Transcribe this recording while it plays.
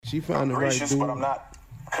She found the right gracious, dude. but I'm not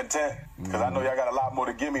content because I know y'all got a lot more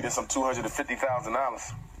to give me than some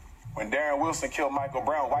 $250,000. When Darren Wilson killed Michael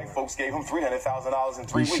Brown, white folks gave him $300,000 in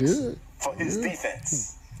 3 weeks for his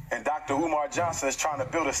defense. And Dr. Umar Johnson is trying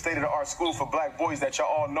to build a state-of-the-art school for black boys that y'all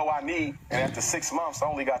all know I need. And after 6 months, I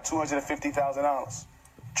only got $250,000.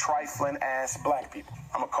 Trifling-ass black people.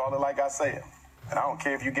 I'm going to call it like I say it. And I don't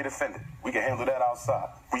care if you get offended. We can handle that outside.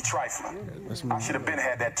 We trifling. I should have been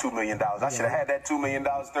had that $2 million. I should have had that $2 million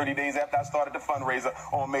 30 days after I started the fundraiser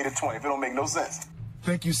on May the 20th. It don't make no sense.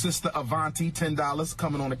 Thank you, Sister Avanti, $10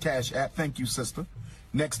 coming on the Cash App. Thank you, sister.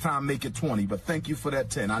 Next time, make it 20, but thank you for that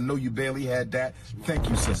 10. I know you barely had that. Thank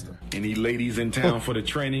you, sister. Any ladies in town for the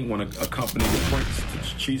training want to accompany the Prince to the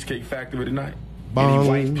Cheesecake Factory tonight? Bong. Any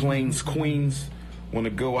White Plains queens want to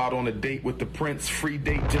go out on a date with the Prince? Free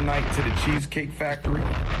date tonight to the Cheesecake Factory?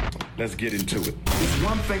 Let's get into it. It's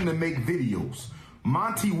one thing to make videos.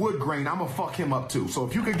 Monty Woodgrain, I'ma fuck him up too. So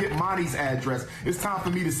if you could get Monty's address, it's time for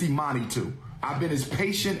me to see Monty too. I've been as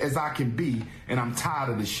patient as I can be, and I'm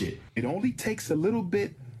tired of this shit. It only takes a little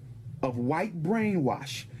bit of white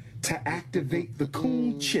brainwash to activate the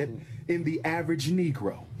cool chip in the average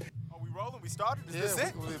Negro. Are we rolling? We started? Is this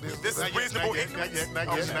it? This is reasonable ignorance?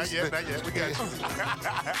 Not yet. We got you.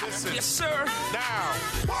 Yes, sir. Now.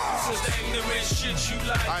 This is the ignorant shit you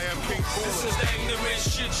like. I am King Cooler. This is the ignorant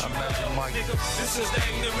shit you like. Nigga, this is the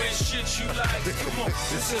ignorant shit you like. Come on.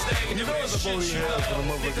 This is the ignorant shit you like. The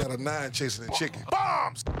motherfucker got a 9 chasing a chicken.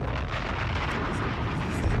 Bombs!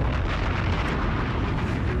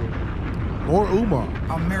 More Umar.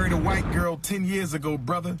 I married a white girl 10 years ago,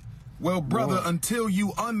 brother. Well, brother, until you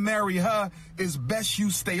unmarry her, it's best you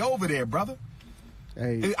stay over there, brother.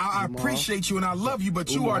 Hey, I appreciate you and I love you, but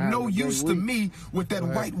you are no use to me with that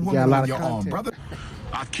white woman got a lot on of your arm, content. brother.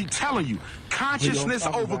 I keep telling you, consciousness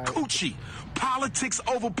over coochie, politics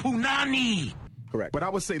over punani. Correct. But I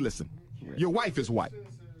would say, listen, your wife is white.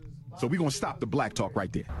 So we're going to stop the black talk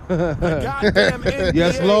right there. Goddamn NBA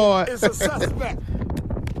Yes, Lord. is a suspect.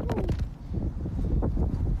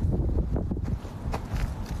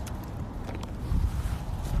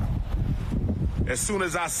 As soon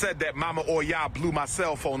as I said that, Mama Oya blew my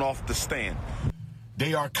cell phone off the stand.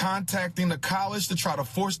 They are contacting the college to try to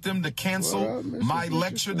force them to cancel my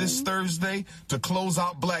lecture this Thursday to close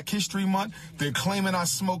out Black History Month. They're claiming I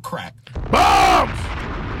smoke crack. Bombs!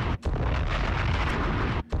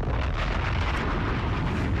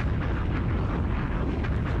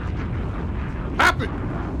 Pop it!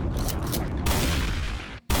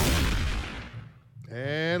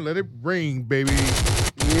 And let it ring, baby.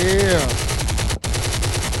 Yeah.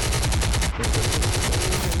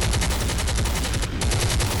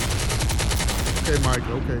 Okay, Mike.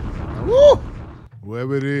 Okay. Woo!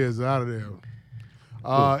 Whoever it is, out of there.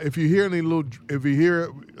 If you hear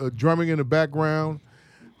drumming in the background,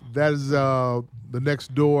 that is the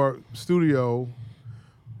Next Door studio,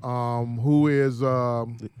 who is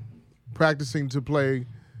practicing to play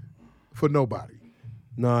for nobody.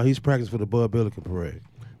 Nah, he's practicing for the Bud Billiken parade,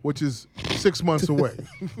 which is 6 months away.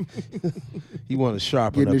 He want to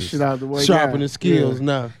sharpen Getting up this his, shit out the way. sharpen his skills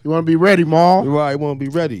now. You want to be ready, Maul? Right, he want to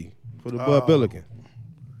be ready for the Bud Billiken.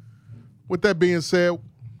 With that being said,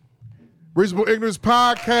 Reasonable Ignorance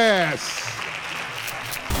Podcast.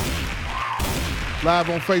 Live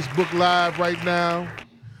on Facebook Live right now.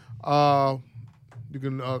 You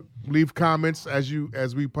can leave comments as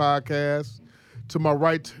we podcast. To my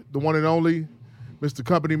right, the one and only, Mr.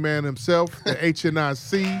 Company Man himself, the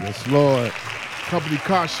HNIC. Yes, Lord. Company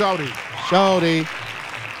car shouty. Shouty.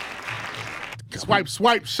 Swipe,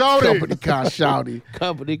 shouty. Company car shouty.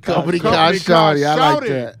 Company car shouty. I like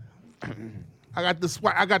that. I got the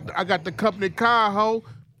swipe. I got the company car, ho.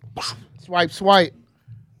 Swipe.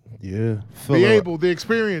 Yeah. The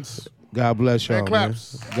experience. God bless y'all, and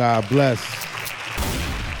claps. Man. God bless.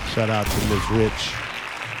 Shout out to Miss Rich.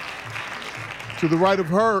 To the right of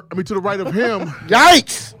him.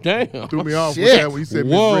 Yikes! Damn. Threw me off Shit. with that when he said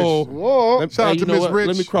Miss Rich. Whoa. Shout out to Miss Rich.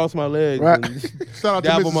 Let me cross my legs. Right. Shout out to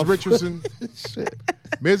Mrs. my Richardson. Shit.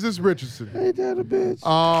 Mrs. Richardson. Ain't that a bitch?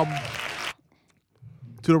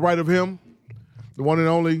 To the right of him, the one and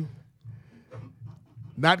only,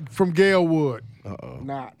 not from Galewood.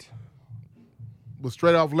 Not. But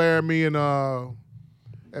straight off Laramie and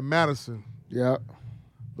Madison. Yeah.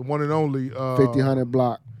 The one and only 5000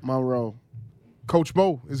 block, Monroe. Coach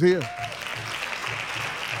Mo is here.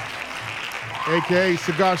 AKA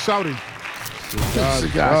Cigar Shouty.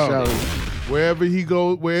 Cigar Shouty. Wherever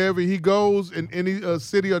he goes in any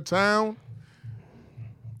city or town,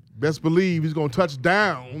 best believe he's gonna touch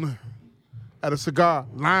down at a cigar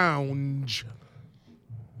lounge.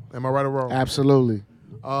 Am I right or wrong? Absolutely.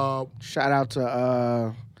 Shout out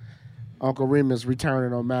to Uncle Remus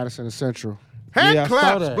returning on Madison and Central. Hand Yeah, I saw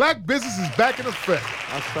claps. that. Black business is back in effect.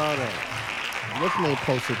 I saw that. What's name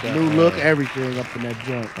posted that? New look, everything up in that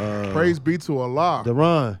joint. Praise be to Allah.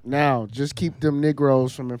 Deron. Now, just keep them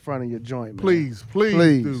Negroes from in front of your joint, man. Please, please,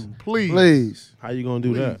 Please. dude. Please. Please. How you gonna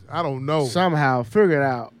do that? I don't know. Somehow, figure it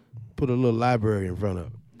out. Put a little library in front of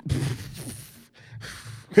it.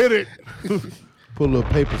 Hit it. Put a little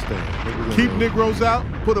paper stand. Niggas Keep in Negroes out.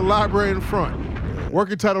 Put a library in front.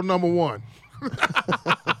 Working title number 1.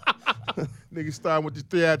 Niggas starting with the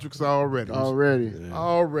theatrics already.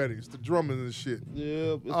 Already. It's the drumming and shit.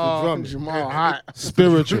 Yeah, it's the drumming. Jamal hot.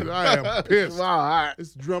 Spiritual. I am pissed. Jamal hot.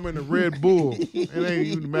 It's drumming and Red Bull. And I ain't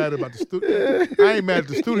even mad about the studio. I ain't mad at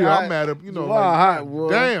the studio. I'm mad at, Jamal like, hot, boy.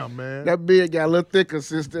 damn, man. That beard got a little thicker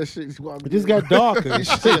since that shit. It just got darker and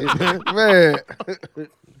shit, man. Man.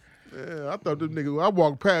 Yeah, I thought them niggas, I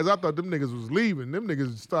walked past, I thought them niggas was leaving. Them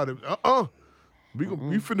niggas started, we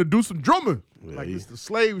finna do some drumming. Yeah, like it's the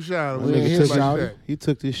slave shine or Yeah, shit like shouty. that. He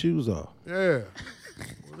took his shoes off. Yeah.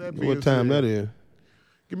 What time that is?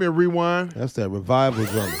 Give me a rewind. That's that revival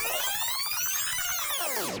drumming.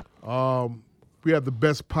 We have the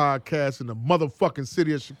best podcast in the motherfucking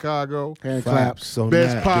city of Chicago. Hand Facts claps. on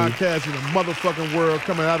Best that, podcast in the motherfucking world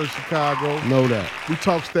coming out of Chicago. dude. Know that. We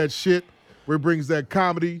talks that shit. Where it brings that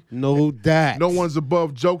comedy. Know that. No one's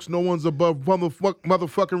above jokes. No one's above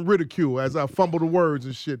motherfucking ridicule as I fumble the words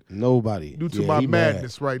and shit. Nobody. Due to Yeah, my he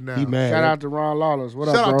madness right now. He mad. Shout out to Ron Lawless. What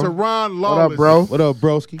Shout up, bro? out to Ron Lawless. What up, bro? What up,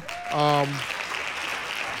 broski?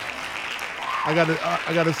 I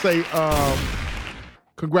gotta say,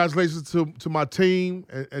 congratulations to my team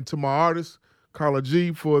and to my artist, Carla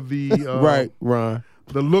G, for the Right, Ron.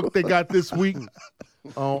 the look they got this week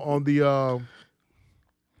on the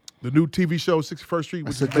new TV show 61st Street,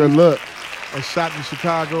 which That's a is good look. and shot in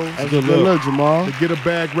Chicago. That's a good look, Jamal. The Get a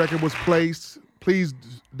Bag record was placed. Please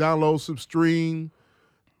download,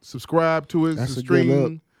 subscribe to it. That's a good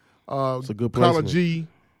stream. It's a good Carla placement. G,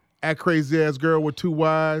 at Crazy Ass Girl with 2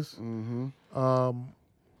 Y's.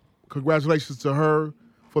 Congratulations to her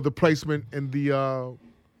for the placement in the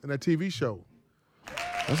in that TV show.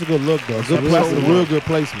 That's a good look, though. Good That's placement. so Real good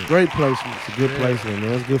placement. Great placement. It's a good placement,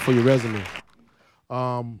 man. It's good for your resume.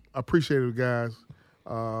 I appreciate it, guys.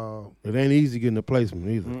 It ain't easy getting a placement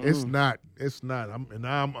either. It's not. It's not.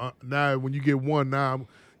 Now when you get one,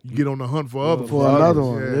 you get on the hunt for other For another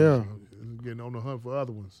one, yeah. Getting on the hunt for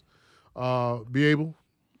other ones. Be able,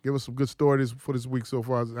 give us some good stories for this week so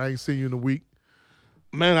far. I ain't seen you in a week.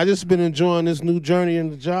 Man, I just been enjoying this new journey in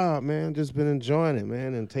the job, man. Just been enjoying it,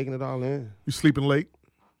 man, and taking it all in. You sleeping late?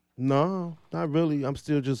 No, not really. I'm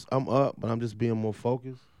up, but I'm just being more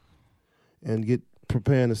focused and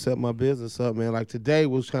preparing to set my business up, man. Like today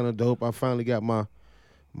was kind of dope. I finally got my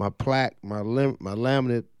plaque, my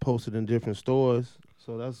laminate posted in different stores.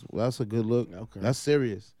 So that's a good look. Okay. That's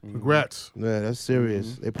serious. Congrats. Yeah, that's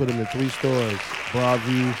serious. They put them in 3 stores: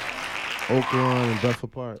 Broadview, Oak Lawn, and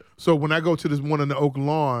Bedford Park. So when I go to this one in the Oak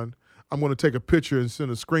Lawn, I'm going to take a picture and send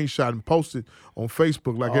a screenshot and post it on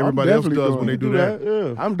Facebook like everybody else does when they do that.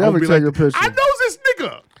 Yeah. I'm definitely taking a picture. I know this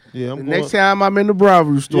nigga. Yeah, The next time I'm in the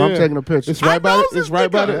Broadview store, I'm taking a picture. It's right by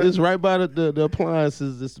the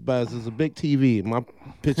appliances. It's a big TV. My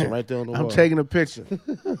picture right there on the wall. I'm taking a picture.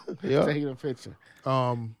 Yeah. Taking a picture.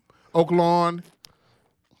 Oak Lawn,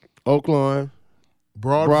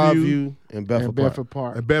 Broadview, and Bedford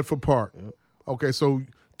Park. And Bedford Park. Yep. Okay, so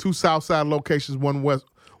 2 South Side locations, one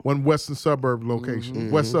western suburb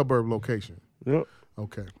location, west suburb location. Yep.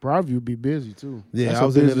 Okay. Broadview be busy too. Yeah, That's I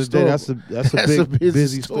was in there today. That's a big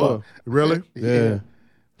busy store. store. Really? Yeah.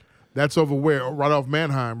 That's over where? Right off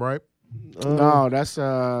Manheim, right? No, that's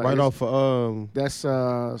right off. That's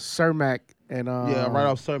Cermak and yeah, right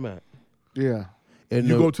off Cermak. Yeah. And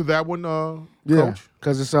you go to that one, yeah, Coach?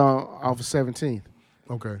 because it's off of 17th.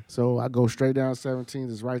 Okay. So I go straight down 17th.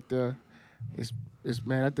 It's right there. It's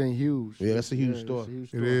man, that thing huge. Yeah, that's a huge store. It's a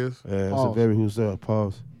huge It store. is. Yeah, it's a very huge store.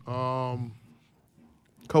 Pause.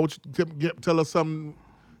 Coach, tell us something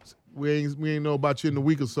we ain't know about you in a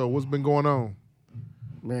week or so. What's been going on?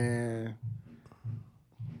 Man,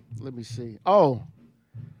 let me see. Oh,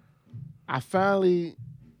 I've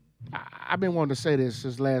been wanting to say this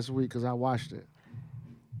since last week because I watched it.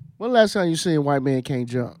 When the last time you seen White Man Can't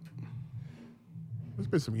Jump? It's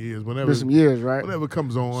been some years. Been some years, right? Whenever it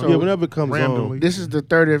comes on. So, yeah, whenever it comes randomly. on. This is the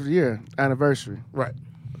 30th year anniversary. Right.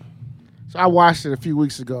 So I watched it a few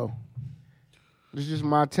weeks ago. This is just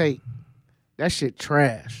my take. That shit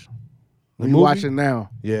trash. When you watch it now.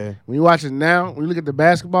 Yeah. When you watch it now, when you look at the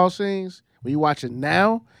basketball scenes, when you watch it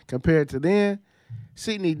now compared to then,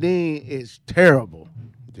 Sidney Dean is terrible.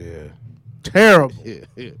 Yeah. Terrible.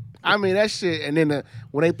 Yeah. I mean, that shit. And then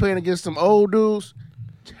when they playing against some old dudes,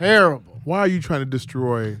 terrible. Why are you trying to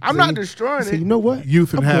destroy? I'm not destroying it. You know what?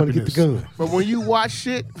 Youth and I'm happiness. going to get the gun. But when you watch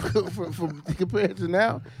shit from compared to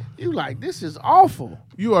now, you like, this is awful.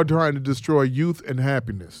 You are trying to destroy youth and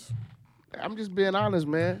happiness. I'm just being honest,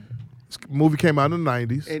 man. This movie came out in the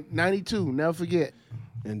 90s. In 92, never forget.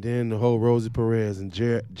 And then the whole Rosie Perez and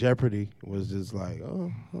Jeopardy was just like,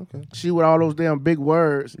 oh, okay. She with all those damn big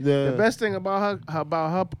words. Yeah. The best thing about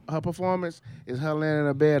her performance is her laying in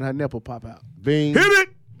a bed and her nipple pop out. Bing. Hit it!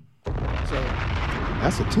 So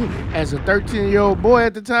That's a ticket. as a 13-year-old boy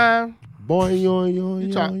at the time, Boy,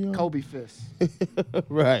 you talk Kobe fist.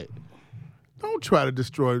 Right. Don't try to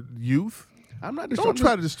destroy youth. I'm not Don't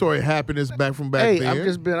try to destroy happiness back from back Hey, then. I'm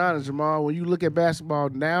just being honest, Jamal. When you look at basketball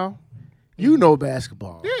now, you know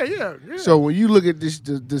basketball. Yeah. So when you look at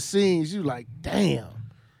the scenes, you like, damn,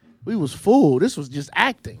 we was fooled. This was just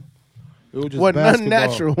acting. It was just Wasn't nothing basketball.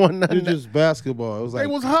 natural. Wasn't nothing It was just basketball. It was like They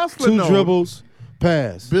was hustling, two though. dribbles,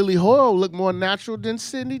 pass. Billy Hoyle looked more natural than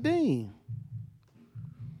Sidney Dean.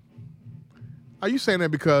 Are you saying that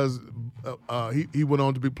because he went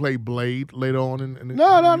on to play Blade later on?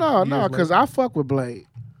 No, because I fuck with Blade.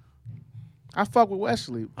 I fuck with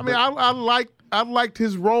Wesley. I mean, I liked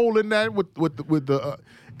his role in that with the.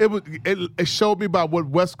 It showed me about what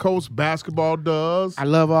West Coast basketball does. I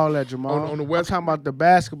love all that, Jamal. On the West, I'm talking about the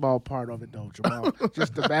basketball part of it, though, Jamal.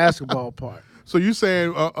 Just the basketball part. So you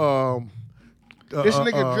saying this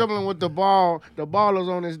nigga dribbling with the ball is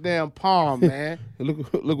on his damn palm, man.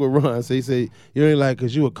 Look what Ron said. He said, you ain't like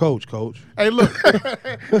because you a coach. Hey, look.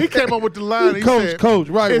 He came up with the line. He said, coach,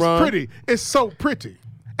 right, it's Ron. pretty. It's so pretty.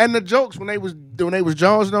 And the jokes when they was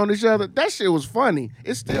jonesing on each other, that shit was funny.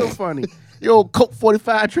 It's still funny. Yo, Coke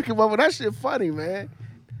 45 tricking over, that shit funny, man.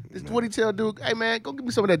 This what he tell dude, hey man, go give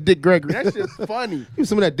me some of that Dick Gregory. That shit's funny. Give me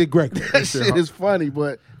some of that Dick Gregory. That shit is funny,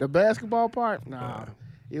 but the basketball part, nah.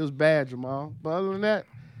 It was bad, Jamal. But other than that,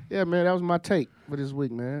 yeah, man, that was my take for this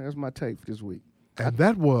week, man. That's my take for this week. And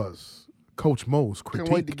that was Coach Mo's critique.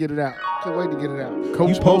 Can't wait to get it out.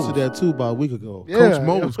 Coach you posted that too about a week ago. Yeah, Coach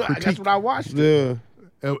Mo's critique. That's what I watched. Yeah.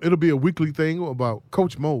 It'll be a weekly thing about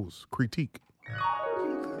Coach Mo's critique.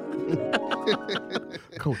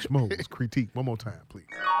 Coach Mo's critique. One more time, please.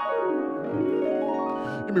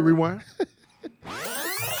 Let me rewind.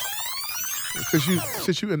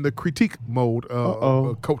 Since you in the critique mode,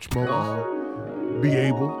 Coach Mo, be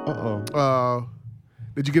able.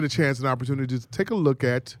 Did you get a chance and opportunity to take a look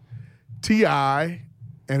at T.I.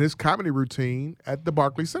 and his comedy routine at the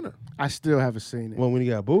Barclays Center? I still haven't seen it. When he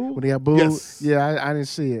got booed? When he got booed? Yes. Yeah, I didn't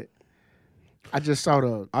see it. I just saw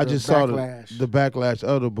the backlash. The backlash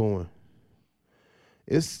of the booing.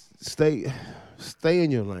 It's stay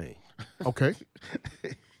in your lane. Okay.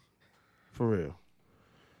 For real.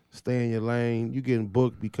 Stay in your lane. You getting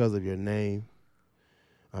booked because of your name.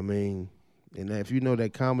 I mean, and if you know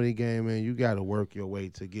that comedy game, man, you got to work your way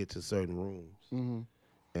to get to certain rooms. Mm-hmm.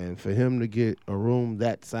 And for him to get a room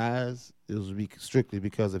that size, it was strictly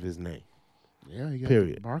because of his name. Yeah, he got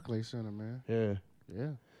period. The Barclays Center, man. Yeah.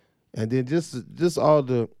 And then just all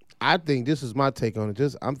the, I think this is my take on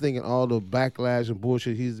it. I'm thinking all the backlash and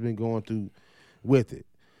bullshit he's been going through with it.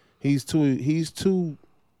 He's too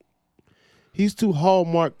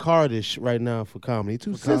Hallmark Cardish right now for comedy.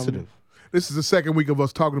 Too sensitive. This is the second week of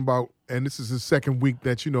us talking about, and this is the second week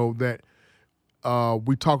that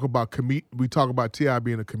we talk about T.I.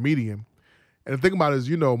 being a comedian. And the thing about it is,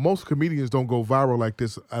 most comedians don't go viral like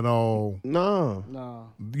this at all.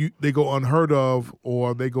 No. They go unheard of,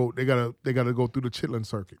 or they gotta go through the Chitlin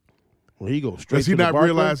circuit. Well, he goes straight. Does he to the not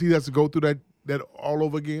Barclays? realize he has to go through that all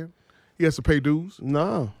over again? He has to pay dues.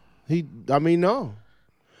 No. No.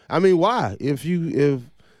 I mean, why? If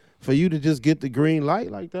for you to just get the green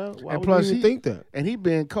light like that, why And would plus you even think that? And he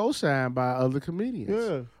been co-signed by other comedians.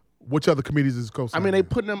 Yeah. Which other comedians is co-signed? I mean, they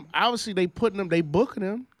booking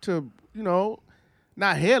him to,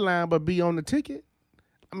 not headline, but be on the ticket.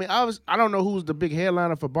 I mean, I don't know who's the big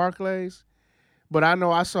headliner for Barclays, but I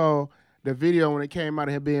know I saw the video when it came out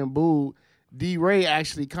of him being booed. D-Ray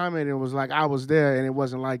actually commented and was like, I was there and it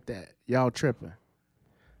wasn't like that. Y'all tripping.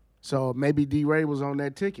 So maybe D-Ray was on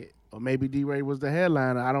that ticket, or maybe D-Ray was the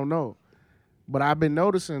headliner. I don't know. But I've been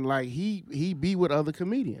noticing like he be with other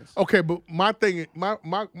comedians. Okay, but my thing, my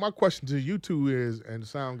question to you two is, and the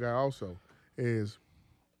sound guy also is,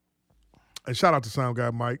 and shout out to sound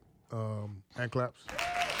guy Mike, hand claps.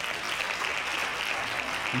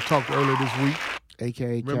 We talked earlier this week.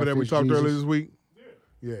 AKA remember that we talked earlier this week?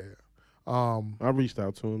 Yeah. I reached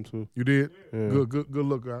out to him too. You did? Yeah. Good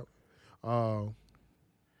look out.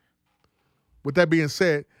 With that being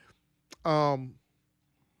said,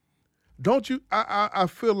 don't you? I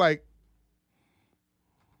feel like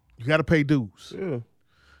you got to pay dues. Yeah.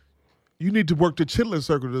 You need to work the chitlin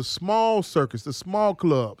circle, the small circuits, the small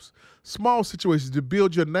clubs, small situations to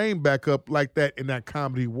build your name back up like that in that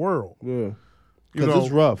comedy world. Yeah. Because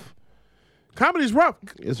it's rough. Comedy's rough.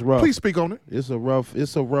 It's rough. Please speak on it. It's a rough.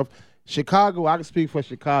 Chicago, I can speak for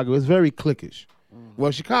Chicago. It's very cliquish.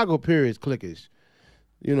 Well, Chicago period is cliquish.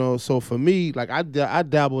 You know, so for me, like I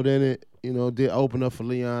dabbled in it. You know, did open up for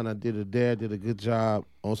Leon. I did a good job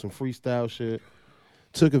on some freestyle shit.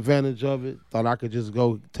 Took advantage of it. Thought I could just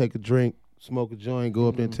go take a drink, smoke a joint, go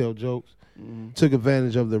up there and tell jokes. Took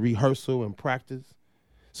advantage of the rehearsal and practice.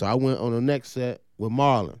 So I went on the next set with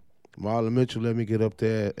Marlon. Marlon Mitchell let me get up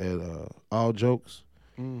there at All Jokes.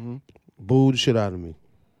 Booed the shit out of me.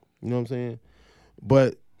 You know what I'm saying?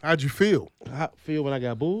 But how'd you feel? How I feel when I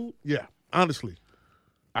got booed? Yeah, honestly.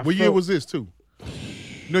 What year was this too?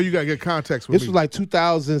 No, you gotta get context with this me. This was like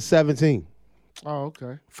 2017. Oh,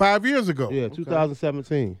 okay. 5 years ago. Yeah,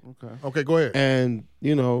 2017. Okay. Okay, go ahead. And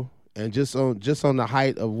you know, and just on the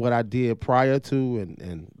height of what I did prior to,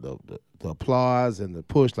 and the applause and the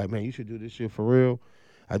push, like, man, you should do this shit for real.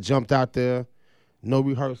 I jumped out there, no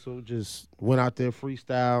rehearsal, just went out there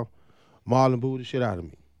freestyle. Marlon booed the shit out of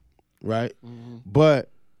me, right? But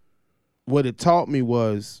what it taught me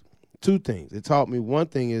was two things. It taught me one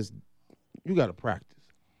thing is you got to practice.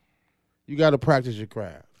 You got to practice your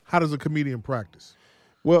craft. How does a comedian practice?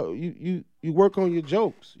 Well, you work on your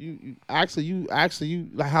jokes. You actually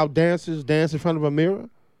like how dancers dance in front of a mirror.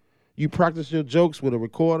 You practice your jokes with a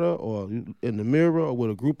recorder or in the mirror or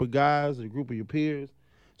with a group of guys or a group of your peers.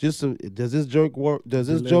 Just so, does this joke work? Does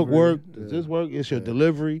this joke work? Does this work? It's your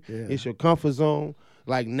delivery. Yeah. It's your comfort zone.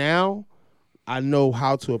 Like now, I know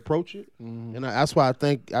how to approach it, and that's why I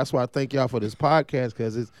thank y'all for this podcast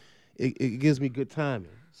because it gives me good timing.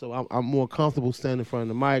 So I'm more comfortable standing in front of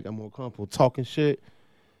the mic. I'm more comfortable talking shit.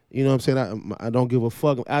 You know what I'm saying? I don't give a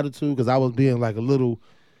fuck attitude because I was being like a little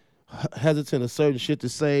hesitant of certain shit to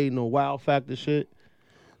say, no wow factor shit.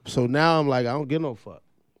 So now I'm like, I don't give no fuck.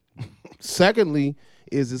 Secondly,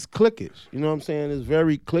 is it's cliquish. You know what I'm saying? It's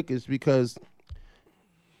very cliquish because,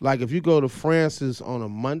 like, if you go to Francis on a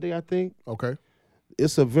Monday, I think. Okay.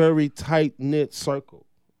 It's a very tight-knit circle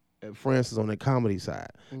at Francis on the comedy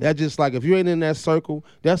side. That's just like, if you ain't in that circle,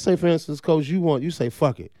 that's say, for instance, Coach, you say,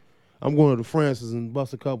 fuck it. I'm going to Francis and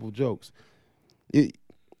bust a couple of jokes.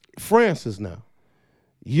 Francis now,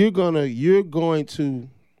 you're going to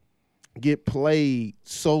get played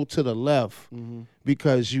so to the left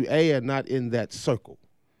because you are not in that circle.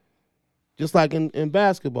 Just like in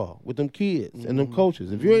basketball with them kids and them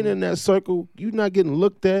coaches. If you ain't in that circle, you're not getting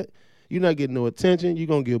looked at. You're not getting no attention. You're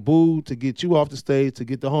going to get booed to get you off the stage to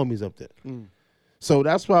get the homies up there. So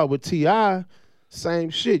that's why with T.I., same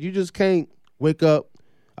shit. You just can't wake up,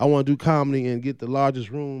 I want to do comedy and get the largest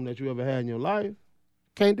room that you ever had in your life.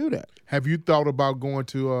 Can't do that. Have you thought about going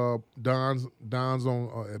to Don's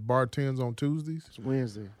on at Bar 10s on Tuesdays? It's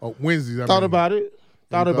Wednesday. Oh, Wednesdays. I thought mean. about it.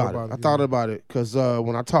 I thought about it because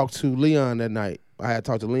when I talked to Leon that night, I had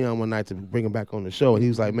talked to Leon one night to bring him back on the show, and he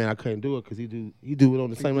was like, "Man, I couldn't do it because he do it on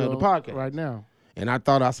the same night of the podcast right now." And I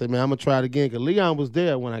said, "Man, I'm gonna try it again," because Leon was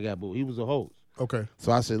there when I got booed. He was a host. Okay.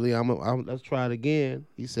 So I said, "Leon, let's try it again."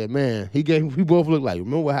 He said, "Man," we both looked like,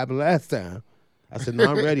 "Remember what happened last time?" I said,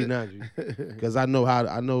 "No, I'm ready now, G, because I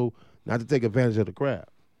know not to take advantage of the crowd."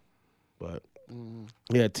 But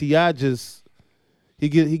yeah, T.I. just. He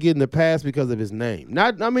get in the pass because of his name.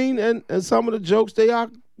 And some of the jokes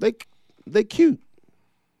they cute.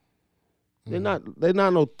 They're not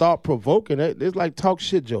no thought provoking. It's like talk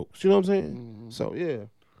shit jokes. You know what I'm saying? So yeah.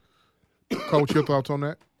 Coach, your thoughts on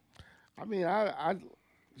that? I mean, I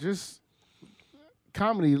just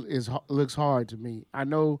comedy looks hard to me. I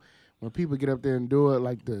know when people get up there and do it,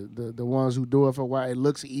 like the ones who do it for a while, it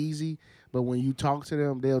looks easy. But when you talk to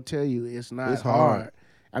them, they'll tell you it's not hard.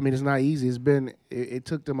 I mean, it's not easy. It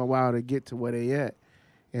took them a while to get to where they at.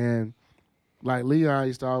 And like Leon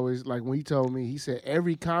used to always, like when he told me, he said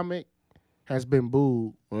every comic has been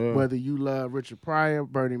booed. Yeah. Whether you love Richard Pryor,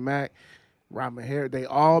 Bernie Mac, Robin Harris, they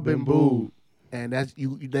all been booed. And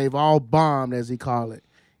they've all bombed, as he called it.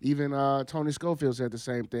 Even Tony Schofield said the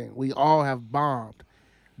same thing. We all have bombed.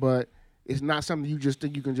 But it's not something you just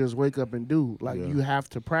think you can just wake up and do. Like, you have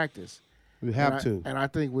to practice. You have to. And I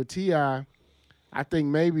think with T.I., I think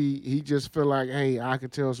maybe he just feel like, hey, I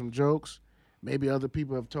could tell some jokes. Maybe other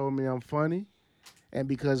people have told me I'm funny. And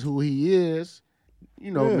because who he is,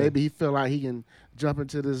 maybe he feel like he can jump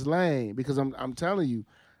into this lane. Because I'm telling you,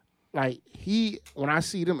 like when I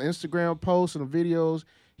see them Instagram posts and the videos,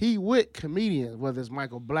 he with comedians, whether it's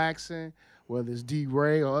Michael Blackson, whether it's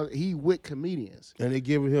D-Ray or he with comedians. And they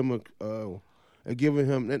giving him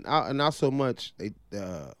and not so much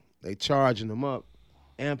they charging them up,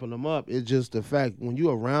 amping them up. It's just the fact when you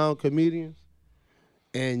around comedians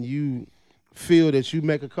and you feel that you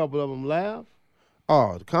make a couple of them laugh,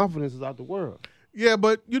 the confidence is out the world. Yeah,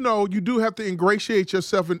 but you do have to ingratiate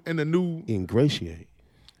yourself in a new. Ingratiate.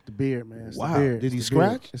 The beard, man. It's wow. The beard. Did he it's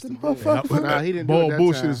scratch? The motherfucker? Nah, he didn't do it that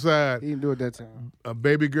bullshit time. aside. He didn't do it that time.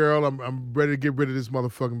 Baby girl, I'm ready to get rid of this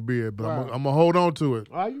motherfucking beard, but Wow. I'm gonna hold on to it.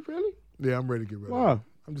 Are you really? Yeah, I'm ready to get rid Wow. of it.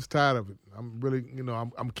 I'm just tired of it. I'm really,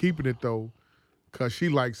 I'm keeping it though, cause she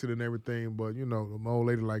likes it and everything. But my old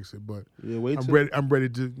lady likes it. But Yeah, I'm ready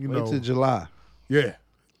to, wait till July. Yeah,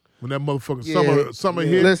 when that motherfucking summer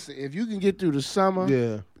hit. Listen, if you can get through the summer,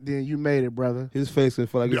 then you made it, brother. His face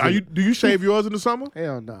is like. Do you shave yours in the summer?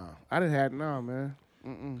 Hell no, I didn't have man.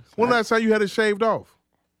 When last time you had it shaved off?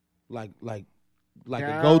 Like a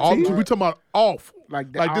Down. goatee? We talking about off,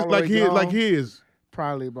 like this, like his.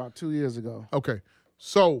 Probably about 2 years ago. Okay,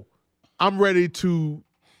 so I'm ready to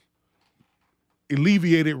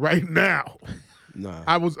alleviate it right now. Nah,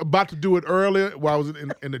 I was about to do it earlier while I was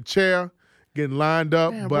in the chair, getting lined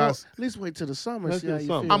up. Damn, but bro, I, at least wait till the summer. Let's See do how you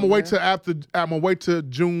something. feel, I'm gonna wait man. till after. I'm gonna wait till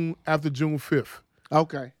June after June 5th.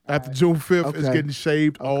 Okay. After June 5th, it's Okay. getting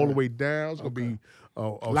shaved all the way down. It's gonna be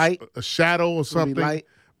Light. a shadow or It's gonna be something. light.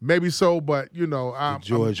 Maybe so, but I'm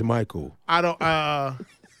George Michael. I don't.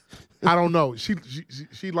 I don't know.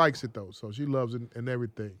 She likes it though, so she loves it and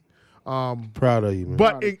everything. Proud of you, man.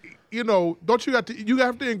 But don't you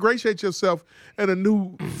have to ingratiate yourself in a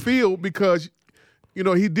new field because he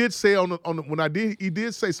did say he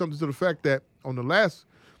did say something to the fact that on the last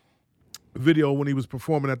video when he was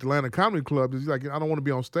performing at the Atlanta Comedy Club, he's like, I don't want to be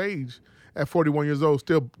on stage at 41 years old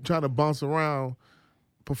still trying to bounce around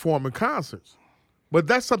performing concerts. But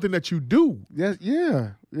that's something that you do. Yes,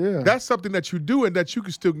 yeah. That's something that you do and that you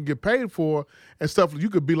can get paid for and stuff. You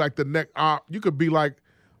could be like you could be like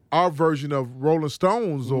our version of Rolling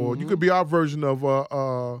Stones, or you could be our version of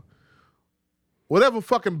whatever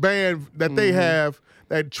fucking band that they have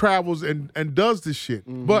that travels and does this shit.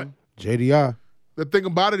 But JDI. the thing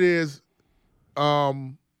about it is,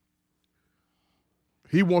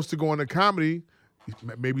 he wants to go into comedy.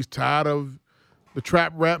 Maybe he's tired of the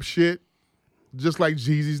trap rap shit. Just like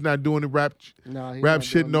Jeezy's not doing the rap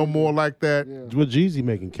shit no more like that. Yeah. What Jeezy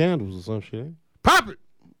making candles or some shit? Pop it.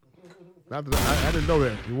 Not that I didn't know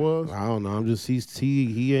that he was. I don't know. I'm just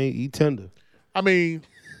he tender. I mean,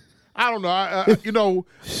 I don't know.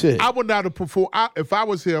 Shit. I would not have performed if I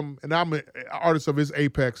was him and I'm an artist of his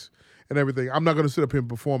apex and everything. I'm not gonna sit up here and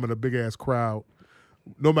perform in a big ass crowd,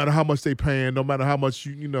 no matter how much they paying, no matter how much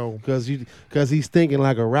Because he's thinking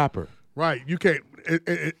like a rapper. Right, you can't,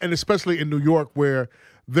 and especially in New York where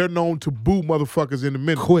they're known to boo motherfuckers in the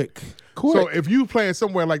minute. Quick. So if you playing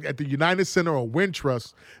somewhere like at the United Center or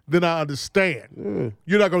Wintrust, then I understand.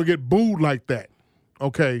 You're not gonna get booed like that,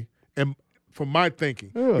 okay? And from my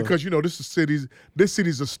thinking, because this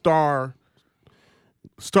city's a star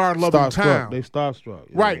loving town. They starstruck.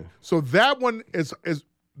 Yeah. Right. So that one is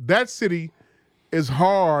that city is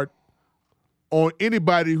hard on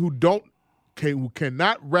anybody who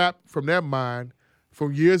cannot rap from their mind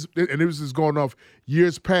from years, and this is going off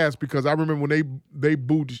years past because I remember when they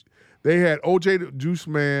booed, they had OJ Juice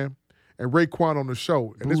Man and Raekwon on the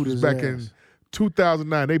show, and this was back in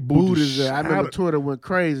 2009. They booed his ass. I remember Twitter went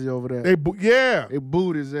crazy over that. They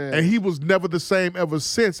booed his ass, and he was never the same ever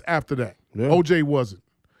since after that. Yeah. OJ was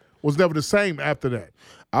never the same after that.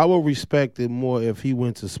 I would respect it more if he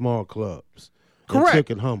went to small clubs. Correct. And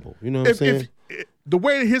took it humble. You know what I'm saying? The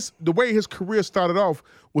way his career started off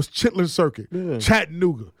was Chitlin Circuit,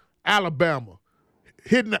 Chattanooga, Alabama,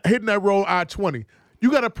 hitting that road I-20. You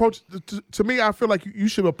got to approach. To me, I feel like you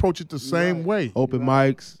should approach it the same way. Open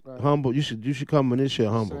mics, humble. You should come in this shit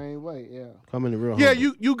humble. Same way, yeah. Come in the real. Yeah,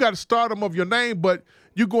 humble. you got stardom of your name, but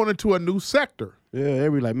you going into a new sector. Yeah,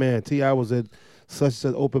 every like man. T.I. was at such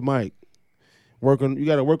an open mic. You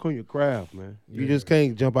got to work on your craft, man. You just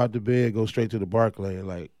can't jump out the bed, go straight to the Barclay,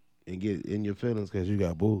 and get in your feelings because you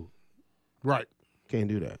got booed. Right. Can't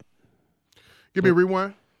do that. Give me a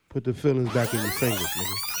rewind. Put the feelings back in your fingers,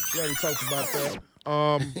 nigga. We already talked about that.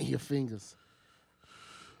 Your fingers.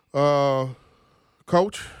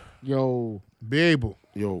 Coach. Yo. Be able.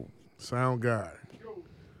 Yo. Sound guy.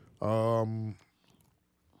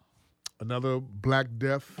 Another black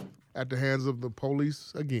death at the hands of the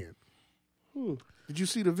police again. Did you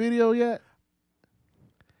see the video yet?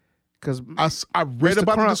 Because I read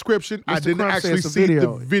about the description. I didn't actually see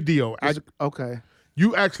the video. Okay.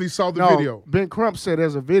 You actually saw the video. Ben Crump said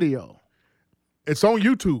there's a video. It's on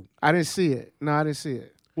YouTube. I didn't see it. No, I didn't see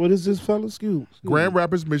it. What is this fella? Excuse Grand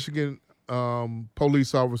Rapids, Michigan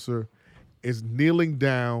police officer is kneeling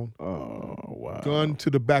down, gun to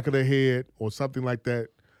the back of the head or something like that,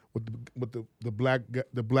 with the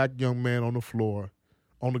black young man on the floor,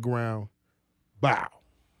 on the ground. Bow.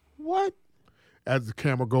 What? As the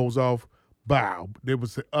camera goes off, bow. There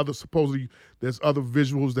was supposedly there's other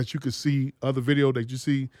visuals that you could see, other video that you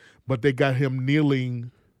see, but they got him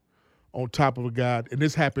kneeling on top of a guy, and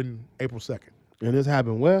this happened April 2nd. And this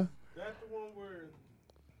happened where? That the one where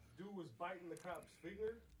dude was biting the cop's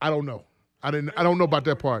finger? I don't know. I don't know about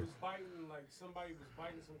that part. Somebody was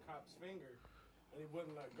biting some cop's finger, and he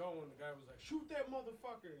wouldn't let go, and the guy was like, "Shoot that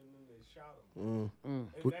motherfucker!" And then they shot him. And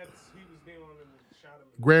he was kneeling and shot him.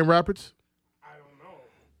 Grand Rapids. I don't know.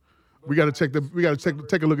 We got to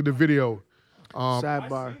take a look at the video.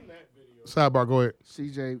 Sidebar. Sidebar. Go ahead.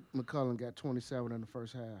 C.J. McCollum got 27 in the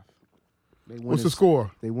first half. What's the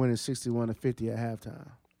score? They win 61-50 at halftime.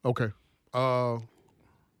 Okay. I'm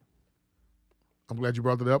glad you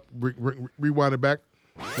brought that up. Rewind it back.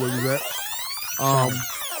 Where was that?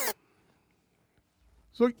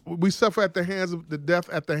 So we suffer at the hands of the death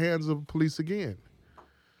at the hands of police again.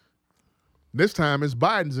 This time it's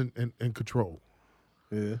Biden's in control.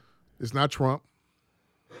 Yeah. It's not Trump.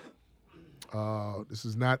 This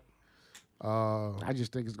is not. I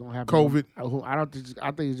just think it's gonna happen. COVID. I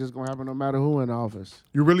think it's just gonna happen no matter who in office.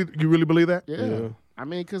 You really believe that? Yeah. I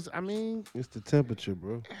mean, it's the temperature,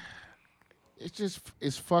 bro.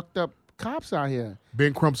 It's fucked up cops out here.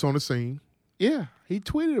 Ben Crump's on the scene. Yeah, he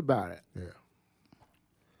tweeted about it. Yeah.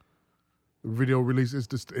 The video release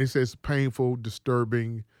it says painful,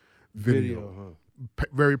 disturbing video.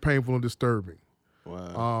 Very painful and disturbing.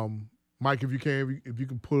 Wow. Mike, if you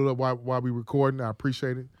can pull it up while we recording, I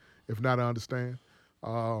appreciate it. If not, I understand.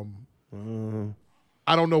 I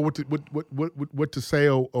don't know what to say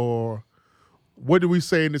or what do we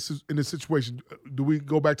say in this situation? Do we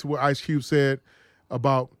go back to what Ice Cube said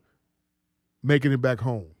about making it back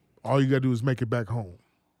home? All you gotta do is make it back home.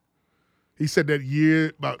 He said that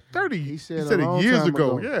about 30. He said it years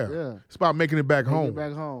ago. Yeah. It's about making it back home. Making it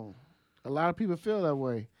back home. A lot of people feel that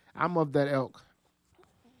way. I'm of that ilk,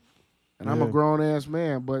 and I'm a grown ass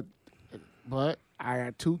man, but I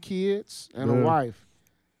got 2 kids and a wife.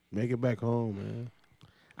 Make it back home, man.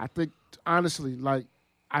 I think honestly,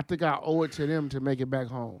 I think I owe it to them to make it back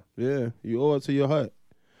home. Yeah, you owe it to your hut.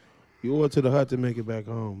 You owe it to the hut to make it back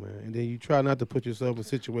home, man. And then you try not to put yourself in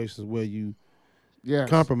situations where you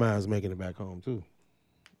compromise making it back home, too.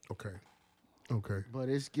 Okay. But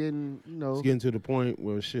it's getting, It's getting to the point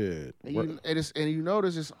where shit. And you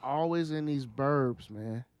notice it's always in these burbs,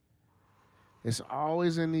 man. It's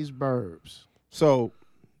always in these burbs. So,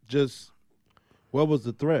 what was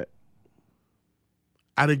the threat?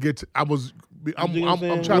 I didn't get to. I'm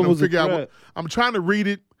trying to figure out. I'm trying to read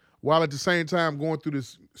it while at the same time going through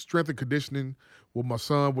this strength and conditioning with my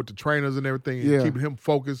son, with the trainers and everything, and keeping him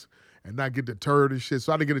focused and not get deterred and shit.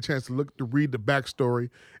 So I didn't get a chance to read the backstory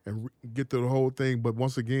and get through the whole thing. But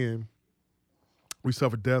once again, we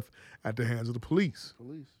suffered death at the hands of the police.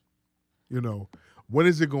 When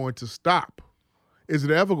is it going to stop? Is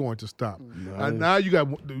it ever going to stop? Now you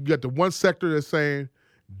got the one sector that's saying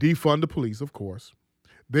defund the police, of course.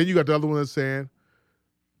 Then you got the other one that's saying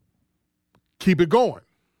keep it going.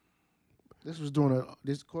 This was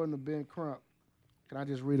this according to Ben Crump. Can I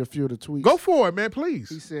just read a few of the tweets? Go for it, man, please.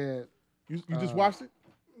 He said you just watched it?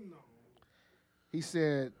 No. He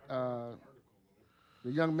said the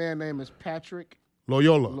young man name is Patrick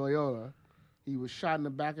Loyola. He was shot in the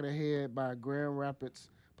back of the head by a Grand Rapids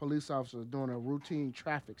police officer during a routine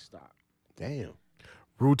traffic stop. Damn.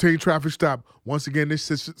 Routine traffic stop. Once again, this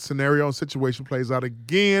scenario and situation plays out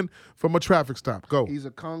again from a traffic stop. Go. He's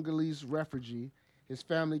a Congolese refugee. His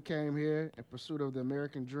family came here in pursuit of the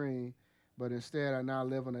American dream, but instead are now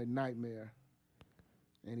living a nightmare.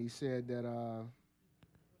 And he said that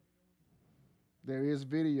there is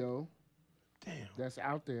video that's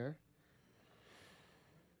out there.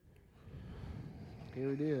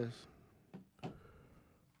 Here it is.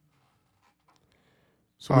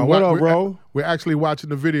 So what up, bro? We're actually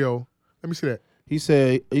watching the video. Let me see that. He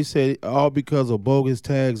said all because of bogus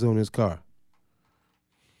tags on his car.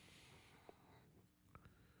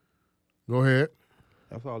 Go ahead.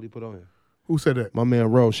 That's all he put on here. Who said that? My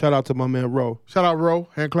man Ro. Shout out to my man Ro. Shout out Ro.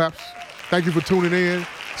 Hand claps. Thank you for tuning in.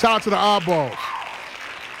 Shout out to the oddballs.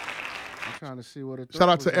 I'm trying to see what it. Shout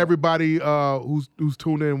out to everybody who's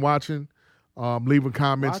tuning in, watching, leaving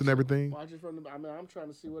comments and everything. Watching from I'm trying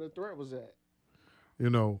to see where the threat was at.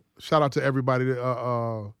 Shout out to everybody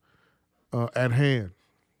that, at hand.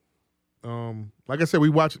 Like I said,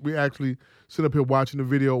 we actually sit up here watching the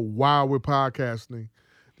video while we're podcasting.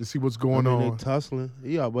 to see what's going They on. tussling.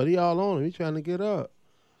 Yeah, but he all on him. He trying to get up.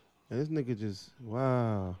 And this nigga just,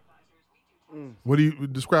 wow. What do you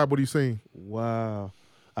describe? What he's saying? Wow.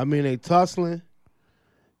 I mean, they tussling.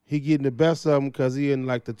 He getting the best of him because he in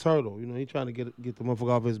like the turtle. You know, he trying to get the motherfucker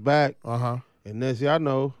off his back. And next thing I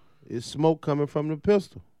know, it's smoke coming from the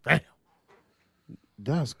pistol. Damn.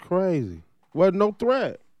 That's crazy. Wasn't no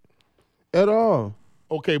threat at all.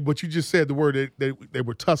 Okay, but you just said the word they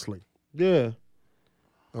were tussling. Yeah.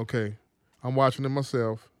 Okay. I'm watching it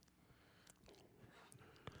myself.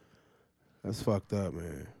 That's fucked up,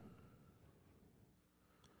 man.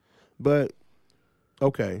 But,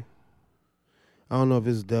 okay. I don't know if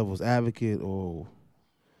it's devil's advocate or...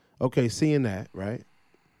 Okay, seeing that, right?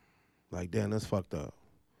 Like, damn, that's fucked up.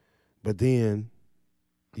 But then,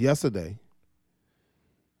 yesterday,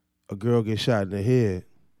 a girl gets shot in the head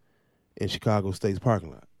in Chicago State's parking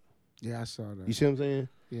lot. Yeah, I saw that. You see what I'm saying?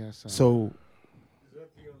 Yeah, I saw that. So,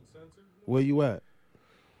 where you at?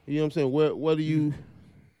 You know what I'm saying? Where do you...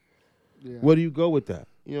 Yeah. Where do you go with that?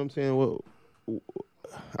 You know what I'm saying? Well,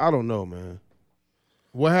 I don't know, man.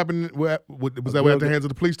 What happened? Was that at the hands of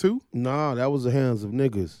the police too? Nah, that was the hands of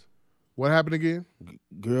niggas. What happened again?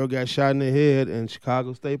 Girl got shot in the head in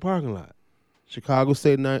Chicago State parking lot. Chicago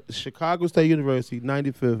State University,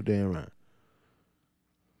 95th Dan Ryan.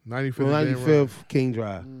 95th King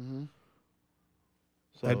Drive. Mm-hmm.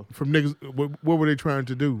 So from niggas, what were they trying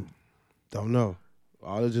to do? Don't know.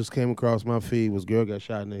 All that just came across my feed was girl got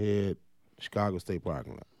shot in the head, Chicago State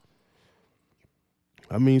parking lot.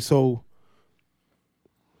 I mean, so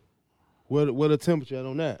what the temperature at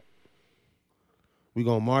on that? We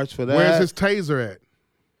gonna march for that? Where's his taser at?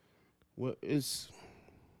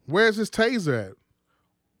 Where's his taser at?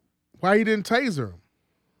 Why he didn't taser him?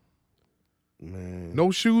 Man. No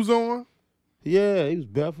shoes on? Yeah, he was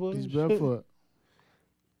barefoot. He's barefoot.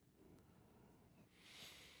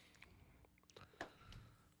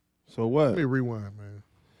 So what? Let me rewind, man.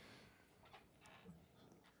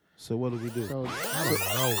 So what do we do? So, I don't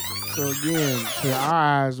know, man. So again, to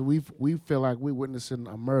our eyes, we feel like we're witnessing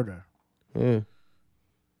a murder. Yeah.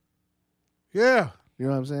 Yeah. You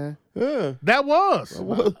know what I'm saying? Yeah. That was.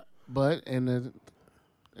 But in the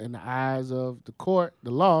eyes of the court,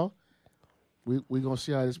 the law, we gonna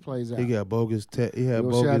see how this plays out. He got bogus. He had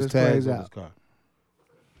We'll see how bogus this tags plays on out. his car.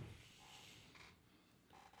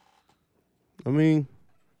 I mean,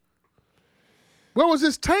 where was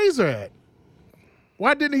his taser at?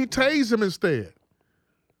 Why didn't he tase him instead?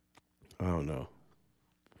 I don't know.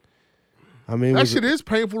 I mean, that shit is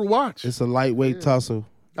painful to watch. It's a lightweight tussle.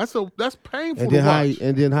 That's painful And to then watch.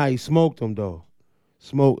 and then how he smoked him though.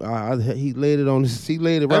 He laid it on. He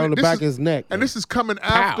laid it right on the back of his neck. And this is coming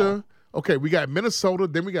after. Okay, we got Minnesota,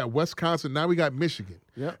 then we got Wisconsin, now we got Michigan.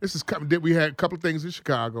 Yep. This is coming. Then we had a couple of things in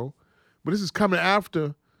Chicago, but this is coming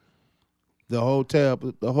after the whole tear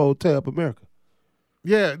up America.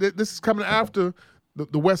 Yeah, this is coming after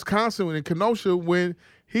the Wisconsin in Kenosha when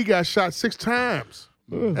he got shot 6 times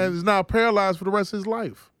and is now paralyzed for the rest of his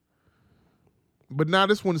life. But now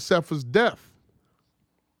this one suffers death.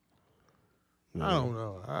 I don't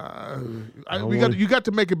know. You got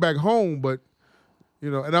to make it back home, but you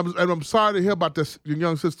know, and I'm sorry to hear about this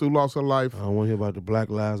young sister who lost her life. I don't want to hear about the Black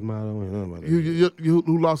Lives Matter. I don't want to hear nothing about that.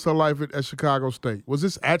 Who lost her life at Chicago State? Was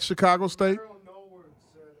this at Chicago State?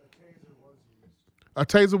 A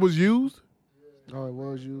taser was used? Oh, it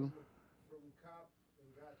was you.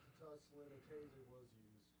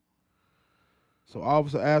 So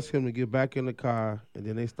officer asked him to get back in the car, and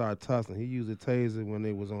then they started tussling. He used a taser when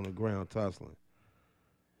they was on the ground tussling,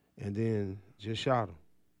 and then just shot him.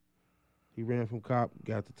 He ran from cop,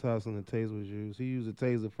 got the tussling, the taser was used. He used the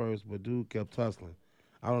taser first, but dude kept tussling.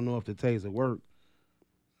 I don't know if the taser worked.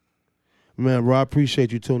 Man, bro, I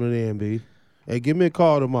appreciate you tuning in, B. Hey, give me a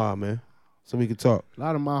call tomorrow, man, so we can talk. A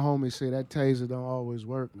lot of my homies say that taser don't always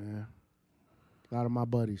work, man. A lot of my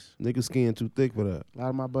buddies. Nigga skin too thick for that. A lot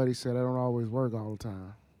of my buddies say that don't always work all the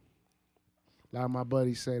time. A lot of my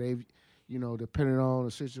buddies say they, you know, depending on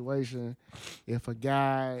the situation, if a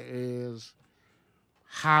guy is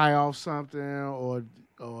high off something or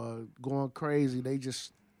going crazy, they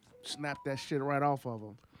just snap that shit right off of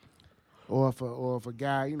him. Or if a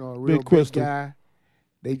guy, you know, a real big guy,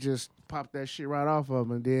 they just pop that shit right off of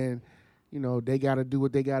him, and then, you know, they got to do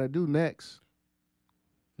what they got to do next.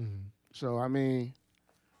 Mm-hmm. So I mean,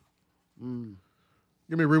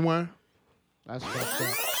 Give me a rewind. That's fucked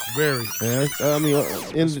up. Very.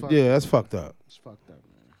 Yeah, that's fucked up. It's fucked up,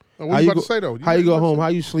 What man. are you about to say though? How you go home? How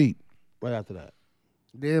you sleep right after that?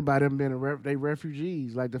 Then by them being they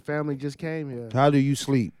refugees, like the family just came here. How do you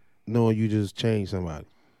sleep knowing you just changed somebody?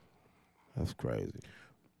 That's crazy.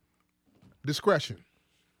 Discretion.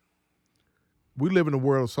 we live in the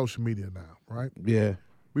world of social media now, right? Yeah.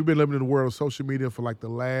 We've been living in the world of social media for like the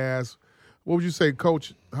last, what would you say,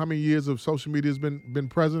 Coach, how many years of social media has been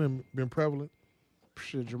present and been prevalent?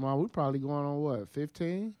 Shit, Jamal, we probably going on what,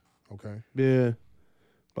 15? Okay. Yeah.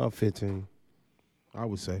 About 15, I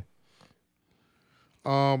would say.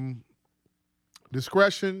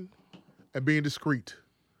 Discretion and being discreet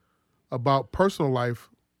about personal life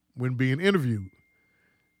when being interviewed.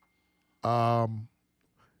 I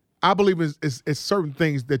believe it's certain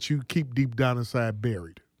things that you keep deep down inside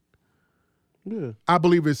buried. Yeah. I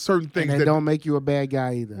believe it's certain things that don't make you a bad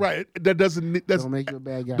guy either. Right. That doesn't don't make you a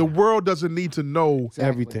bad guy. The world doesn't need to know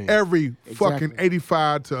everything. Every fucking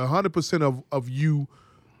 85 to 100% of you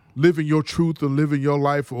living your truth or living your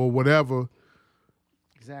life or whatever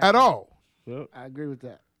at all. Yep. I agree with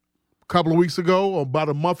that. A couple of weeks ago, or about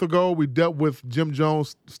a month ago, we dealt with Jim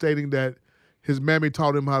Jones stating that his mammy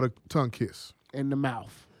taught him how to tongue kiss. In the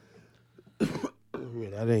mouth. Yeah,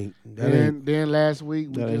 that ain't. Then last week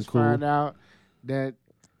we just found out that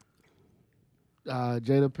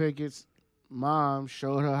Jada Pinkett's mom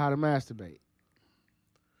showed her how to masturbate.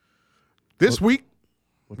 This week,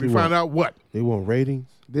 we found out what? They want ratings?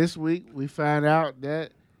 This week, we found out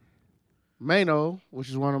that Mano, which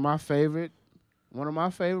is one of my favorite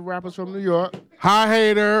rappers from New York. Hi,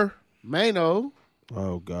 hater. Mano.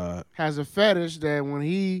 Oh, God. Has a fetish that when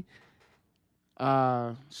he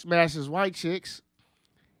smashes white chicks,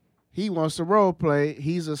 he wants to role play.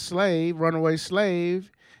 He's a slave, runaway slave,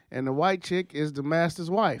 and the white chick is the master's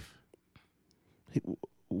wife.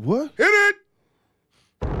 What? Hit it!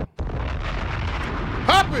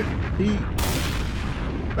 Hop it!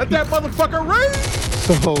 Let that motherfucker ring!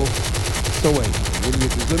 So wait. Let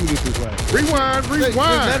me get this right. Rewind.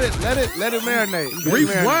 Let it marinate.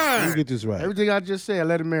 Rewind. Let me get this right. Everything I just said,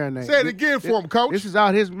 let it marinate. Say it again for him, Coach. This is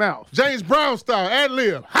out his mouth. James Brown style,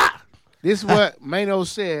 ad-lib. Ha! This is what Mano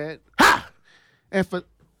said. Ha! And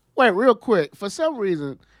real quick, for some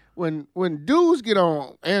reason, when dudes get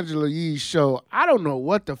on Angela Yee's show, I don't know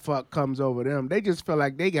what the fuck comes over them. They just feel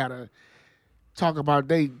like they gotta talk about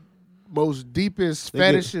they most deepest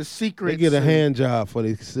fetishes, secrets. They get a hand job for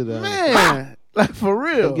they sit down. Man, like for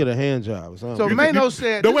real. They get a hand job. So Mano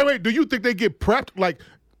said. No, wait. Do you think they get prepped? Like,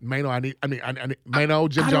 Mano, I need Mano,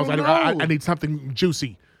 Jim Jones. I need something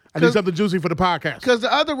juicy. I need something juicy for the podcast. Because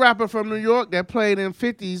the other rapper from New York that played in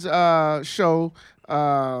 50's show,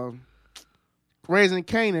 Raising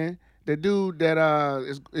Canaan, the dude that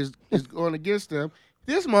is going against them,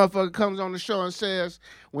 this motherfucker comes on the show and says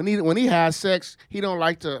when he has sex, he don't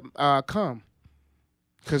like to come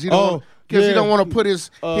because he don't want to put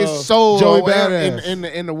his soul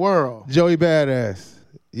in the world. Joey Badass.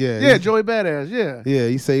 Yeah, Joey Badass. Yeah. Yeah,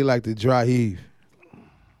 he say he like to dry heave.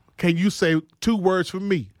 Can you say 2 words for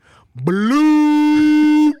me?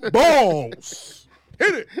 Blue balls.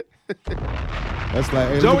 Hit it. That's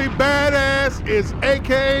like Joey Badass is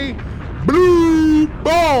AKA Blue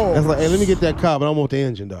balls. That's like, hey, let me get that car, but I don't want the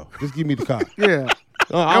engine though. Just give me the car. Yeah.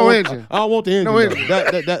 No engine. I don't want the engine. No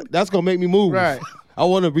engine. That's gonna make me move. Right. I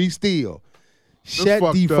want to re-steal.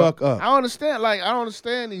 Shut the fuck up. I don't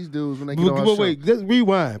understand these dudes when they get on wait, just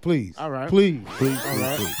rewind, please. All right. Please.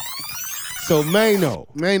 So Mano,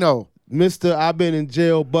 Mr. I've been in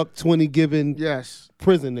jail, $120 giving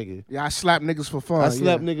prison nigga. Yeah, I slap niggas for fun. I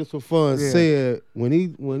slap niggas for fun. Yeah. Said when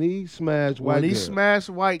he smashed smashed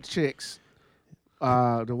white chicks,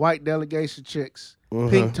 the white delegation chicks,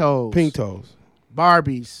 pink toes,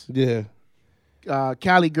 Barbies,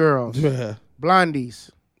 Cali girls, blondies.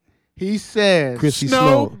 He says Chrissy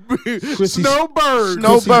Snow.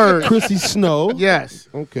 Snowbird. Chrissy Snow. Yes.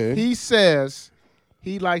 Okay. He says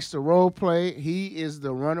he likes to role play. He is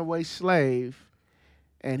the runaway slave,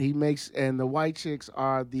 and the white chicks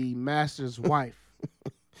are the master's wife.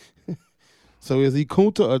 So is he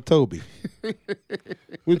Kunta or Toby?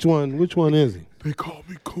 Which one is he? They call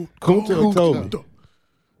me Kunta. Kunta or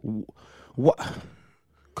Toby? What?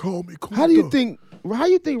 Call me Kunta. How you think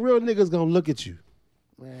real niggas gonna look at you?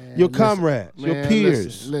 Man, your comrades, your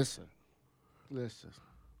peers. Listen.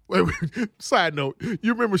 Wait, side note,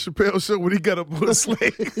 you remember Chappelle's show when he got up on a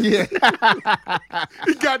slave? Yeah.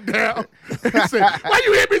 He got down and he said, why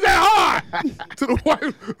you hit me that hard? To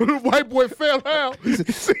the white boy fell out. He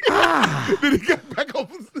said, Then he got back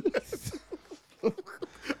up.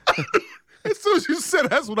 As soon as you said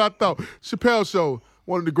that's what I thought. Chappelle's show,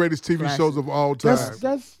 one of the greatest TV shows of all time.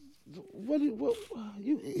 That's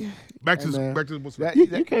back to the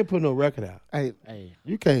you can't put no record out. Hey,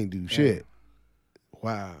 you can't do shit.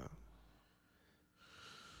 Wow.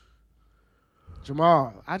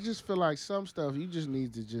 Jamal, I just feel like some stuff you just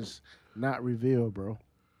need to just not reveal, bro.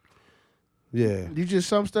 Yeah. You just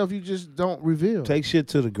some stuff you just don't reveal. Take shit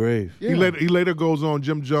to the grave. Yeah. He later goes on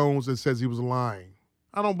Jim Jones and says he was lying.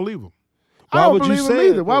 I don't believe him. I don't would you believe him say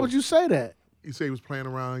either. it, Why though? would you say that? He said he was playing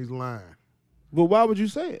around. He's lying. But why would you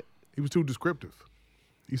say it? He was too descriptive.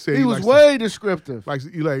 He said He was likes way descriptive.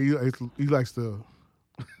 he likes to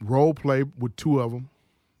role play with two of them.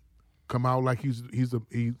 Come out like he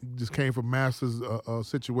just came from Masters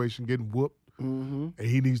situation, getting whooped, and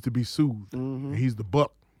he needs to be soothed. And he's the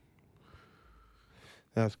buck.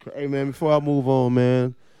 That's crazy. Hey, man, before I move on,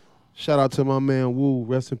 man, shout out to my man Woo.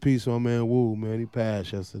 Rest in peace, my man Woo, man. He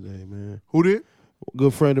passed yesterday, man. Who did?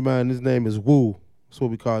 Good friend of mine. His name is Woo. That's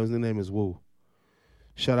what we call him. His name is Woo.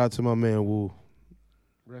 Shout out to my man Woo.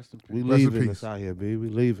 Rest in peace. We Rest in leaving peace. us out here, B. We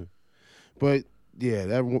leaving. But, yeah,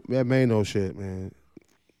 that Mano shit, man.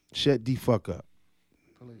 Shut the fuck up.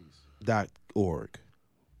 Please. .org.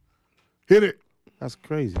 Hit it. That's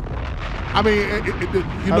crazy. I mean,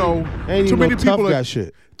 Ain't too even many no tough people. guy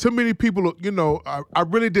shit. Too many people. I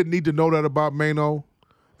really didn't need to know that about Mano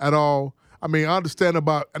at all. I mean, I understand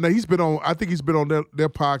about. I know he's been on. I think he's been on their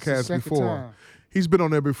podcast before. Time. He's been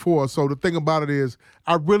on there before. So the thing about it is,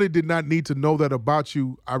 I really did not need to know that about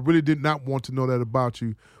you. I really did not want to know that about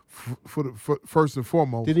you. For first and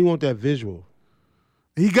foremost, Didn't he want that visual?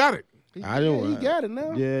 he got it. I didn't. He got it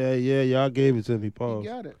now. Yeah, y'all gave it to me. Pause. He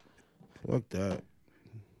got it. Fuck that.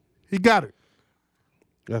 He got it.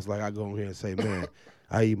 That's like I go in here and say, man,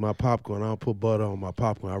 I eat my popcorn. I don't put butter on my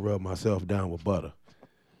popcorn. I rub myself down with butter.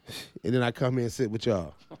 And then I come here and sit with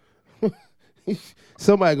y'all.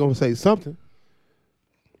 Somebody gonna say something.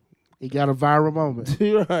 He got a viral moment.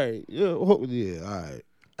 You're right. Yeah, all right.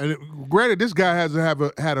 And granted, this guy hasn't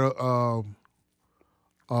had a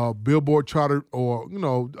Billboard charter or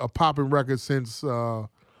a popping record since a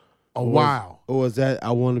while. Or is that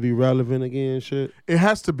I want to be relevant again? Shit. It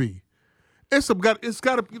has to be. It's got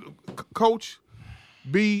to, Coach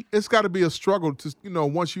B. It's got to be a struggle to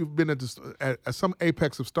once you've been at some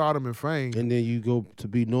apex of stardom and fame, And then you go to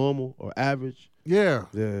be normal or average. yeah,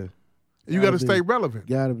 Yeah. you got to stay relevant.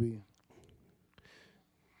 Gotta be.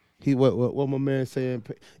 What my man saying?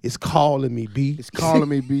 It's calling me, B. It's calling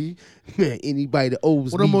me, B. Man, anybody that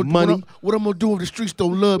owes What me I'm gonna money. What I'm gonna do if the streets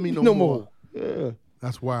don't love me no more? Yeah.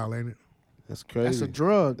 That's wild, ain't it? That's crazy. That's a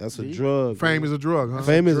drug. That's a B. drug. Fame is a drug, huh?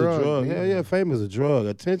 Fame is a drug, drug. man. Hell yeah, fame is a drug.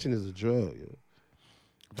 Attention is a drug.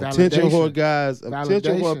 Yeah. Attention Validation. whore guys,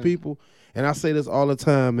 attention whore Validation. people. And I say this all the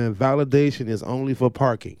time, man. Validation is only for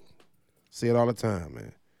parking. Say it all the time,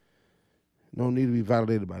 man. No need to be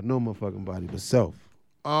validated by no motherfucking body but self.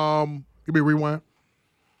 Give me a rewind.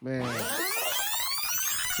 Man,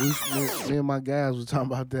 me and my guys was talking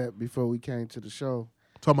about that before we came to the show.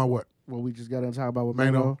 Talking about what? Well, we just got done talking about with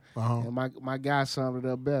Mano. Mano. And my guy summed it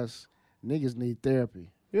up best. Niggas need therapy.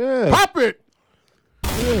 Yeah. Pop it.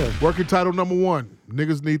 Yeah. Working title number 1.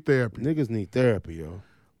 Niggas need therapy. Niggas need therapy, yo.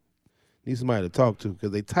 Need somebody to talk to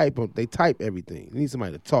because they type everything. They need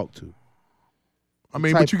somebody to talk to. I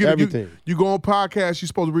mean, type but you get everything. you go on podcasts. You're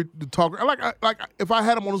supposed to talk. Like if I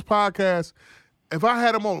had him on this podcast, if I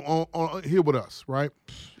had him on here with us, right?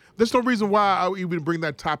 There's no reason why I would even bring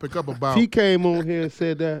that topic up about. If he came on here and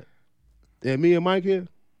said that, and me and Mike here,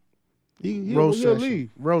 he'll Roast session.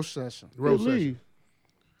 leave. Roast session. He'll leave.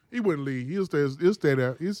 He wouldn't leave. He'll stay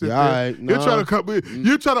there. He'll sit Yeah, there. all right, He'll try to come.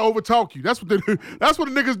 He'll try to overtalk you. That's what that's what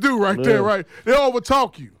the niggas do right there, right? They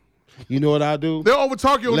overtalk you. You know what I do? They'll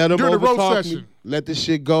overtalk you Let him during the roast overtalk session. me. Let the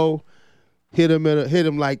shit go. Hit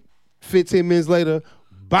him like 15 minutes later.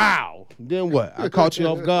 Bow. Then what? I caught you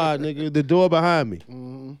off guard, nigga. The door behind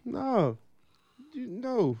me. No.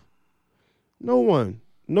 No one.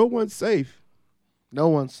 No one's safe. No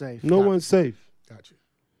one's safe. No one's safe.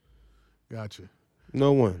 Gotcha.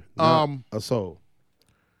 No one. Not a soul.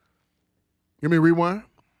 Give me a rewind.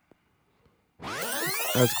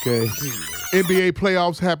 That's crazy. NBA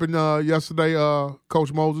playoffs happened yesterday.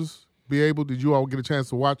 Coach Moses, did you all get a chance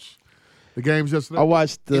to watch the games yesterday? I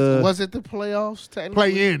watched Was it the playoffs?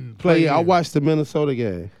 Technically? Play in. I watched the Minnesota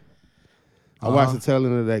game. I watched the tail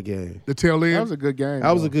end of that game. The tail end? That was a good game.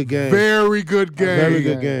 That was a good game. Very good game. Very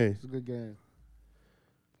good game. It was a good game.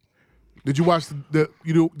 Did you watch Did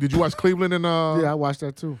you watch Cleveland and Yeah, I watched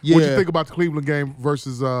that too. What'd you think about the Cleveland game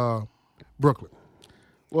versus Brooklyn?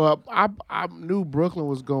 Well, I knew Brooklyn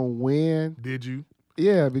was going to win. Did you?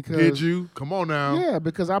 Yeah, because Did you? Come on now. Yeah,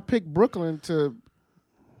 because I picked Brooklyn to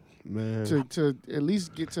at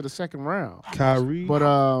least get to the second round. Kyrie. But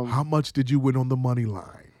how much did you win on the money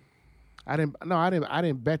line? I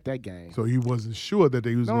didn't bet that game. So he wasn't sure that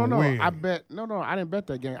they was going to win. I didn't bet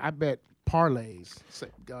that game. I bet parlays,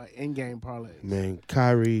 in-game parlays. Man,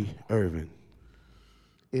 Kyrie Irving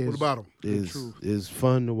What about him? is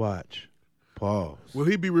fun to watch. Pause. Will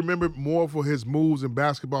he be remembered more for his moves and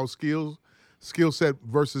basketball skill set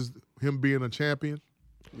versus him being a champion?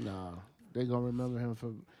 Nah, they gonna remember him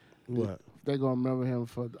for what? They gonna remember him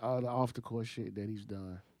for all the off the court shit that he's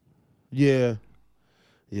done. Yeah.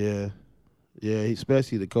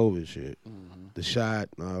 Especially the COVID shit, the shot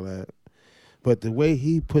and all that. But the way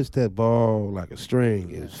he puts that ball like a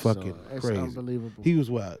string is fucking crazy. Unbelievable. He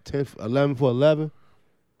was what, 11 for 11?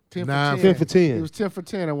 10 for 10. He was 10 for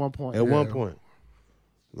 10 at one point. At one point.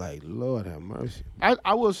 Like, Lord have mercy.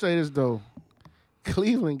 I will say this, though.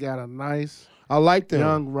 Cleveland got a nice I like them.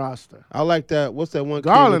 young roster. I like that. What's that one?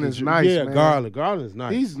 Garland kid is nice, Yeah, man. Garland is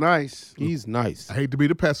nice. He's nice. He's nice. I hate to be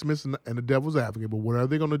the pessimist and the devil's advocate, but what are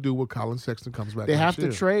they going to do when Colin Sexton comes back? They have next to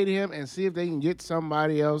year? trade him and see if they can get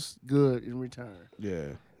somebody else good in return. Yeah.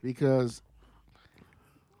 Because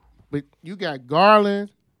but you got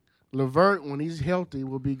Garland, LeVert, when he's healthy,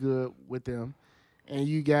 will be good with them. And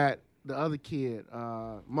you got the other kid,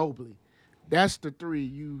 Mobley. That's the three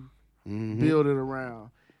you build it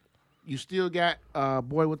around. You still got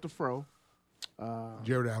boy with the fro,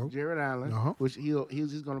 Jared Allen. which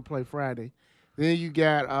he's going to play Friday. Then you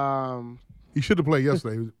got He should have played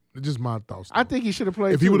yesterday. It's just my thoughts. I think he should have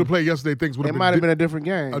played. If he would have played yesterday, things would have It been. might have been a different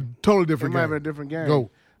game. A totally different It might game. have been a different game.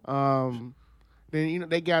 Go. Then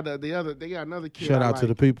they got the other. They got another kid. Shout out to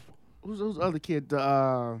the people. Who's the other kid?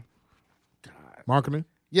 Marketing.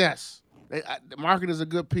 Yes, the marketing is a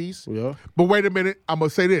good piece. Yeah. But wait a minute. I'm going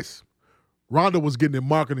to say this. Rondo was getting in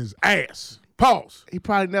marketing's ass. Pause. He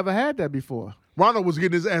probably never had that before. Rondo was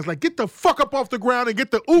getting his ass like, get the fuck up off the ground and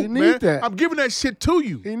get the oop, man. That. I'm giving that shit to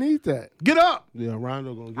you. He need that. Get up. Yeah,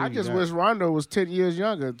 Rondo going to give I you just that. wish Rondo was 10 years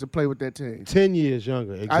younger to play with that team. 10 years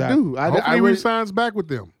younger. Exactly. I do. Hopefully he really, signs back with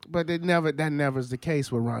them. but that never is the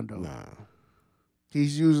case with Rondo. Nah.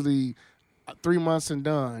 He's usually 3 months and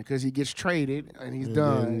done because he gets traded and he's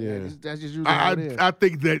done. yeah. That's just usually how it is. I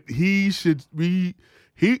think that he should be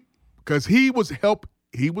because he was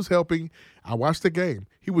helping. I watched the game.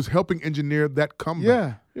 He was helping engineer that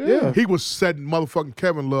comeback. Yeah. He was setting motherfucking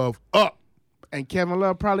Kevin Love up. And Kevin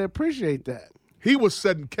Love probably appreciate that. He was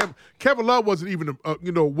setting Kevin Love wasn't even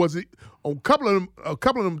was it on a couple of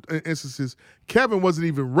them instances. Kevin wasn't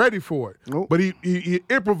even ready for it. Nope. But he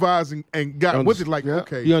improvised and got with it like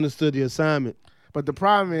okay. He understood the assignment. But the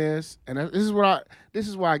problem is, and this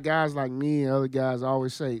is why guys like me and other guys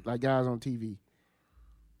always say, like guys on TV,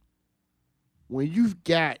 when you've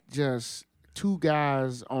got just two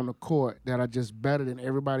guys on the court that are just better than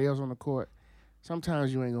everybody else on the court,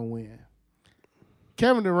 sometimes you ain't gonna win.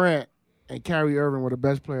 Kevin Durant and Kyrie Irving were the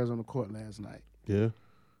best players on the court last night. Yeah.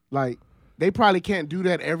 Like, they probably can't do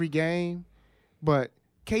that every game, but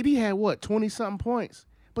KD had 20-something points,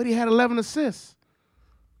 but he had 11 assists.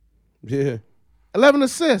 Yeah. 11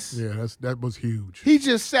 assists. Yeah, that was huge. He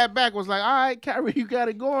just sat back, was like, all right, Kyrie, you got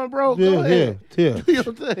it going, bro. Yeah, Go ahead. yeah. Do your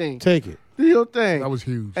thing. Take it. Do your thing. That was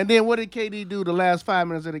huge. And then what did KD do the last 5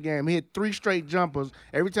 minutes of the game? He hit 3 straight jumpers.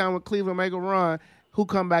 Every time when Cleveland make a run, who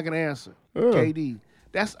come back and answer? Yeah. KD.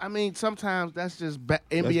 Sometimes that's just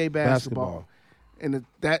NBA basketball. In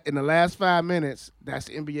the last 5 minutes, that's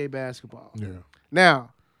NBA basketball. Yeah.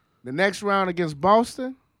 Now, the next round against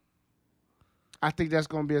Boston, I think that's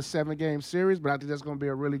going to be a 7-game series, but I think that's going to be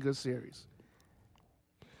a really good series.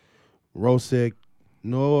 Rose said,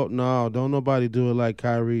 no, don't nobody do it like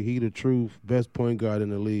Kyrie. He the truth, best point guard in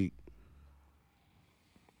the league.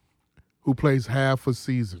 Who plays half a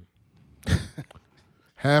season?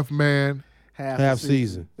 Half man, half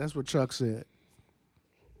season. That's what Chuck said.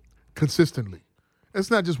 Consistently. It's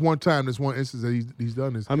not just one time. There's one instance that he's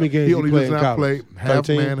done this. How many games he only he played does in not play college? half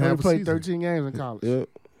 13? man, He half a played season. 13 games in college. Yep.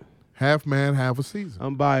 Half man, half a season.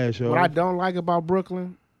 I'm biased, yo. What I don't like about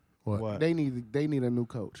Brooklyn, What? they need a new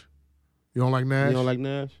coach. You don't like Nash? You don't like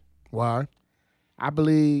Nash? Why? I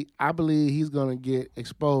believe he's gonna get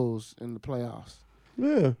exposed in the playoffs.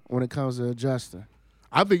 Yeah. When it comes to adjusting.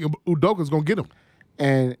 I think Udoka's gonna get him.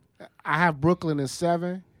 And I have Brooklyn at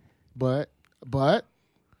 7, but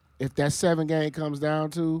if that 7 game comes down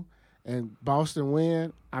to and Boston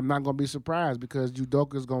win, I'm not gonna be surprised because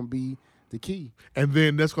Udoka's gonna be the key. And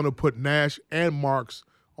then that's gonna put Nash and Marks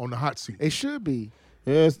on the hot seat. It should be.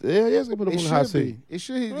 Yes, it's gonna put him on the hot seat. It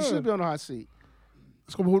should. He should be on the hot seat.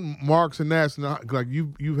 It's gonna put Marks and Nash in the hot, like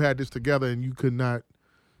you've had this together and you could not.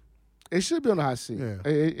 It should be on the hot seat.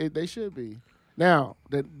 Yeah. They should be. Now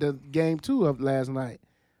the game 2 of last night.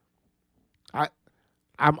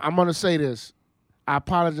 I'm gonna say this. I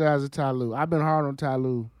apologize to Ty Lue. I've been hard on Ty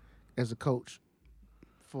Lue as a coach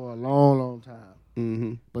for a long, long time.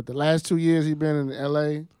 Mm-hmm. But the last 2 years he's been in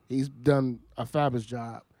L.A., he's done a fabulous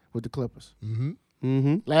job with the Clippers. Mm-hmm.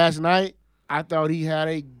 Mm-hmm. Last night, I thought he had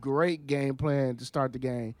a great game plan to start the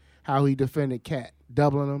game. How he defended Cat,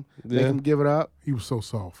 doubling him, making him give it up. He was so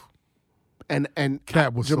soft. And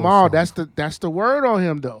Cat was Jamal, so soft. that's the word on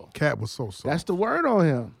him though. Cat was so soft. That's the word on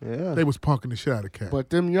him. Yeah. They was punking the shit out of Cat. But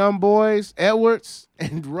them young boys, Edwards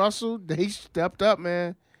and Russell, they stepped up,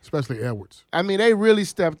 man. Especially Edwards. I mean, they really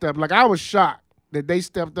stepped up. Like, I was shocked that they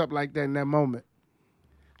stepped up like that in that moment.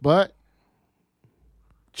 But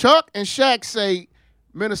Chuck and Shaq say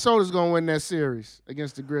Minnesota's going to win that series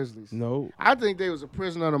against the Grizzlies. No. I think they was a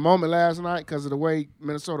prisoner of the moment last night because of the way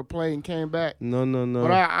Minnesota played and came back. No.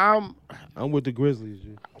 But I'm with the Grizzlies.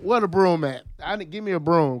 G. Where the broom at? Give me a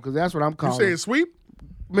broom because that's what I'm calling. You saying sweep?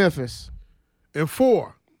 Memphis. In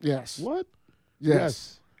 4. Yes. What?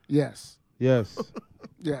 Yes. Yes. Yes.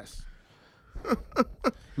 Yes.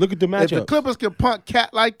 Look at the matchup. If the Clippers can punt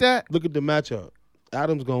Cat like that. Look at the matchup.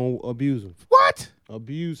 Adams going to abuse him. What?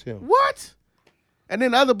 Abuse him. What? And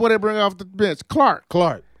then the other boy they bring off the bench, Clark.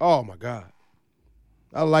 Oh, my God.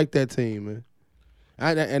 I like that team, man.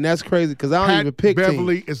 And that's crazy because I don't even pick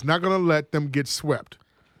Beverly teams. is not going to let them get swept.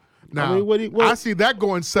 Now, I mean, I see that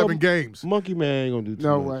going 7 games. Monkey Man ain't going to do too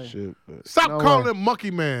No much way. shit. But. Stop calling him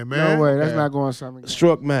Monkey Man, man. No way. That's not going 7 games.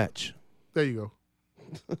 Struck match. There you go.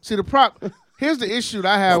 See, here's the issue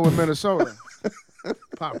that I have with Minnesota.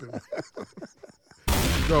 Popping.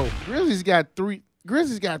 Go. Grizzlies got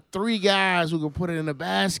three guys who can put it in the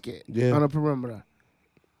basket on the perimeter.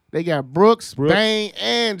 They got Brooks, Bane,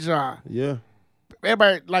 and Ja. Yeah.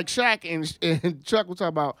 Everybody, like Shaq and Chuck will talk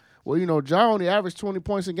about, well, you know, Ja only averaged 20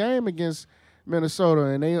 points a game against Minnesota,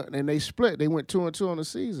 and they split. They went 2-2 on the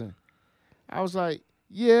season. I was like,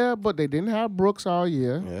 yeah, but they didn't have Brooks all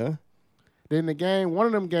year. Yeah. Then the game, one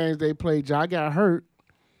of them games they played, Ja got hurt.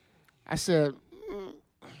 I said,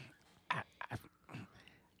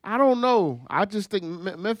 I don't know. I just think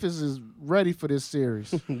Memphis is ready for this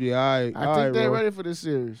series. Yeah, I think they're ready for this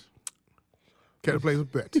series. Can't play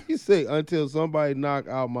with bet. You say until somebody knock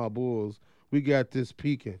out my Bulls, we got this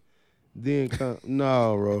peaking. Then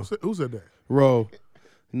no, Ro. Who said that? Ro.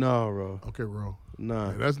 No, Ro. Okay, Ro.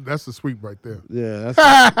 Nah. Yeah, that's the sweep right there. Yeah, that's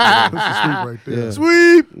the sweep right there. Yeah.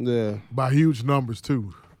 Sweep. Yeah. By huge numbers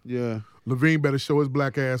too. Yeah. Levine better show his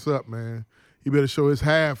black ass up, man. He better show his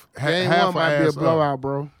half Game half one might be a ass blowout, up.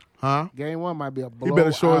 bro. Huh? Game one might be a blowout. He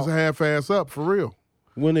better show his half ass up for real.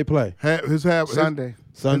 When they play? His half Sunday.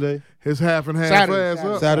 Sunday. His half and half Saturday, ass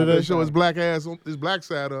up. Saturday. Better show his black ass, his black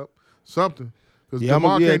side up. Something. Because Yeah,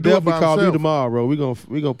 DeMar can't do it definitely by call me himself. tomorrow, bro.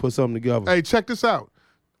 We gonna put something together. Hey, check this out.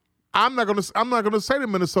 I'm not gonna say that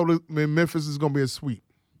Memphis is gonna be a sweep.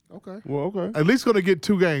 Okay. Well, okay. At least gonna get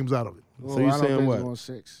 2 games out of it. So you I don't saying think what? it's going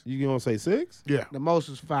 6. You gonna say 6? Yeah. The most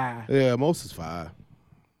is 5. Yeah, most is 5.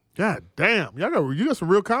 God damn, you got some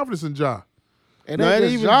real confidence in Ja. And No, it ain't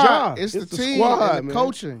ain't just even Ja. Ja. It's the It's the team squad, and the man.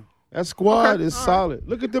 coaching. That squad Okay, is all right. solid.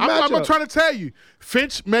 Look at the I'm matchup. trying to tell you,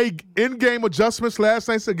 Finch made in-game adjustments last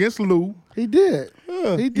night against Lou. He did.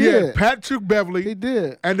 Yeah. He He did. had Patrick Beverly. He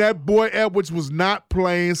did. And that boy Edwards was not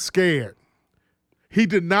playing scared. He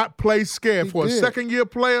did not play scared. He For did. a second-year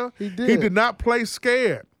player, He he did. did not play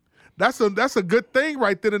scared. That's a good thing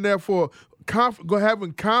right then and there for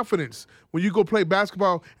having confidence when you go play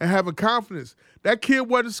basketball and having confidence. That kid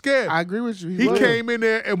wasn't scared. I agree with you. He was. came in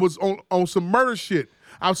there and was on some murder shit.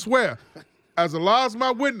 I swear, as Allah is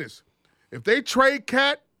my witness, if they trade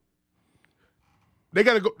Cat, they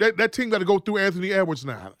gotta go. That team got to go through Anthony Edwards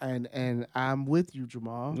now. And I'm with you,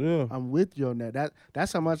 Jamal. Yeah. I'm with you on that.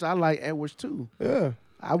 That's how much I like Edwards too. Yeah.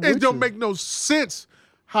 It don't make no sense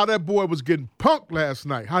how that boy was getting punked last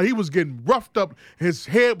night. How he was getting roughed up. His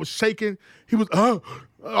head was shaking. He was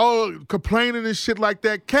complaining and shit like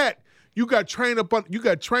that. Cat, you got trained up under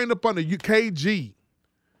UKG.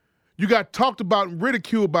 You got talked about and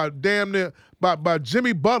ridiculed by damn near by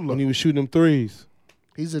Jimmy Butler. When he was shooting them threes.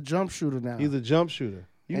 He's a jump shooter now. He's a jump shooter.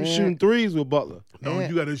 He was And- shooting threes with Butler. No,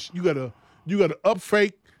 you gotta up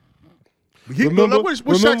fake. What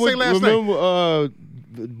Shaq say last night? Remember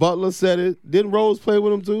Butler said it. Didn't Rose play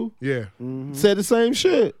with him too? Yeah. Said the same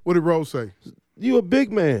shit. What did Rose say? You a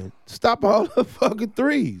big man. Stop all the fucking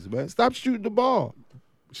threes, man. Stop shooting the ball.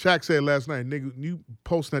 Shaq said last night, nigga, you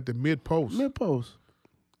posting at the mid post. Mid post.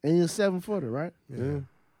 And he's a 7-footer, right? Yeah.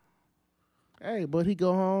 Hey, but he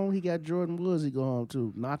go home. He got Jordan Woods. He go home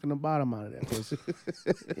too, knocking the bottom out of that pussy.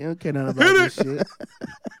 He don't care nothing about this shit.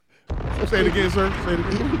 Say it again, sir. Say it He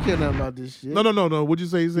again. don't care nothing about this shit. No. What'd you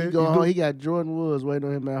say? He He said go You home. do- He got Jordan Woods waiting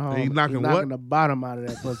on him at home. He knocking what? the bottom out of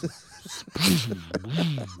that pussy.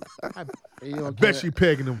 He don't bet care. she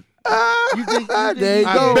pegging him. You think There you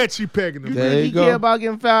I go. bet she pegging him. you There think you he go. care about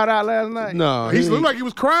getting fouled out last night? No. He looked like he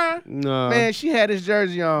was crying. No. Man, she had his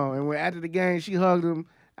jersey on, and when after the game, she hugged him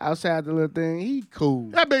outside the little thing, he cool.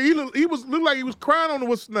 That man, he looked like he was crying on the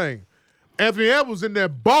what's his name. Anthony Edwards in there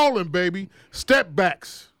balling, baby. Step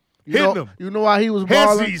backs. Hitting them. You know why he was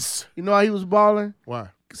balling? Hezzies. You know why he was balling? Why?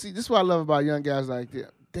 See, this is what I love about young guys like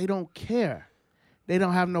that. They don't care. They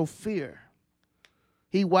don't have no fear.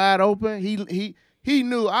 He wide open. He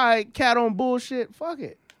knew, all right, cat on bullshit. Fuck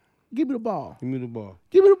it. Give me the ball. Give me the ball.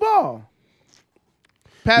 Give me the ball.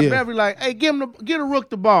 Pat Beverly like, hey, get a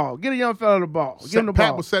rook the ball. Get a young fella the ball. Give him the ball.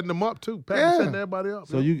 Pat was setting them up too. Pat was setting everybody up.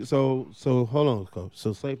 So hold on, Coach.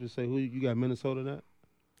 So safe to say, who you got Minnesota now?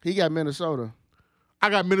 He got Minnesota. I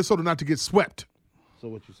got Minnesota not to get swept. So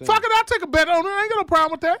what you saying? Fuck it, I'll take a bet on it. I ain't got no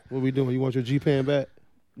problem with that. What we doing? You want your G-Pan back?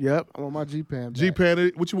 Yep, I want my G-Pan back.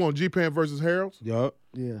 G-Pan, what you want? G-Pan versus Harold's? Yup.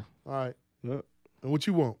 Yeah. All right. Yep. And what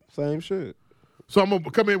you want? Same shit. So I'm going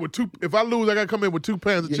to come in with 2. If I lose, I got to come in with 2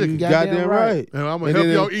 pans of chicken. You goddamn right. And I'm going to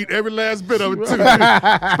help y'all eat every last bit of it, too.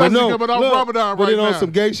 But no, coming off Ramadan but right then on now.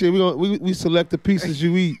 some gay shit, we select the pieces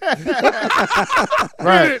you eat.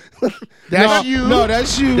 Right. That's you. No,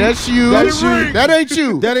 that's you. That's you. That's you. That ain't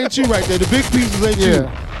you. That ain't you right there. The big pieces ain't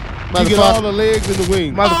you. You get all the legs and the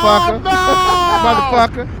wings. Motherfucker.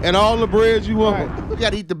 Motherfucker. And all the bread you want. Right. You got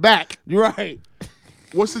to eat the back. You're right.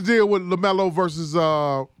 What's the deal with LaMelo versus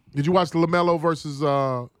did you watch the LaMelo versus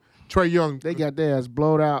Trae Young? They got their ass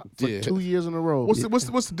blowed out for 2 years in a row. What's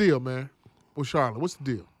the deal, man? With Charlotte? What's the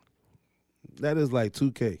deal? That is like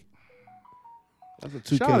 2K. That's a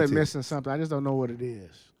 2K Charlotte team. missing something. I just don't know what it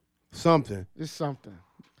is. Something. It's something.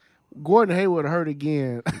 Gordon Hayward hurt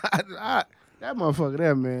again. That motherfucker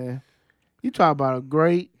there, man. You talk about a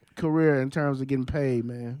great career in terms of getting paid,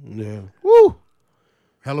 man. Yeah. Woo!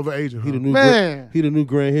 Hell of an agent. He the new Man. he the new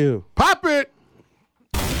Grant Hill. Pop it.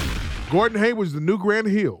 Gordon Hayward's the new Grant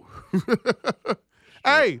Hill.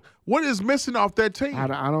 Hey, what is missing off that team? I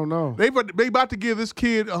don't know. They about to give this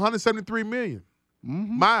kid $173 million.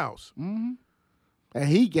 Mm-hmm. Miles. Mm-hmm. And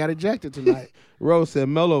he got ejected tonight. Rose said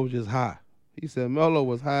Melo was just high. He said Melo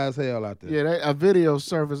was high as hell out there. Yeah, a video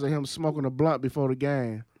surfaced of him smoking a blunt before the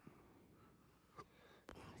game.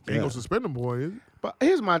 Ain't gonna suspend him, boy, is it? But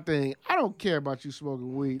here's my thing. I don't care about you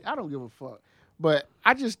smoking weed. I don't give a fuck. But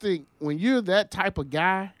I just think when you're that type of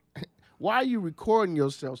guy, why are you recording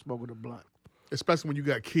yourself smoking a blunt? Especially when you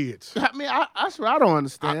got kids. I mean, that's what I don't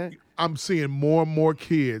understand. I'm seeing more and more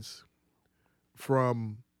kids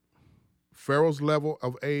from Pharaoh's level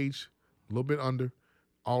of age, a little bit under,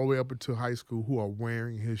 all the way up into high school, who are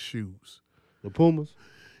wearing his shoes. The Pumas?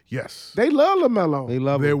 Yes. They love LaMelo. They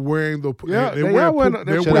love They're him. wearing the Yeah, they're they wearing are wearing Puma-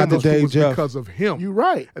 the- they're Shout wearing out to those Dave Pumas Jeff. because of him. You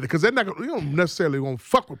right. Because they're not gonna, you don't necessarily gonna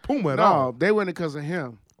fuck with Puma at No, all. they win it because of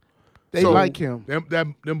him. They So, like him.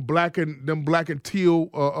 Them black and teal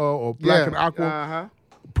or black and aqua Uh-huh.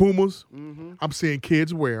 Pumas. Mm-hmm. I'm seeing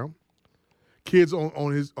kids wear them. Kids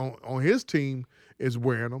on his team is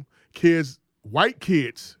wearing them. Kids, white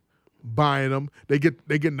kids, buying them. They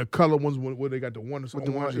getting the color ones where they got the one that's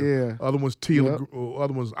orange. yeah. Other ones teal, Yep. or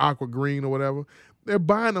other ones aqua green or whatever. They're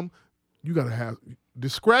buying them. You gotta have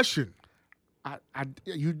discretion.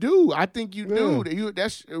 You do. I think you do.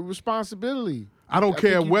 That's a responsibility. I don't I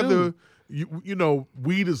care think you whether do. you know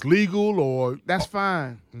weed is legal or That's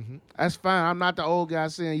fine. Mm-hmm. That's fine. I'm not the old guy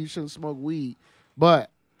saying you shouldn't smoke weed,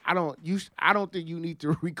 but I don't think you need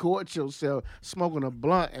to record yourself smoking a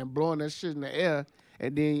blunt and blowing that shit in the air,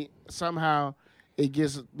 and then somehow it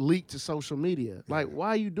gets leaked to social media. Like, why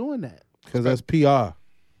are you doing that? Because that's PR.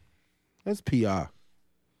 That's PR.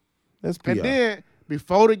 That's PR. And then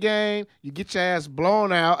before the game, you get your ass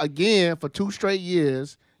blown out again for 2 straight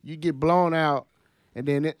years. You get blown out, and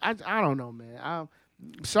then I don't know, man.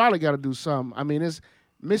 Charlotte got to do something. I mean, it's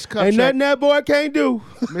Mitch Kupchak. Ain't nothing that boy can't do.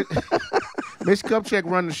 Mitch Kupchak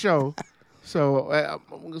run the show, so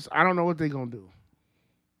I don't know what they're gonna do.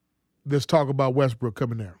 Let's talk about Westbrook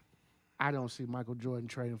coming there. I don't see Michael Jordan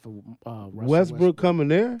trading for Russell Westbrook coming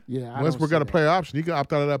there? Yeah, I Westbrook got a player option. He can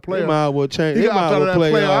opt out of that player. They might as well change. He They can might opt as out of well that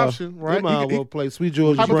play. player option, right? They might as well play Sweet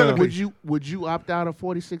George Brown. Would you opt out of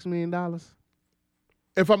 $46 million?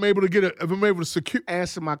 If I'm able to secure.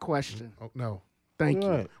 Answer my question. Oh, no. Thank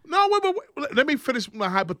you. No, wait. Let me finish my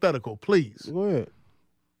hypothetical, please. Go ahead.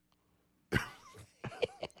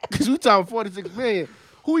 Because we talking $46 million.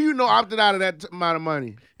 Who you know opted out of that amount of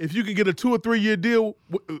money? If you can get a 2 or 3 year deal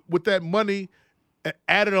with that money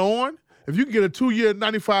added on, if you can get a 2-year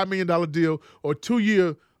 $95 million deal or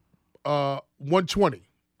 2-year 120,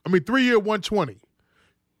 3-year 120.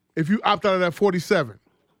 If you opt out of that 47,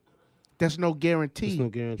 There's no guarantee. There's no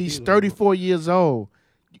guarantee. He's 34 years old.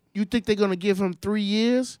 You think they're gonna give him 3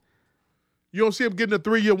 years? you don't see him getting a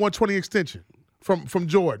 3-year 120 extension from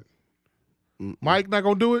Jordan. Mike not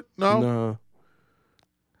gonna do it? No. No.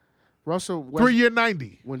 Russell Westbrook, 3 year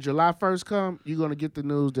 90. When July 1st come, you're gonna get the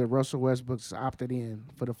news that Russell Westbrook's opted in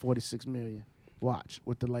for the $46 million. Watch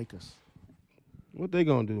with the Lakers. What they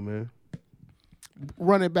gonna do, man?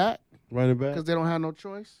 Run it back. Run it back because they don't have no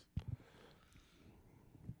choice.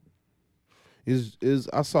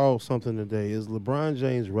 I saw something today. Is LeBron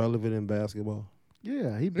James relevant in basketball?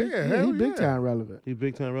 Yeah, he big time relevant. He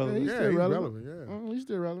big time relevant. Yeah, he's still relevant. Yeah, he's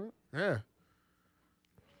still relevant. Yeah,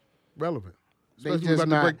 relevant. They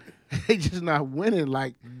just not winning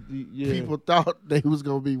like people thought they was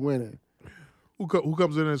gonna be winning. Who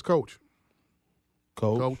comes in as coach?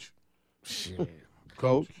 Coach. Shit.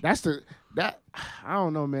 Coach. I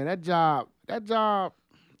don't know, man. That job,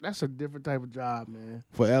 that's a different type of job, man.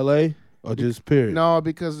 For LA or just period? No,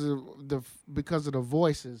 because of the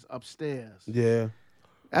voices upstairs. Yeah.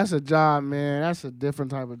 That's a job, man. That's a different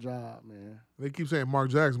type of job, man. They keep saying Mark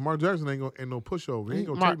Jackson. Mark Jackson ain't no pushover. He ain't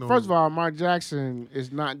gonna take no. First of all, Mark Jackson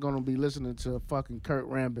is not gonna be listening to fucking Kurt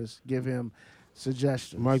Rambis give him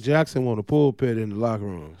suggestions. Mark Jackson want a pulpit in the locker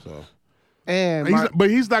room, so. But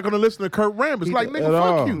he's not going to listen to Kurt Rambis. Like, nigga,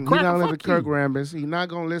 fuck you. He's not going to listen to Kurt Rambis. He's not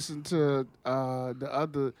going to listen to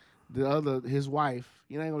the other his wife.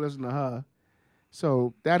 He ain't going to listen to her.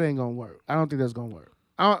 So that ain't going to work. I don't think that's going to work.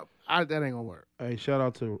 That ain't going to work. Hey, shout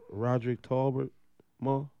out to Roderick Talbot,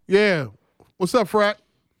 Ma. Yeah. What's up, Frat?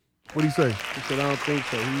 What'd he say? He said, I don't think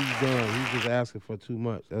so. He's done. He's just asking for too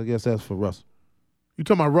much. I guess that's for Russell. You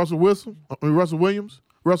talking about Russell Williams?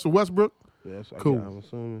 Russell Westbrook? Yes, cool. I'm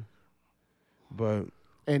assuming. But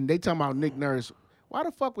and they talking about Nick Nurse. Why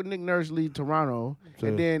the fuck would Nick Nurse leave Toronto?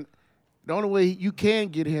 And then the only way you can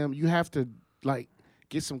get him, you have to like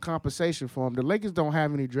get some compensation for him. The Lakers don't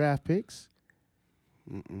have any draft picks.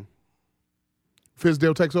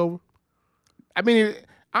 Fizdale takes over? I mean,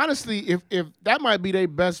 honestly, if that might be their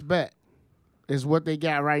best bet, is what they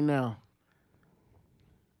got right now.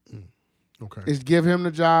 Okay. Is give him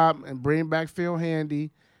the job and bring back Phil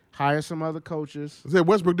Handy. Hire some other coaches. I said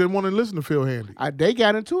Westbrook didn't want to listen to Phil Handy. They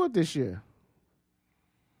got into it this year.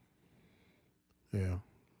 Yeah.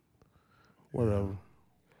 Whatever.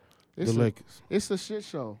 It's the Lakers. It's a shit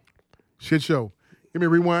show. Shit show. Give me a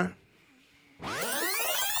rewind.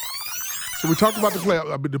 So we talked about the play.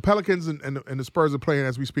 The Pelicans and the Spurs are playing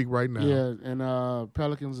as we speak right now. Yeah, and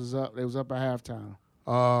Pelicans is up. They was up at halftime.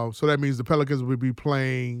 So that means the Pelicans would be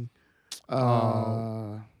playing.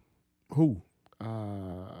 Who?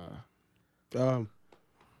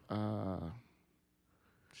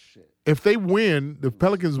 Shit. If they win, the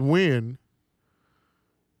Pelicans win.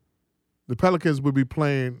 The Pelicans would be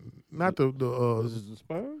playing not the. This is the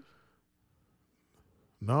Spurs.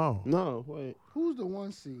 No, wait. Who's the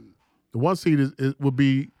 1 seed? The 1 seed would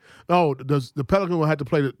be the Pelicans will have to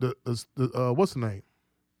play the what's the name?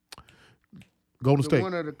 Golden State. The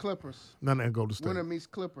winner of the Clippers. Not Golden State. Winner meets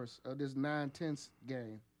Clippers of this 9-10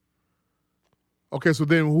 game. Okay, so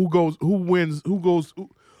then who wins?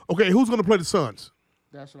 Okay, who's going to play the Suns?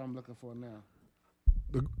 That's what I'm looking for now.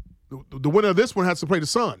 The winner of this one has to play the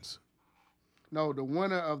Suns. No, the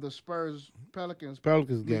winner of the Pelicans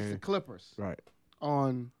game meets the Clippers. Right.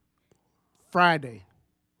 On Friday.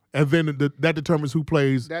 And then that determines who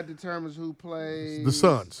plays. That determines who plays the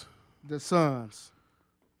Suns. The Suns.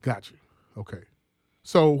 Got you. Okay.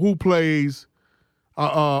 So who plays?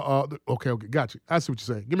 Okay, got you. I see what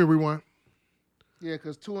you're saying. Give me a rewind. Yeah,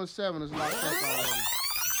 because 2-7 is locked up already.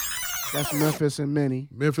 That's Memphis and Minnie.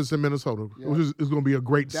 Memphis and Minnesota, which is going to be a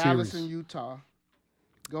great Dallas series. and Utah.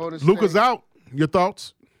 Golden State. Luka's out. Your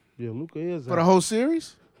thoughts? Yeah, Luka is for the whole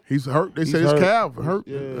series. He's hurt. They say his calf hurt.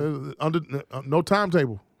 Yeah. Under no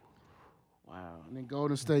timetable. Wow. And then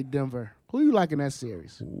Golden State, Denver. Who you like in that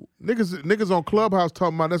series? Niggas on Clubhouse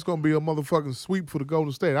talking about that's gonna be a motherfucking sweep for the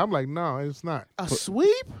Golden State. I'm like, no, it's not. A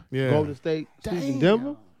sweep? Yeah. Golden State sweeping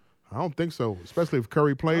Denver? I don't think so. Especially if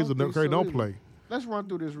Curry plays or Curry don't play. Let's run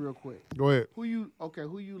through this real quick. Go ahead. Who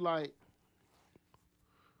you like?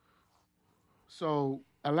 So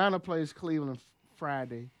Atlanta plays Cleveland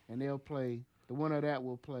Friday, and they'll play. The winner of that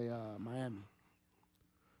will play Miami.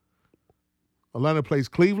 Atlanta plays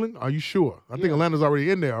Cleveland? Are you sure? I think Atlanta's already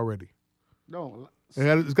in there already. No.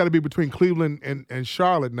 It's got to be between Cleveland and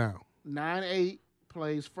Charlotte now. 9-8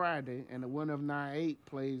 plays Friday, and the winner of 9-8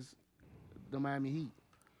 plays the Miami Heat.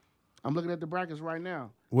 I'm looking at the brackets right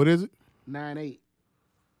now. What is it? 9-8.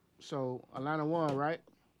 So Atlanta won, right?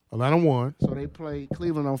 Atlanta won. So they play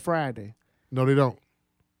Cleveland on Friday. No, they don't.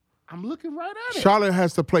 I'm looking right at it. Charlotte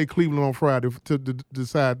has to play Cleveland on Friday to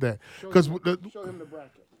decide that. Because show him the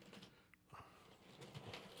bracket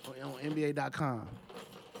on NBA.com.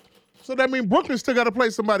 So that means Brooklyn still got to play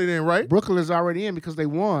somebody then, right? Brooklyn is already in because they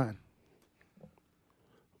won.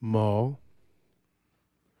 Mo.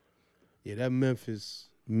 Yeah, that Memphis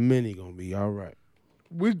mini gonna be all right.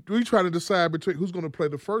 We try to decide between who's going to play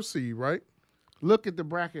the first seed, right? Look at the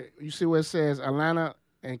bracket. You see where it says Atlanta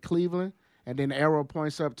and Cleveland, and then the arrow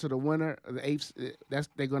points up to the winner of the eighth.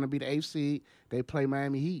 They're going to be the 8th seed. They play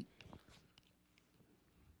Miami Heat.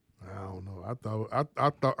 I don't know. I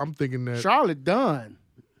thought I'm thinking that Charlotte done.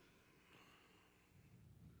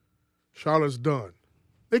 Charlotte's done.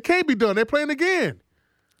 They can't be done. They're playing again.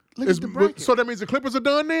 Look at the bracket. So that means the Clippers are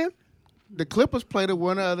done then? The Clippers play the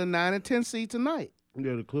winner of the 9 and 10 seed tonight.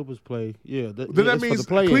 Yeah, the Clippers play. Yeah, Then that means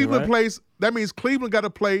Cleveland plays. That means Cleveland got to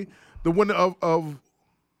play the winner of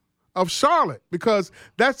Charlotte because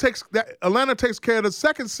Atlanta takes care of the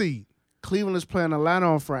 2nd seed. Cleveland is playing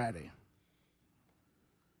Atlanta on Friday.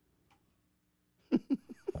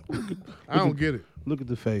 I don't get it. Look at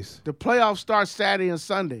the face. The playoffs start Saturday and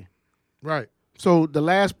Sunday. Right. So the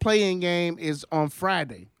last play-in game is on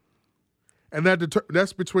Friday. And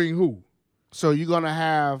that's between who? So you're gonna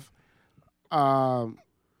have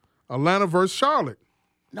Atlanta versus Charlotte.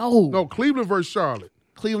 No, Cleveland versus Charlotte.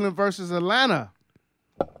 Cleveland versus Atlanta.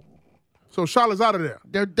 So Charlotte's out of there.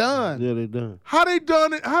 They're done. Yeah, they're done. How they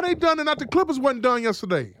done it? How they done it? Not the Clippers wasn't done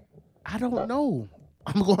yesterday. I don't know.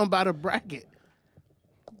 I'm going by the bracket.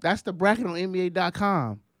 That's the bracket on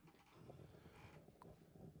NBA.com.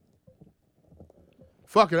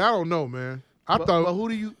 Fuck it, I don't know, man. But who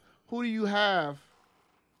do you have?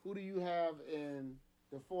 Who do you have in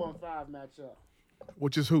the 4 and 5 matchup?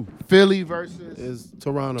 Which is who? Philly versus is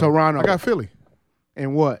Toronto. Toronto. I got Philly.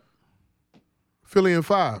 And what? Philly and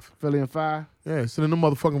 5. Philly and 5. Yeah, sending them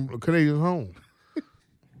motherfucking Canadians home.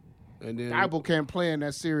 And then Thibault can't play in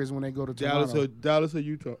that series when they go to Toronto. Dallas or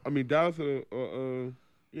Utah. I mean Dallas or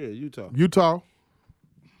Utah. Utah.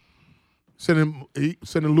 Sending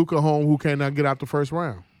Luka home, who cannot get out the first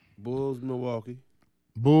round. Bulls, Milwaukee.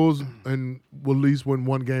 Bulls and will at least win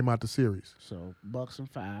one game out the series. So Bucks and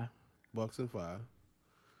 5. Bucks and 5.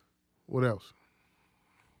 What else?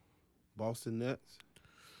 Boston Nets.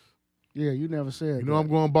 Yeah, you never said. You know I'm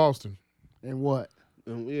going Boston. And what?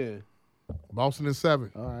 Yeah. Boston in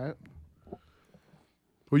 7. All right.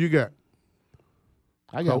 Who you got?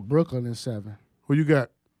 I got Brooklyn in 7. Who you got?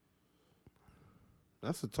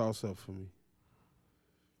 That's a toss-up for me.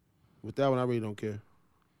 With that one, I really don't care.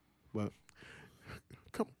 But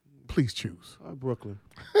please choose. Brooklyn.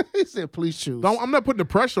 He said, "Please choose." I'm not putting the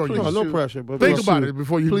pressure on you. No pressure. But think about it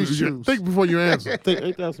before you choose. Think before you answer.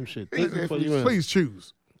 Ain't that some shit? Think before you answer. Please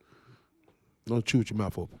choose. Don't chew with your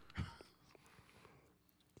mouth open.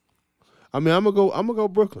 I mean, I'm gonna go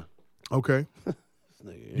Brooklyn. Okay.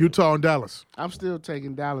 Utah and Dallas. I'm still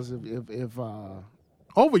taking Dallas if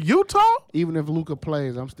over Utah. Even if Luka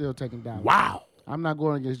plays, I'm still taking Dallas. Wow. I'm not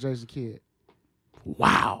going against Jason Kidd.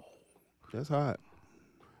 Wow. That's hot.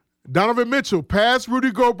 Donovan Mitchell, pass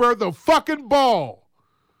Rudy Gobert the fucking ball.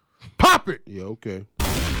 Pop it. Yeah, okay.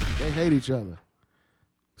 They hate each other.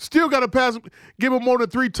 Still got to pass, give him more than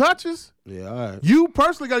 3 touches. Yeah, all right. You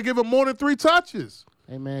personally got to give him more than 3 touches.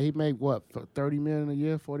 Hey, man, he make what, $30 million a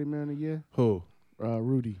year, $40 million a year? Who?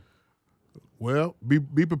 Rudy. Well, be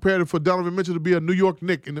prepared for Donovan Mitchell to be a New York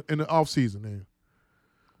Knick in the offseason, man.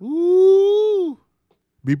 Ooh.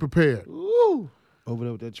 Be prepared. Ooh. Over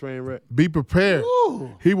there with that train wreck. Be prepared.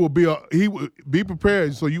 Ooh. He will be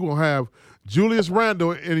prepared. So you gonna have Julius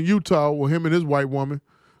Randle in Utah with him and his white woman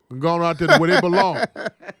going out there where they belong.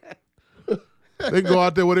 They go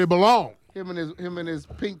out there where they belong. Him and his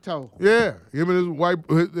pink toe. Yeah, him and his white.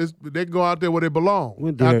 They go out there where they belong.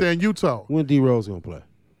 Out there in Utah. When D Rose gonna play?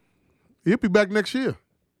 He'll be back next year.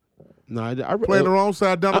 No, I playing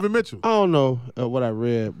alongside Donovan Mitchell. I don't know what I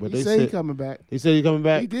read, but he said he's coming back. He said he's coming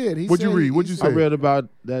back. He did. What'd you read? What'd you say? I read about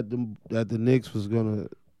that the Knicks was gonna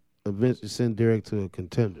eventually send Derek to a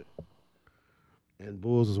contender, and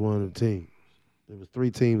Bulls was one of the teams. There was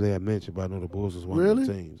 3 teams they had mentioned, but I know the Bulls was one of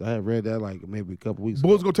the teams. I had read that like maybe a couple weeks ago.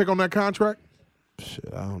 Bulls gonna take on that contract?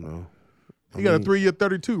 Shit, I don't know. He got a 3-year,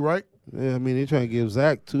 32, right? Yeah, I mean they trying to give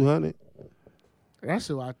Zach $200. That's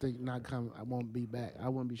who I think not coming. I won't be back. I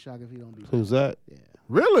wouldn't be shocked if he don't be back. Who's that? Yeah.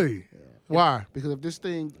 Really? Yeah. Why? Because if this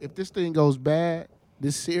thing goes bad,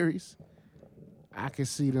 this series, I can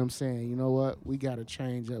see them saying, you know what, we got to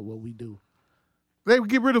change up what we do. They would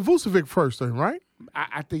get rid of Vucevic first, then, right?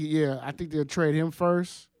 I think they'll trade him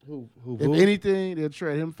first. Who? If anything, they'll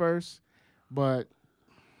trade him first. But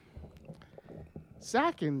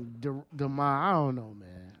Zach and DeMar, I don't know,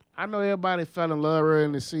 man. I know everybody fell in love early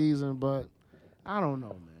in the season, but I don't know,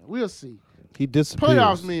 man. We'll see. He disappears.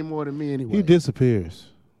 Playoffs mean more to me anyway. He disappears.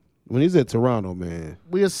 When he's at Toronto, man.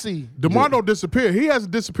 We'll see. DeMar don't disappear. He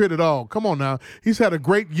hasn't disappeared at all. Come on now. He's had a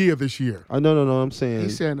great year this year. No. I'm saying.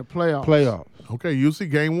 He's saying the playoffs. Playoffs. Okay, you'll see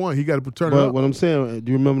game 1. He got to turn it But up. what I'm saying,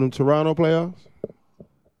 do you remember them Toronto playoffs?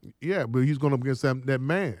 Yeah, but he's going up against that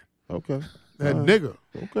man. Okay. That nigga.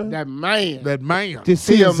 Okay. That man. That man. This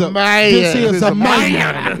is a man. This is a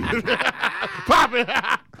man. Pop it.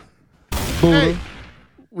 Hey,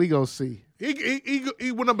 we gonna see.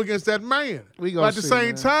 He went up against that man. We gonna At the see, same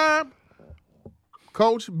man. time,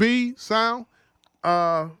 Coach B, Sound,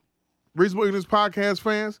 Reasonable Ignorance podcast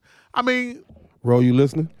fans. I mean, Ro, you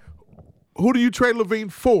listening? who do you trade Levine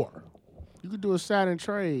for? You could do a sign and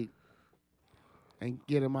trade and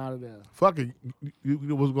get him out of there. Fuck it. You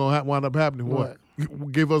know what's going to wind up happening? What?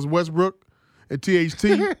 Give us Westbrook and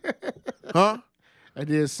THT? Huh? And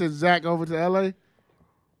then send Zach over to LA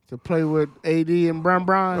to play with AD and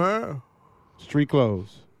Brown. Street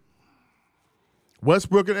clothes.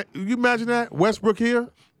 Westbrook, you imagine that? Westbrook here?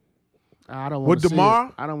 I don't want to see DeMar?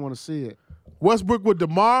 it. I don't want to see it. Westbrook with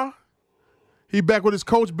DeMar? He back with his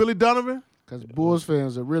coach, Billy Donovan? Because Bulls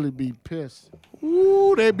fans will really be pissed.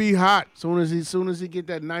 Ooh, they be hot. Soon as he get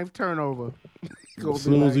that 9th turnover. As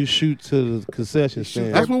soon as he shoot to the concession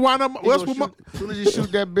stand. That's what wind up. As soon as you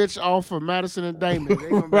shoot that bitch off for Madison and Damon, they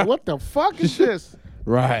gonna be, what the fuck is this?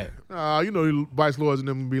 Right. You know, vice lords and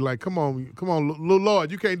them be like, come on, little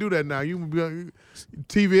Lord, you can't do that now. You be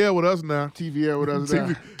TVL with us now. TVL with us now.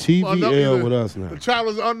 TVL with us now. The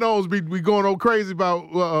Childless Unknowns be going all crazy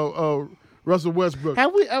about Russell Westbrook.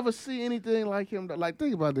 Have we ever seen anything like him? Like,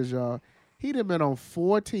 think about this, y'all. He'd have been on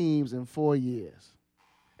 4 teams in 4 years,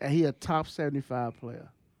 and he a top 75 player.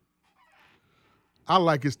 I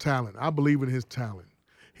like his talent. I believe in his talent.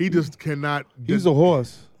 He just cannot. He's a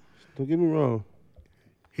horse. Don't get me wrong.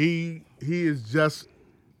 He is just,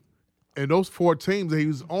 in those 4 teams that he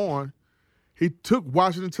was on, he took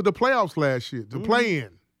Washington to the playoffs last year, to play-in.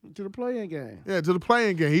 To the play-in game. Yeah, to the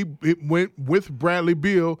play-in game. He went with Bradley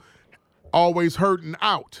Beal, always hurting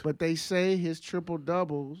out. But they say his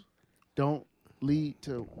triple-doubles don't lead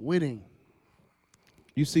to winning.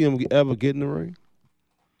 You see him ever get in the ring?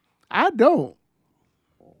 I don't.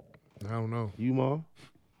 I don't know. You, Ma?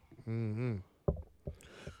 Mm-hmm.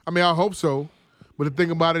 I mean, I hope so. But the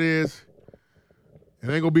thing about it is, it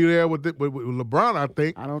ain't going to be there with LeBron, I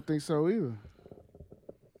think. I don't think so either.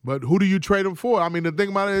 But who do you trade him for? I mean, the thing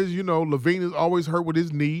about it is, Levine is always hurt with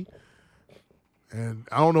his knee. And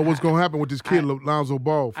I don't know what's going to happen with this kid, Lonzo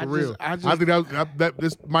Ball, for real. I think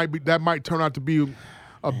that might turn out to be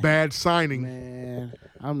a bad signing. Man,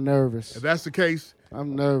 I'm nervous. If that's the case,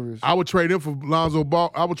 I'm nervous. I would trade him for Lonzo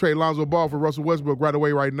Ball. I would trade Lonzo Ball for Russell Westbrook right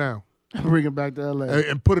away, right now. Bring him back to LA.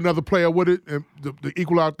 And put another player with it and to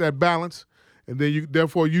equal out that balance. And then you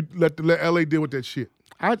let LA deal with that shit.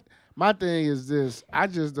 My thing is this. I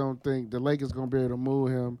just don't think the Lakers going to be able to move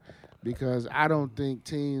him because I don't think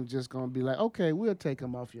teams just going to be like, okay, we'll take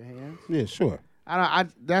him off your hands. Yeah, sure.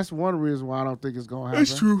 That's one reason why I don't think it's going to happen.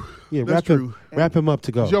 That's true. Yeah, that's true. Wrap him up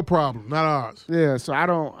to go. It's your problem, not ours. Yeah, so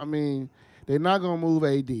they're not going to move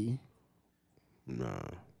AD. Nah.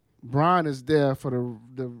 Bron is there for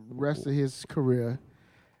the rest of his career.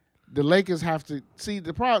 The Lakers have to see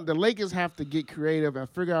the problem. The Lakers have to get creative and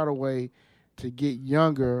figure out a way to get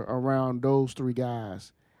younger around those 3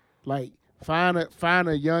 guys. Like find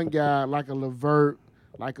a young guy like a LeVert,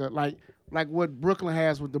 like what Brooklyn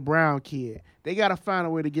has with the Brown kid. They got to find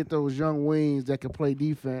a way to get those young wings that can play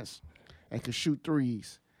defense and can shoot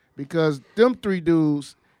threes. Because them 3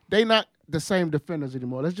 dudes, they not the same defenders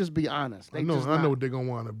anymore. Let's just be honest. I know what they're going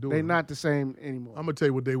to wind up doing. They're not the same anymore. I'm going to tell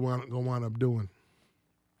you what they're going to wind up doing.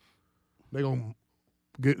 They're going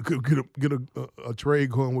to get a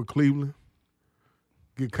trade going with Cleveland.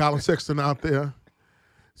 Get Colin Sexton out there.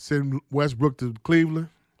 Send Westbrook to Cleveland.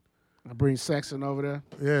 I bring Sexton over there.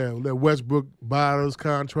 Yeah, let Westbrook buy his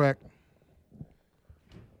contract.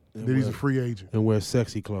 Then he's a free agent. And wear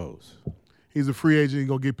sexy clothes. He's a free agent. He's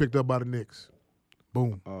going to get picked up by the Knicks.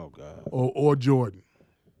 Boom. Oh, God. Or Jordan.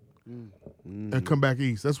 And come back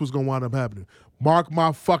east. That's what's going to wind up happening. Mark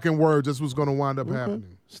my fucking words. That's what's going to wind up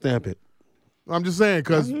happening. Stamp it. I'm just saying,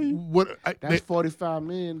 because that's $45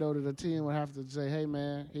 million, though, that the team would have to say, hey,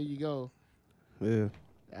 man, here you go. Yeah.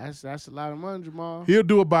 That's a lot of money, Jamal. He'll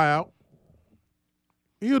do a buyout.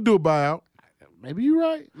 Maybe you're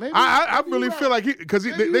right. I really feel like because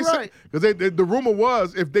the rumor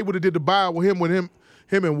was if they would have did the buyout with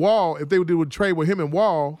him and Wall, if they would do a trade with him and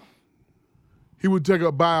Wall, he would take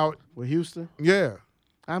a buyout with Houston. Yeah,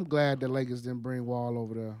 I'm glad the Lakers didn't bring Wall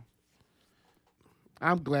over there.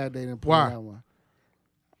 I'm glad they didn't pull Why? that one.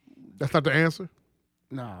 That's not the answer.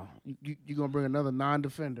 No, you're gonna bring another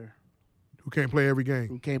non-defender. Who can't play every game.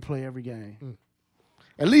 Who can't play every game.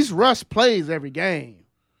 At least Russ plays every game.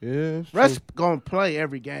 Yeah, Russ gonna play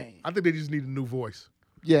every game. I think they just need a new voice.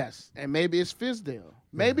 Yes, and maybe it's Fizdale.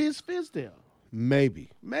 Maybe it's Fizdale. Maybe.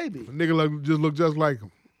 A nigga just look just like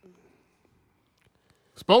him.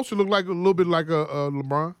 Supposed to look like a little bit like a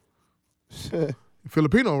LeBron.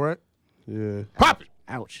 Filipino, right? Yeah. Pop it.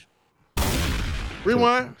 Ouch.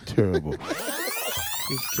 Rewind. Terrible.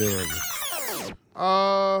 It's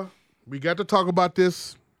terrible. We got to talk about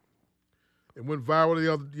this. It went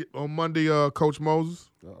viral on Monday. Coach Moses.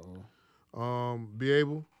 Be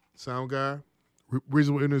able, sound guy,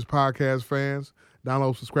 Reasonable Ignorance Podcast fans,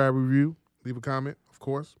 download, subscribe, review, leave a comment, of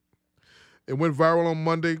course. It went viral on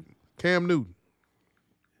Monday. Cam Newton.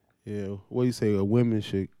 Yeah, what do you say? A woman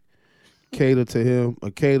should cater to him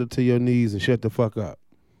or cater to your needs and shut the fuck up.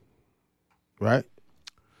 Right?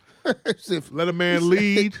 Let a man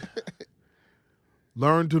lead.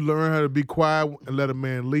 Learn how to be quiet and let a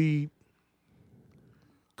man lead.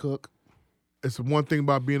 Cook. It's one thing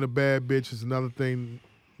about being a bad bitch. It's another thing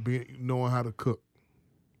knowing how to cook.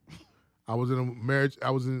 I was in a marriage.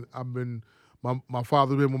 My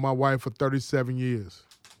father's been with my wife for 37 years.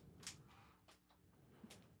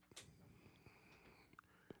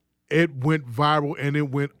 It went viral and it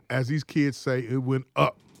went, as these kids say, it went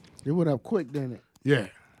up. It went up quick, didn't it? Yeah.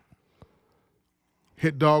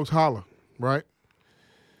 Hit dogs holler, right?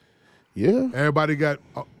 Yeah. Everybody got,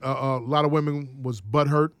 a lot of women was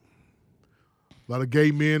butthurt. A lot of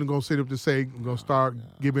gay men are going to sit up to say, going to start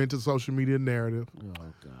giving into social media narrative. Oh,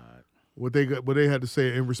 God. What they had to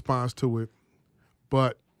say in response to it.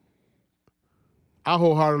 But I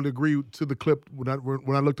wholeheartedly agree to the clip. When I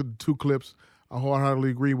looked at the two clips, I wholeheartedly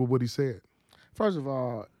agree with what he said. First of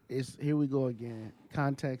all, here we go again.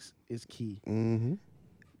 Context is key. Mm-hmm.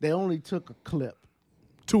 They only took a clip.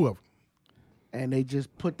 Two of them. And they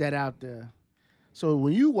just put that out there. So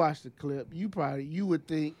when you watch the clip, you would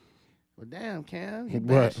think, well, damn, Cam, you're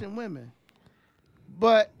bashing women.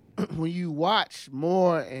 But when you watch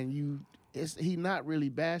more and he's not really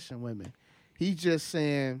bashing women. He's just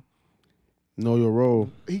saying, know your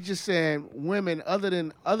role. He's just saying women, other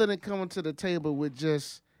than coming to the table with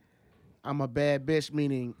just, I'm a bad bitch,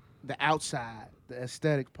 meaning the outside, the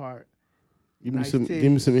aesthetic part. Give me some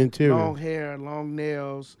interior. Long hair, long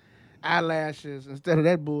nails, eyelashes. Instead of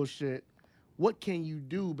that bullshit, what can you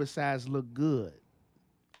do besides look good?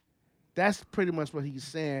 That's pretty much what he's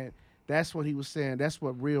saying. That's what he was saying. That's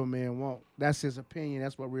what real men want. That's his opinion.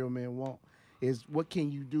 That's what real men want, is what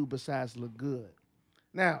can you do besides look good?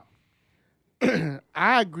 Now,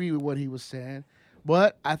 I agree with what he was saying,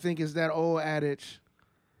 but I think it's that old adage,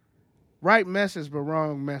 right message but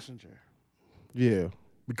wrong messenger. Yeah.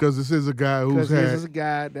 Because this is a guy this is a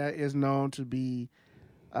guy that is known to be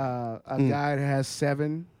a guy that has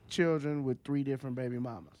 7 children with 3 different baby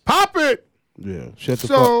mamas. Pop it! Yeah. Shut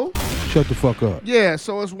the fuck up. Yeah,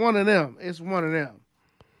 so it's one of them.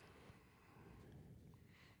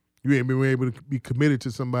 You ain't been able to be committed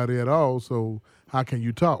to somebody at all, so how can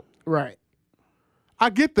you talk? Right. I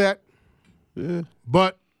get that. Yeah.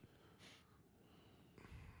 But.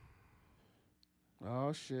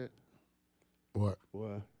 Oh, shit. What?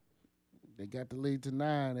 They got the lead to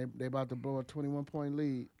 9. They about to blow a 21-point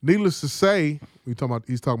lead. Needless to say, he's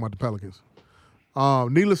talking about the Pelicans.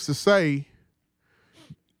 Needless to say,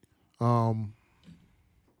 sometimes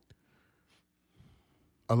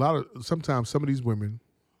some of these women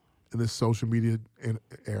in this social media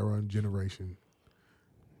era and generation,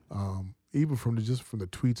 even from the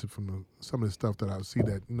tweets and from some of the stuff that I see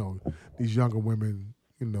that, these younger women,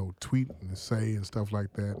 tweet and say and stuff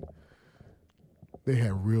like that, they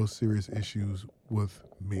have real serious issues with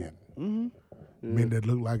men. Mm-hmm. Men that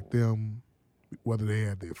look like them, whether they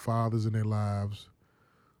had their fathers in their lives,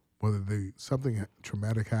 whether something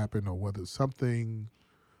traumatic happened, or whether something,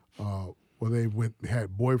 whether they had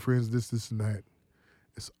boyfriends, this and that.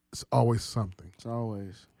 It's always something. It's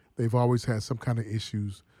always. They've always had some kind of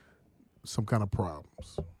issues, some kind of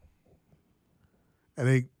problems. And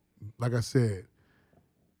they, like I said,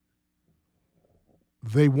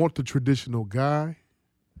 they want the traditional guy.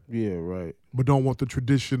 Yeah, right. But don't want the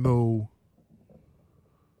traditional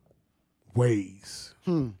ways.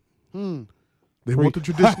 They want the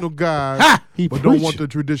traditional guy, but don't want the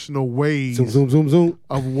traditional ways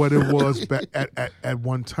of what it was back at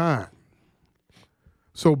one time.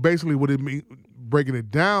 So basically what it means, breaking it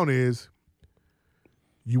down, is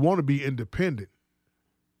you want to be independent.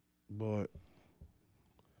 But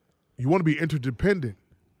you want to be interdependent.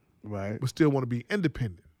 Right. But still want to be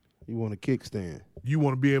independent. You want a kickstand. You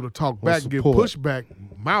want to be able to talk back, give pushback,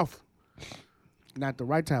 mouth. Not the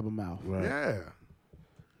right type of mouth. Right. Yeah.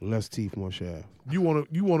 Less teeth, more shaft. You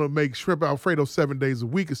wanna make shrimp Alfredo 7 days a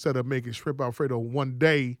week instead of making shrimp Alfredo one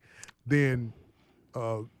day, then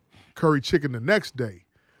curry chicken the next day,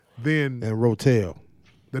 then and rotel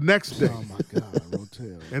the next day. Oh my God,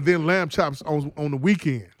 rotel. And then lamb chops on the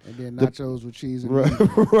weekend. And then nachos with cheese and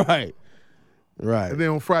right. Right. And then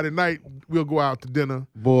on Friday night we'll go out to dinner.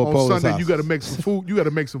 Boy, on Sunday you got to make some food. You got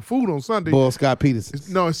to make some food on Sunday. Boy, Scott Peterson.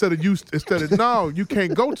 No, you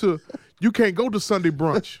can't go to Sunday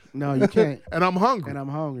brunch. No, you can't. And I'm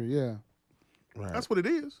hungry. Yeah. Right. That's what it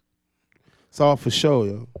is. It's all for show,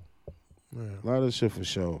 yo. Yeah. A lot of shit for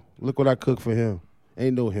show. Look what I cooked for him.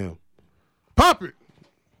 Ain't no him. Pop it.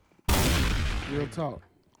 Real talk.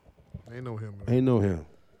 Ain't no him. Ain't no him.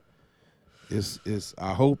 It's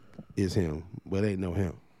I hope it's him, but ain't no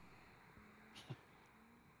him.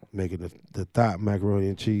 Making the thought macaroni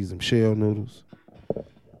and cheese, them shell noodles.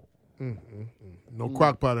 No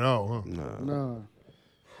crock pot at all, huh? No.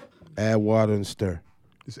 Add water and stir.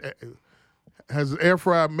 Has the air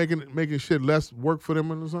fryer making shit less work for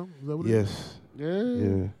them or something? Is that what it is? Yes. Yeah.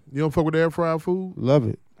 Yeah. You don't fuck with the air fryer food? Love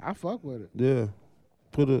it. I fuck with it. Yeah.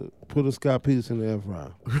 Put a Scott Peterson in the air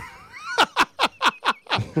fryer.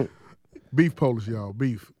 Beef Polish, y'all.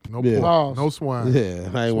 Beef. No Yeah. pork. No swine. Yeah.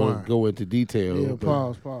 I ain't want to go into detail. Yeah, but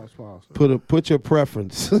pause. Put your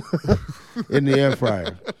preference in the air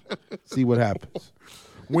fryer. See what happens.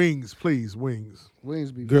 Wings, please. Wings.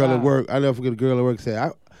 Wings be Girl fire. at work. I never forget a girl at work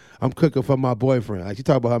said, I'm cooking for my boyfriend. Like, she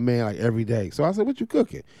talk about her man like every day. So I said, what you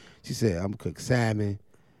cooking? She said, I'm cooking salmon,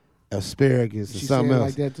 asparagus, and She something said it else.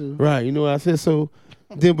 like that too? Right. You know what I said? So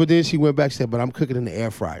then she went back, she said, but I'm cooking in the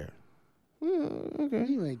air fryer. Okay.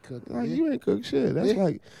 You ain't cooking. Like, you ain't cook shit. That's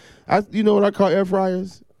like, you know what I call air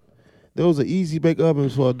fryers? Those are easy bake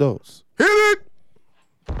ovens for adults. Hit it!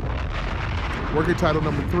 Working title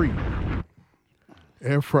number 3.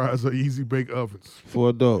 Air fryers are easy bake ovens. For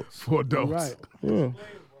adults. For adults. Right. Yeah.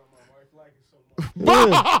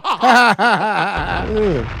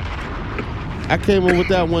 I came in with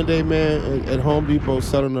that one day, man, at Home Depot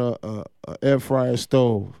selling a air fryer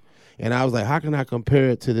stove. And I was like, how can I compare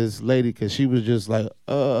it to this lady? Because she was just like,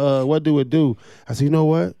 what do it do? I said, you know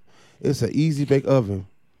what? It's an easy bake oven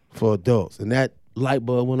for adults. And that light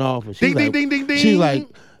bulb went off. And she's like, ding. She's like,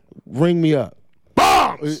 ring me up.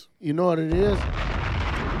 Bombs! You know what it is?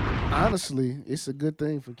 Honestly, it's a good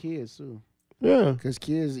thing for kids too. Yeah. Because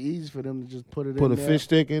kids, it's easy for them to just put it Put in a there. fish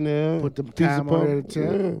stick in there. Put the piece of time on it pump. at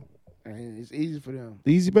 10. And it's easy for them.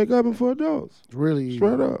 The easy bake oven for adults. It's really easy.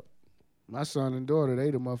 Straight up. My son and daughter, they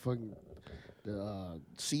the motherfucking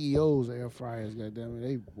CEOs of air fryers, goddamn it.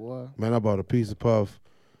 They, boy. Man, I bought a piece of puff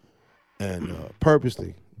and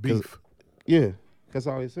purposely. Beef. Yeah. That's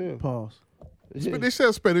all they said. Pause. They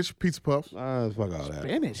sell spinach pizza puffs. Fuck all that.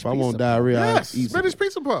 Spinach If I want pizza diarrhea, Yes, I eat spinach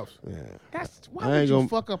pizza puffs. Yeah. Why I would ain't you gonna-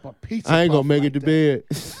 fuck up a pizza I ain't puff gonna make like it to that? bed.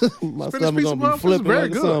 My Spinach stomach pizza gonna be puff is flipping very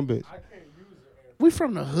like a good. son bitch. We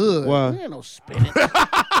from the hood. Why? There ain't no spinach. I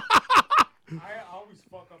always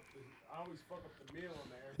fuck up the meal on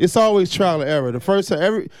there. It's always trial and error. The first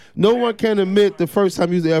time, no one can admit the first time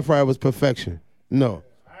you used the air fryer was perfection. No.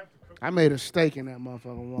 I made a steak in that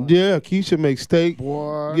motherfucker once. Yeah, Keisha makes steak.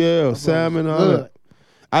 Boy. Yeah, that salmon, was all good. that.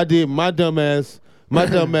 I did my dumb ass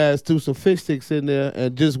threw some fish sticks in there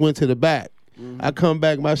and just went to the back. I come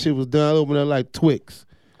back, my shit was done. I opened up like Twix.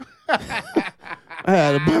 I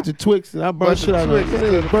had a bunch of Twix and I burned shit out of it.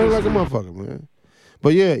 It burned like a motherfucker, man.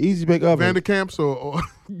 But yeah, easy bake oven. Vanderkamps or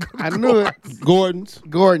I knew it. Gordon's.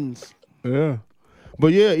 Yeah.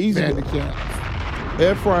 But yeah, easy. Vanderkamp.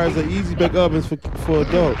 Air fryers are easy bake ovens for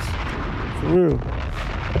adults. For real.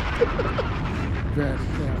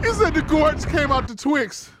 Vanderkamp. You said the Gordons came out the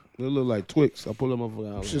Twix. They look like Twix. I pull them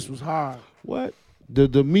motherfucker out. Shit was hard. What?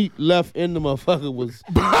 The meat left in the motherfucker was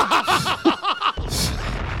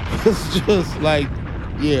it's just like,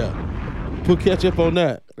 yeah. Put ketchup on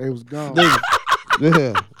that. They was gone.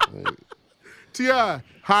 Yeah. T.I.,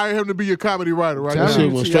 hire him to be your comedy writer, right? That now.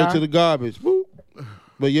 shit went straight to the garbage. Boop.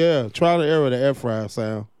 But yeah, trial and error the air fryer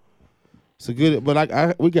sound. It's a good, but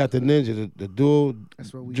we got the Ninja, the dual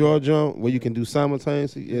draw jump where you can do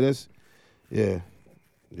simultaneously. Yeah,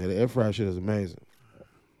 the air fryer shit is amazing.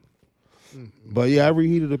 But yeah, I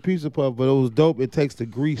reheated the pizza puff, but it was dope. It takes the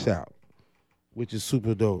grease out, which is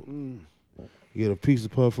super dope. You get a pizza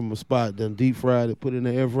puff from a spot, then deep fried it, put it in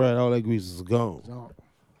the air fryer, all that grease is gone.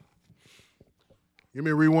 Give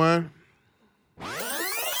me a rewind.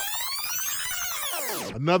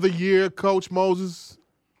 Another year, Coach Moses,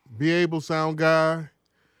 Be Able Sound Guy.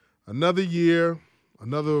 Another year,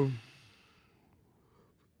 another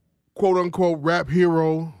quote-unquote rap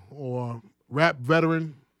hero or rap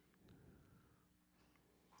veteran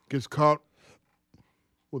gets caught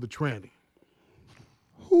with a tranny.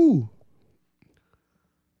 Who?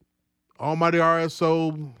 Almighty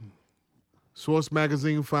RSO, Source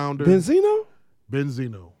Magazine founder. Benzino?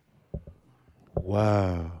 Benzino.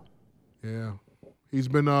 Wow. Yeah. He's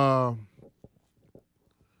been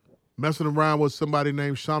messing around with somebody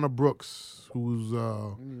named Shauna Brooks, who's I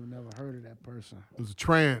ain't even never heard of that person. who's a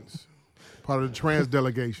trans, part of the trans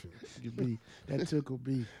delegation. That tickle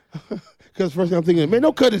B. Because first thing I'm thinking, man,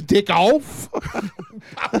 don't cut his dick off.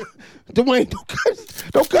 Dwayne,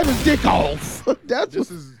 don't cut his dick off. That's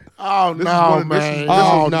This is Oh This is no, one of- this man! is-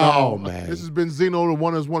 Oh no, man. This has been Zeno, the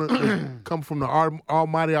one that's come from the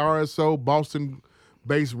Almighty RSO,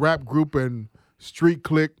 Boston-based rap group and street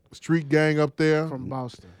gang up there. From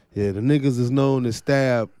Boston. Yeah, the niggas is known to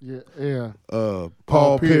stab Yeah.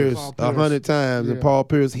 Paul Pierce Paul 100 times, and Yeah. Paul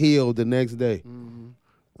Pierce healed the next day.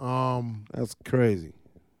 Um, That's crazy.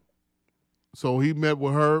 So he met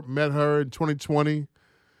her in 2020.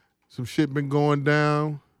 Some shit been going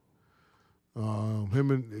down.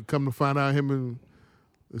 Come to find out, him and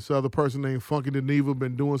this other person named Funky Deneva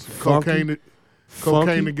been doing some Funky?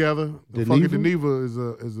 cocaine together. Funky Deneva?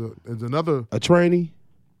 Deneva is another A trainee?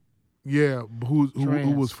 yeah who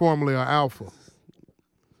was formerly an alpha.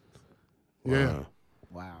 Yeah.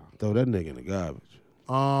 Wow. Throw that nigga in the garbage.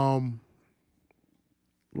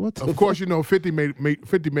 What the Of course, you know 50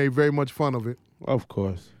 made very much fun of it. Of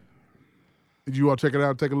course. Did you all check it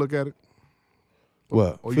out? Take a look at it.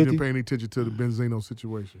 What? Or you 50? didn't pay any attention to the Benzino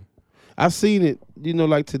situation? I seen it. You know,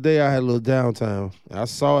 like today I had a little downtime. I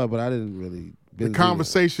saw it, but I didn't really. The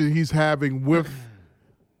conversation he's having with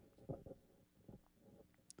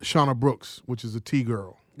Shauna Brooks, which is a T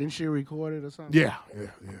girl. Didn't she record it or something? Yeah.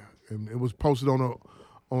 And it was posted on a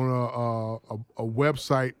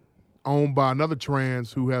website owned by another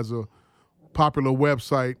trans who has a popular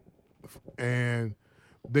website, and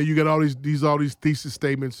then you get all these thesis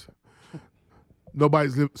statements.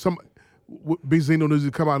 Benzino needs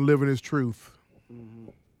to come out and live in his truth.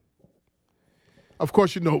 Of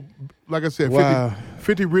course, you know, like I said, Wow.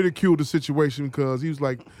 50 ridiculed the situation because he was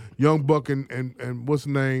like, Young Buck and what's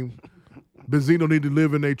the name? Benzino need to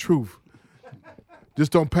live in their truth.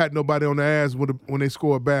 Just don't pat nobody on the ass when they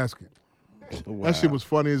score a basket. Wow. That shit was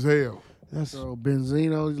funny as hell. So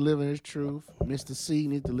Benzino's living his truth. Mr. C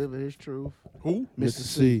needs to live in his truth. Who? Mr.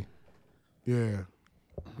 C. Yeah.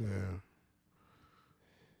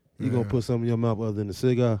 You gonna put something in your mouth other than a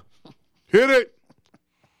cigar? Hit it.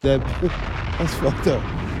 That's fucked up.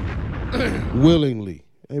 Willingly.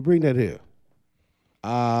 Hey, bring that here.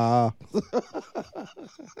 God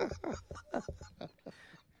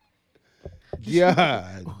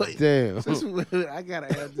damn. I gotta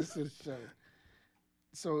add this to the show.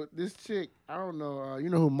 So this chick, I don't know. You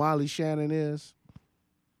know who Molly Shannon is?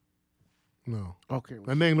 No. Okay.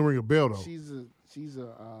 That name don't ring a bell though. She's a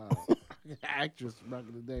actress back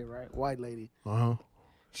in the day, right? White lady. Uh-huh.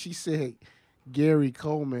 She said Gary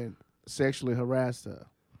Coleman sexually harassed her.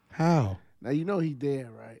 How? Now you know he dead,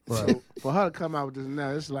 right? Right. So for her to come out with this now,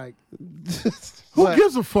 it's like Who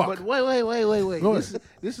gives a fuck? But wait. Go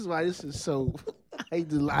This is why this is so. I had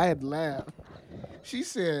to laugh. She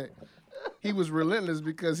said he was relentless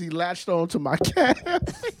because he latched on to my calf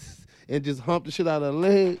and just humped the shit out of her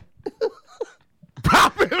leg.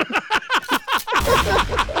 Pop it.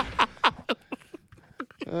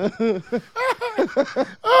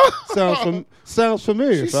 Sounds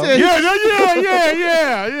familiar. She fella. said-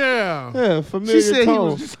 Yeah. Familiar She said tone. he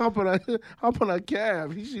was just humping her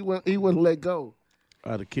calf. He wouldn't let go.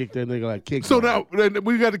 I'd have kicked that nigga like kick. So now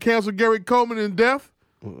we got to cancel Gary Coleman in death?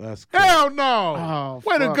 That's Hell no. Oh,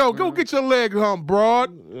 Way to fuck, go. man. Go get your leg humped, broad.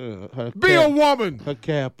 her Be a woman. Her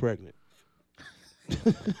calf pregnant.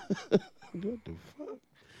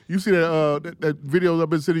 You see that videos I've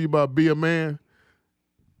been sending you about Be a Man?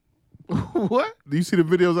 What? Do you see the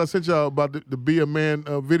videos I sent y'all about the Be a Man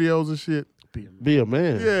videos and shit? Be a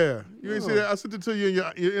man. Yeah. You ain't see that? I sent it to you in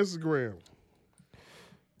your Instagram.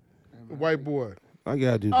 White boy. I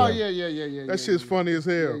gotta do Oh that. yeah. That shit's funny as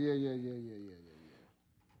hell. Yeah.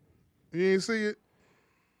 You ain't see it?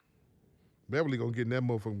 Beverly gonna get in that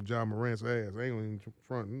motherfucker from John Morant's ass. I ain't gonna even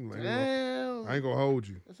front. Damn. I ain't gonna hold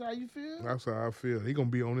you. That's how you feel? That's how I feel. He gonna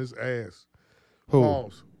be on his ass. Who?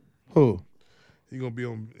 Pause. Who? He gonna be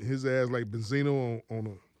on his ass like Benzino on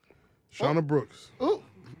a Shauna Brooks. Ooh.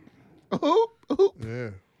 Yeah.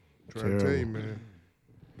 Trying to tell you, man.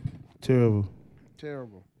 Terrible.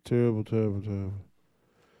 Terrible.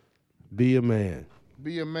 Be a man.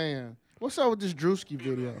 Be a man. What's up with this Drewski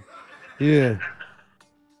video? Yeah.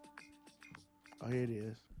 Oh, here it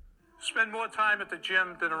is. Spend more time at the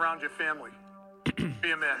gym than around your family.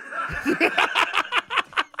 Be a man.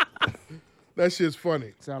 That shit's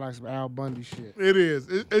funny. Sound like some Al Bundy shit. It is.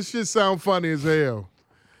 It shit sound funny as hell.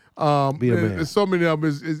 Be a man. There's so many of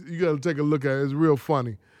them. You got to take a look at it. It's real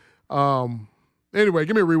funny. Anyway,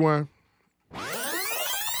 give me a rewind. What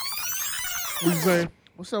you saying?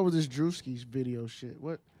 What's up with this Drewski's video shit?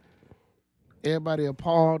 What? Everybody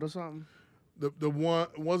appalled or something? The one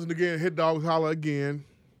wasn't again. Hit Dogs Holler again.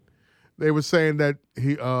 They were saying that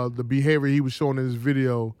the behavior he was showing in his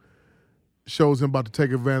video shows him about to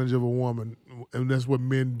take advantage of a woman, and that's what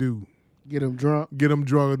men do. Get him drunk,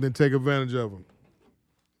 and then take advantage of him.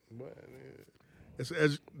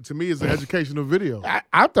 To me, it's an educational video.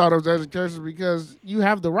 I thought it was educational because you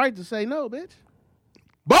have the right to say no, bitch.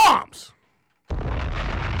 Bombs!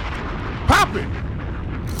 Pop it!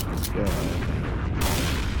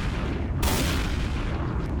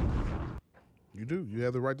 You do. You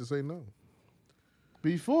have the right to say no.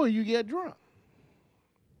 Before you get drunk.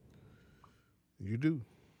 You do.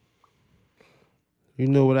 You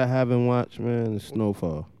know what I haven't watched, man? Is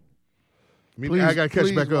Snowfall. I gotta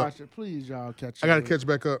catch back up. Please, y'all catch up. I gotta catch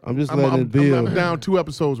back up. I'm just letting it build. I'm down 2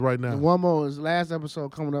 episodes right now. And one more is last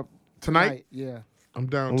episode coming up tonight. Yeah. I'm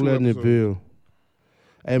down I'm 2 letting episodes. it build.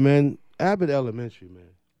 Hey, man, Abbott Elementary, man.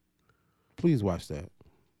 Please watch that.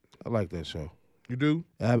 I like that show. You do?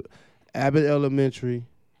 Abbott Elementary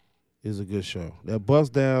is a good show. That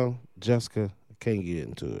Bust Down, Jessica, I can't get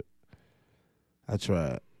into it. I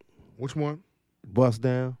tried. Which one? Bust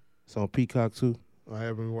Down. It's on Peacock, too. I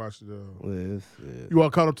haven't watched it. Yeah. You all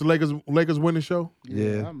caught up to Lakers winning show?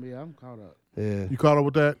 Yeah. I'm caught up. Yeah. You caught up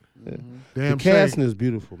with that? Yeah. Damn the shame. casting is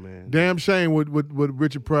beautiful, man. Damn shame with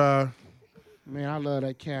Richard Pryor. Man, I love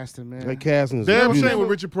that casting, man. That casting is Damn beautiful. shame with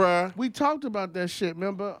Richard Pryor. We talked about that shit,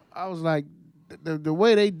 remember? I was like, the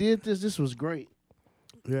way they did this was great.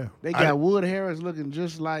 Yeah. They got Wood Harris looking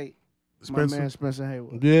just like my man Spencer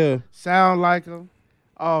Haywood. Yeah. Sound like him.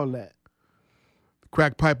 All that.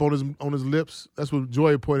 Crack pipe on his lips. That's what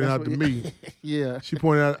Joy pointed out to me. Yeah. She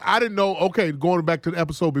pointed out. I didn't know. Okay, going back to the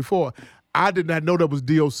episode before, I did not know that was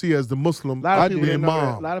DOC as the Muslim. A lot of people being didn't know that.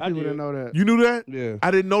 A mom. lot of people didn't know that. You knew that? Yeah. I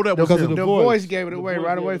didn't know that was Because him. of The voice gave it away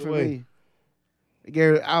right away for me. It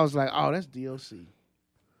gave it, I was like, oh, that's DOC.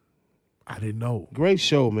 I didn't know. Great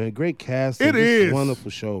show, man. Great casting. It is.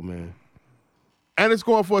 Wonderful show, man. And it's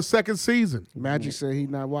going for a second season. Magic said he's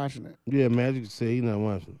not watching it. Yeah, Magic said he's not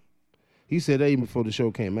watching. He said that even before the show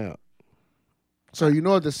came out. So you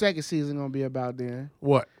know what the second season gonna be about then?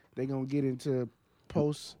 What? They gonna get into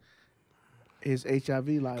post his HIV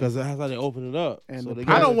life. Because that's how they open it up. And So the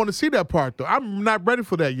they I don't want to see that part though. I'm not ready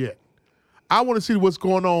for that yet. I want to see what's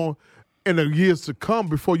going on in the years to come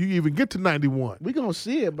before you even get to 91. We gonna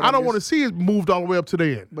see it, but I don't want to see it moved all the way up to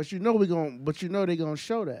the end. But you know they gonna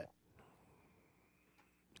show that.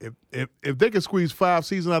 If they can squeeze 5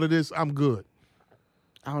 seasons out of this, I'm good.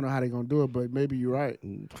 I don't know how they gonna do it, but maybe you're right.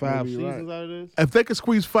 5 Maybe you're seasons right. out of this? If they could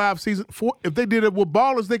squeeze 5 seasons, 4, if they did it with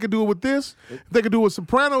Ballers, they could do it with this. If they could do it with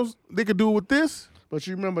Sopranos, they could do it with this. But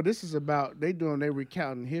you remember, this is about they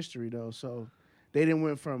recounting history though. So they didn't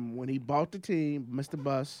went from when he bought the team, Mr.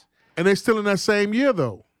 Bus. And they're still in that same year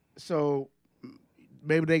though. So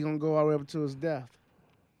maybe they gonna go all the way up to his death.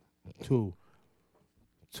 Two.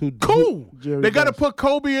 Cool. Jerry They got to Buss. put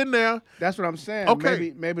Kobe in there. That's what I'm saying.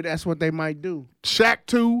 Okay. Maybe that's what they might do. Shaq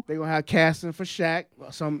too. They gonna have casting for Shaq.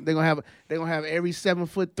 They gonna have every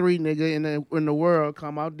 7'3" nigga in the world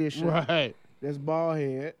come audition. Right. That's bald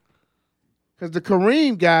head. Cause the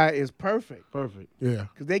Kareem guy is perfect. Perfect. Yeah.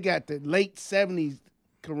 Cause they got the late 70s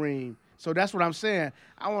Kareem. So that's what I'm saying.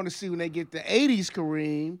 I want to see when they get the 80s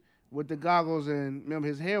Kareem with the goggles and remember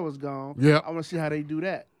his hair was gone. Yeah. I want to see how they do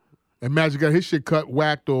that. And Magic got his shit cut,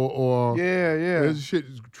 whacked, or Yeah. his shit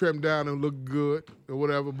is trimmed down and look good or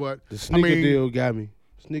whatever. But The sneaker deal got me.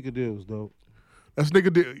 Sneaker deal was dope. That sneaker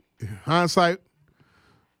deal. Hindsight.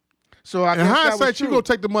 So I In guess that was hindsight, you true. gonna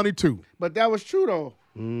take the money too. But that was true though.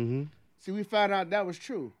 Mm-hmm. See, we found out that was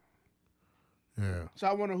true. Yeah. So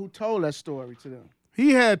I wonder who told that story to them. He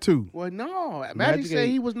had to. Well, no. Magic said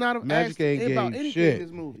he was not Magic asked ain't about gave anything shit. in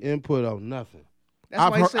this movie. Input on nothing. That's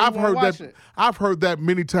why he said he I've wanna heard watch that. it. I've heard that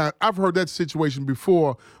many times. I've heard that situation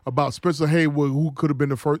before about Spencer Haywood, who could have been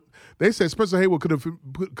the first. They said Spencer Haywood could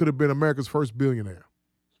have been America's first billionaire.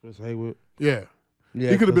 Spencer Haywood. Yeah.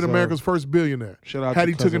 Yeah, He could have been 'cause, America's first billionaire shout out had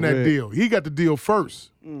to he taken Cousin that Red. deal. He got the deal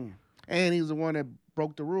first. And he was the one that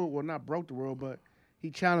broke the rule. Well, not broke the rule, but he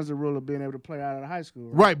challenged the rule of being able to play out of high school.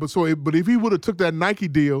 Right, but if he would have took that Nike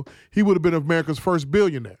deal, he would have been America's first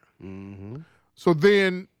billionaire. Mm-hmm. So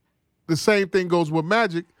then, the same thing goes with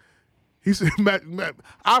Magic. He said,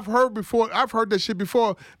 I've heard that shit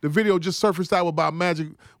before. The video just surfaced out about Magic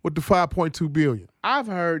with the $5.2 billion. I've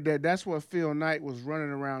heard that that's what Phil Knight was running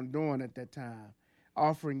around doing at that time,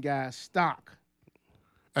 offering guys stock.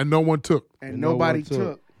 And no one took. And nobody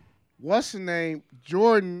took. What's the name?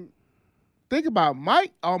 Jordan. Think about it.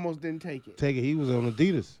 Mike almost didn't take it. He was on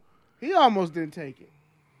Adidas. He almost didn't take it.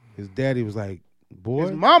 His daddy was like, boy.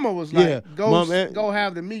 His mama was like, Yeah, go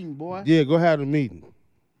have the meeting, boy. Yeah, go have the meeting.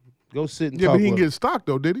 Go sit and talk. Yeah, but he didn't with get stock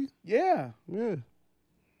though, did he? Yeah. Yeah.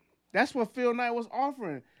 That's what Phil Knight was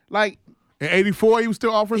offering. Like in '84, he was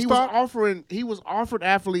still offering stock? He was offered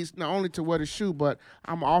athletes not only to wear the shoe, but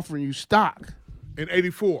I'm offering you stock. In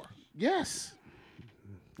 '84. Yes.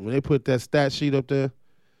 When they put that stat sheet up there,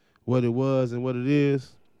 what it was and what it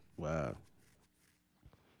is, wow.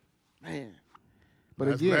 Man. But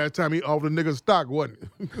That's again, the last time he offered a nigga stock, wasn't it?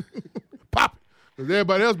 Pop it. Because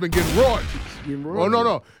everybody else been getting royalties. Oh,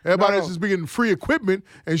 no. Everybody else has been getting free equipment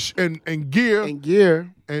and gear. And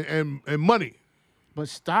gear. And money. But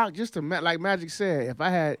stock, just to, like Magic said, if I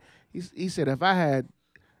had, he said, if I had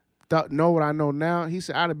know what I know now, he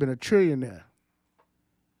said, I'd have been a trillionaire.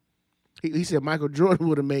 He said Michael Jordan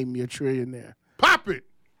would have made me a trillionaire. Pop it.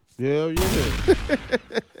 Hell yeah.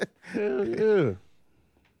 Hell yeah.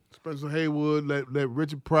 Spencer Haywood, let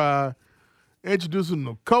Richard Pryor introduce him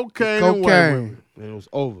to cocaine and white women. And it was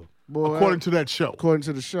over. Boy, according to that show. According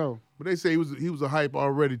to the show. But they say he was a hype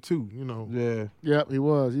already too, you know. Yeah. Yep, he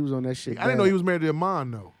was. He was on that shit. I didn't know he was married to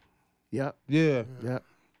Iman though. Yep. Yeah. Yep.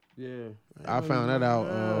 Yeah. I found that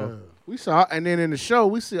out. We saw, and then in the show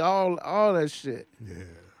we see all that shit. Yeah.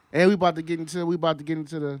 And we about to get into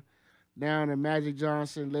the down the Magic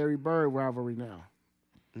Johnson, Larry Bird rivalry now.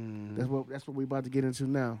 That's what we about to get into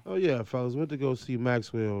now. Oh yeah, fellas. Went to go see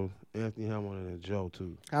Maxwell, Anthony Hamilton, and Joe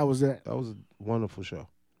too. How was that? That was a wonderful show.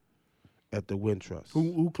 At the Wintrust.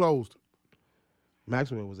 Who closed?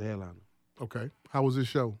 Maxwell was a headliner. Okay. How was this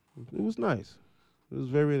show? It was nice. It was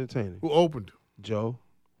very entertaining. Who opened? Joe.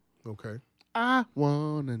 Okay. I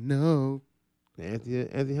wanna know.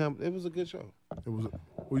 Anthony Hamilton. It was a good show. It was.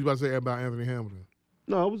 What you about to say about Anthony Hamilton?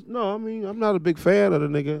 I mean, I'm not a big fan of the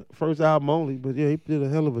nigga. First album only, but yeah, he did a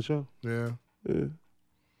hell of a show. Yeah. Yeah.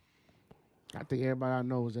 I think everybody I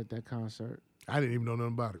know was at that concert. I didn't even know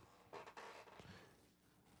nothing about it.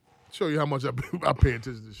 Show you how much I pay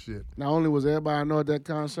attention to this shit. Not only was everybody I know at that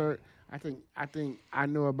concert, I think I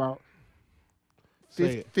know about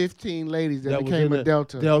 15 ladies that became a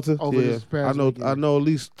Delta. Over this past weekend. I know at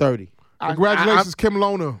least 30. Congratulations, Kim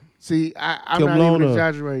Lona. See, I'm not even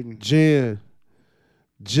exaggerating. Jen,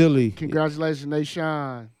 Jilly. Congratulations,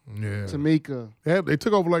 Nashawn. Yeah. Tamika. Yeah, they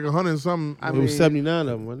took over like 100 and something. It was 79 of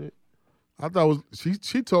them, wasn't it? I thought it was.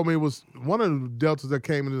 She told me it was one of the Deltas that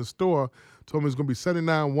came into the store. Told me it was gonna be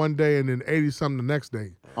 79 one day and then 80 something the next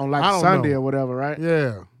day. On like Sunday or whatever, right?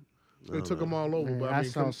 Yeah. They took them all over. Man, but I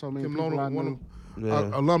saw so many people I knew.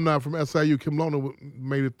 Alumni from SIU, Kim Lona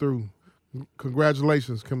made it through.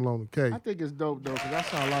 Congratulations, Kim Lona. K. I think it's dope though, because I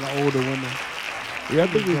saw a lot of older women. Yeah, I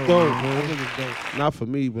think it's dope, man. I think it's dope. Not for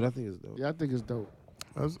me, but I think it's dope. Yeah, I think it's dope.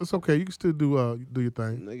 It's okay. You can still do your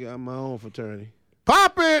thing. Nigga, I'm my own fraternity.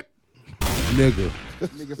 Pop it! Nigga.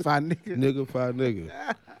 Nigga, five nigga. Nigga, five nigga.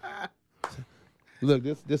 Look,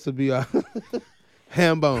 this will be our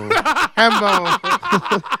ham bone. Ham bone.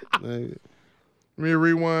 Let me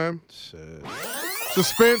rewind. Shit.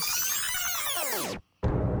 Suspense.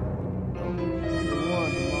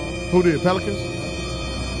 Who did? Pelicans?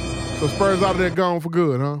 So Spurs out of there gone for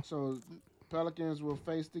good, huh? So Pelicans will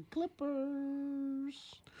face the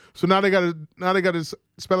Clippers. So now they got to Pelicans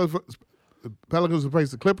will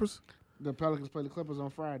face the Clippers? The Pelicans play the Clippers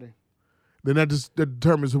on Friday. Then that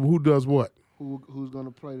determines who does what. Who's going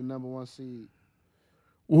to play the number 1 seed?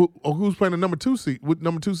 Who's playing the number 2 seed? What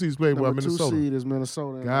number 2 seed is playing? Number 2 Minnesota. seed is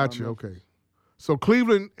Minnesota. Gotcha. Okay. So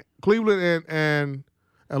Cleveland and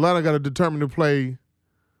Atlanta got to determine to play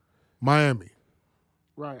Miami.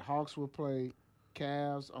 Right. Hawks will play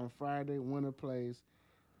Cavs on Friday. Winner plays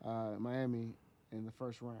Miami in the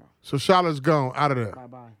first round. So Charlotte's gone out of there.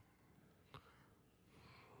 Bye-bye.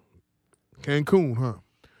 Cancun, huh?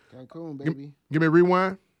 Cancun, baby. Give me a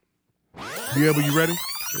rewind. BL, you ready?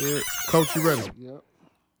 Yeah. Coach, you ready? Yep.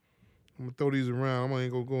 I'm going to throw these around. I'm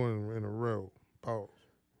going to go in a row. Pause.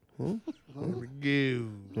 Here we go.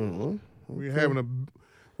 Mm-hmm.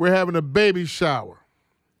 We're having a baby shower.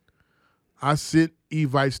 I sent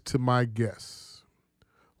evites to my guests.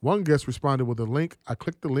 One guest responded with a link. I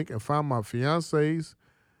clicked the link and found my fiance's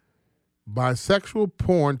bisexual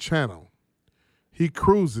porn channel. He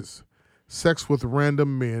cruises, sex with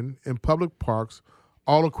random men in public parks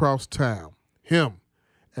all across town. Him,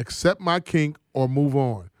 accept my kink or move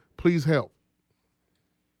on. Please help.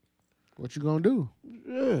 What you gonna do?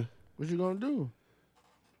 Yeah. What you gonna do?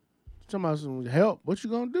 Talking about some help. What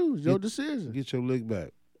you gonna do? It's your decision. Get your lick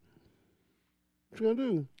back. What you gonna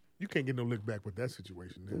do? You can't get no lick back with that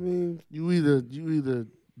situation. I mean, you either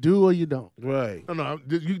do or you don't. Right. No.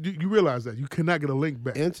 You realize that you cannot get a link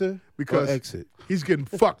back. Enter because or exit. He's getting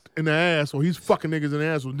fucked in the ass, or he's fucking niggas in the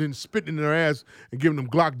ass, or then spitting in their ass and giving them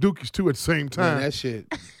Glock dookies too at the same time. Man,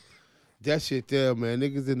 that shit there, man.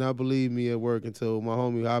 Niggas did not believe me at work until my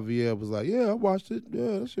homie Javier was like, "Yeah, I watched it.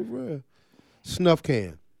 Yeah, that shit real." Snuff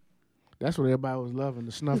can. That's what everybody was loving,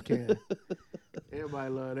 the snuff can. Everybody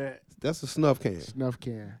love that. That's a snuff can. Snuff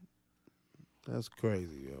can. That's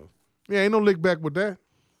crazy, yo. Yeah, ain't no lick back with that.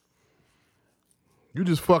 You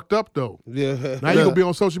just fucked up though. Yeah. Now you gonna be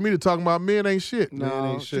on social media talking about men ain't shit. No, Man,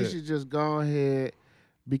 ain't she shit. should just go ahead,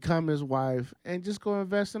 become his wife, and just go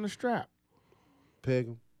invest in a strap. Peg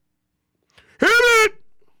him. Hit it!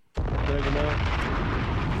 Peg him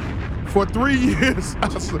out. For 3 years, I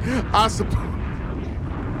support.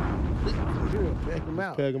 Peg him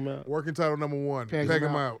out. Peg him out. Working title number 1. Peg Peg him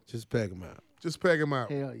him out. out. Just peg him out. Just peg him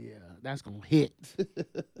out. Hell yeah, that's gonna hit.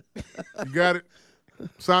 You got it,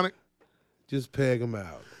 Sonic? Just peg him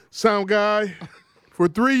out. Sound guy. For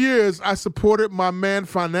 3 years, I supported my man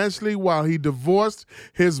financially while he divorced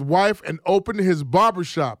his wife and opened his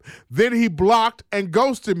barbershop. Then he blocked and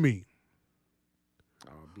ghosted me.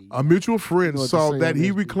 A mutual friend saw that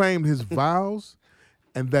he reclaimed his vows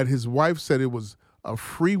and that his wife said it was a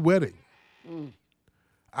free wedding.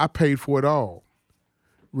 I paid for it all.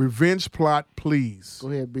 Revenge plot, please.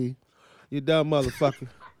 Go ahead, B. You dumb motherfucker.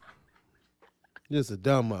 Just a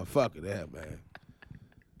dumb motherfucker, that man.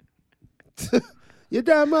 You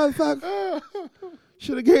dumb motherfucker.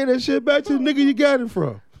 Should have gave that shit back to the nigga you got it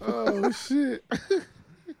from. Oh shit.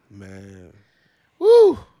 Man.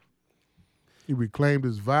 Woo. He reclaimed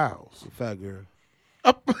his vows. Fat girl.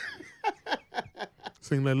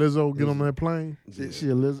 Seen that Lizzo get on that plane? She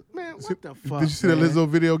a Lizzo. Man, what the fuck? Did you see that Lizzo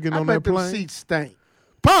video getting on that them plane? seats stink.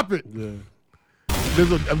 Pop it. Yeah.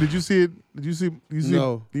 Lizzo, did you see it? Did you see?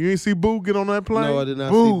 No. You ain't see Boo get on that plane? No, I did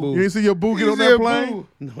not Boo. see Boo. You ain't see your Boo get on that plane?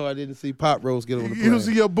 No, I didn't see Pot Roast get on the plane. You didn't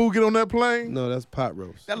see your Boo get on that plane? No, that's Pot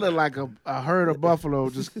Roast. That look like a herd of buffalo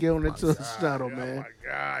just going into a shuttle, man. Oh my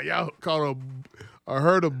God, y'all caught a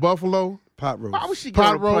herd of buffalo? Pot Roast. Why would she get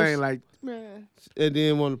on the plane like, man? And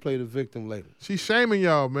then want to play the victim later. She's shaming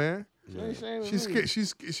y'all, man. She ain't shaming me.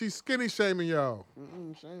 She's skinny shaming y'all.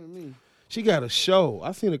 Shaming me. She got a show.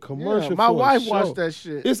 I seen a commercial. Yeah, my for wife a show. watched that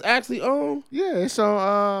shit. It's actually on. Yeah, it's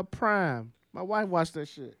on Prime. My wife watched that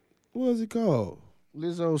shit. What is it called?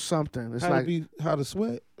 Lizzo something. It's How to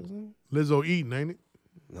sweat. Lizzo eating, ain't it?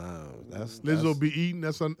 No, that's Lizzo be eating.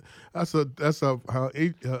 That's a Lizzo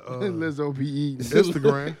be eating.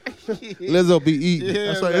 Instagram. Lizzo be eating. Yeah,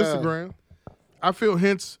 That's her Instagram. I feel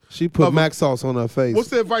hints. She put Mac sauce on her face. What's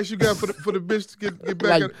the advice you got for the bitch to get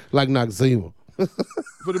back like Noxzema?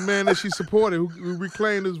 for the man that she supported who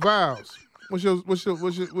reclaimed his vows? What's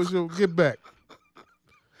your get back?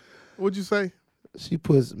 What'd you say? She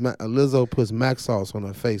puts Lizzo puts Mac sauce on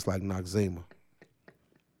her face like Noxzema.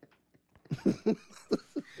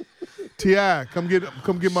 T.I., come get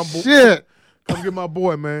my boy. Shit. Come get my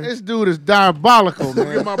boy, man. This dude is diabolical, Come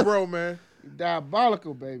man. get my bro, man.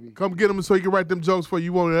 Diabolical, baby. Come get him so he can write them jokes for you.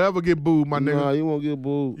 You won't ever get booed, my nigga. Nah, you won't get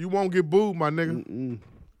booed. You won't get booed, my nigga. Mm-mm.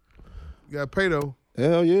 You gotta pay though.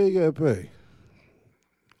 Hell yeah, you gotta pay.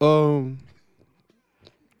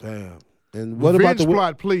 Damn. And what Revenge about the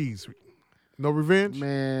plot, please? No revenge?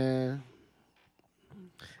 Man.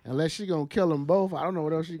 Unless she gonna kill them both, I don't know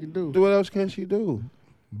what else she can do. What else can she do?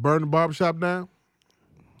 Burn the barbershop down?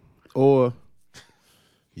 Or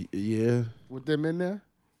yeah. With them in there?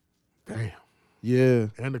 Damn. Yeah.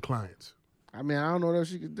 And the clients. I mean, I don't know what else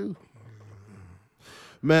she could do.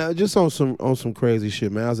 Man, just on some crazy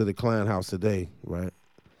shit, man. I was at the client house today, right?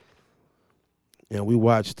 And we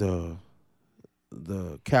watched the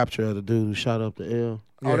capture of the dude who shot up the L.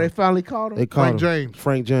 Oh, they finally caught him? They caught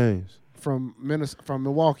Frank James. From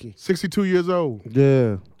Milwaukee. 62 years old.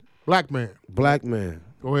 Yeah. Black man. Black man.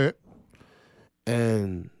 Go ahead.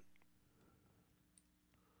 And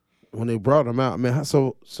when they brought him out, man,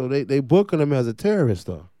 so they booking him as a terrorist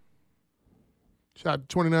though. Shot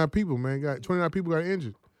 29 people, man. 29 people got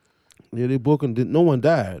injured. Yeah, they booked him. No one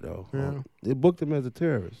died though. Yeah. They booked him as a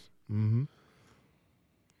terrorist. Mm-hmm.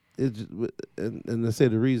 And they say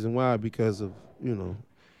the reason why because of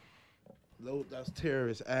that's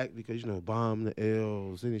terrorist act because bomb the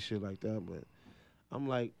L's, any shit like that. But I'm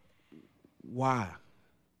like, why?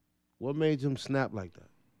 What made him snap like that?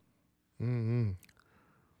 Mm-hmm.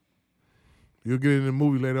 You'll get in the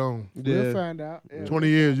movie later on. We'll find out. Yeah, 20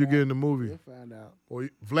 years, you get in the movie. We'll find out. Or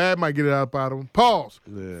Vlad might get it out of him. Pause.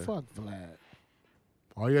 Yeah. Fuck Vlad.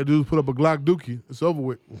 All you gotta do is put up a Glock Dookie. It's over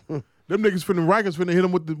with. Them niggas Rikers finna hit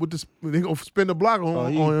him with the they gonna spin the block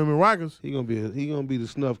on him in Rikers. He gonna be the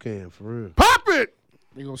snuff can for real. Pop it!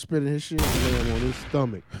 They gonna spit in his shit. Lay him on his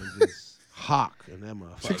stomach and just hock in that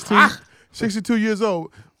motherfucker. 62 years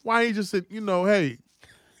old. Why he just said, hey,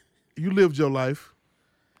 you lived your life.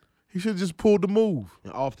 He should have just pulled the move.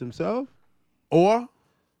 And offed himself? Or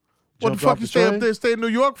what the fuck you stay train? up there, stay in New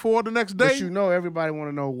York for the next day? But everybody want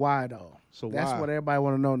to know why though. So that's why? what everybody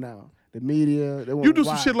want to know now. The media. They want You do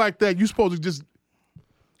why. some shit like that, you supposed to just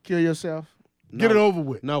Kill yourself. get it over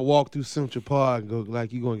with. Not walk through Central Park and go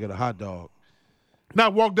like you gonna get a hot dog.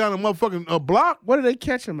 Not walk down a motherfucking block. Where did they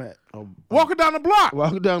catch him at? Walking down the block.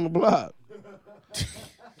 Walking down the block.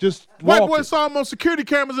 Just White walk boy it. saw him on security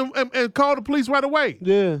cameras and called the police right away.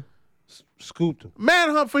 Yeah. Scooped him.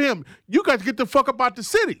 Manhunt for him. You got to get the fuck up out the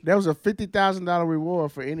city. There was a $50,000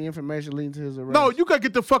 reward for any information leading to his arrest. No, you got to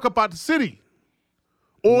get the fuck up out the city.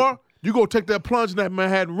 Or you go take that plunge in that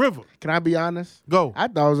Manhattan River. Can I be honest? Go. I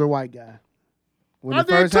thought it was a white guy. When I it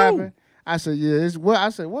did first too. happened, I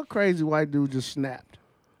said, what crazy white dude just snapped?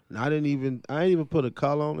 I didn't even put a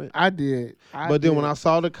color on it. I did. But then when I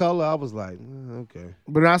saw the color, I was like, okay.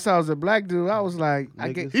 But when I saw it was a black dude, I was like,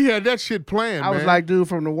 He had that shit planned, I was man. like, dude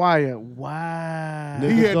from The Wire. Wow.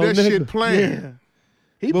 He had that shit planned. Yeah.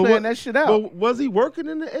 He planned that shit out. But was he working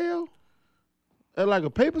in the L? At like a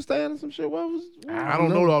paper stand or some shit? What was? I don't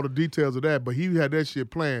know all the details of that, but he had that shit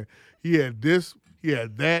planned. He had this, he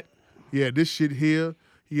had that, he had this shit here,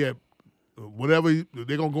 he had whatever.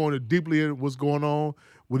 They're going to go into deeply in what's going on,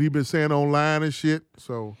 what he been saying online and shit.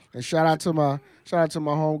 So And shout out to my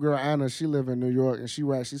homegirl Anna. She live in New York, and she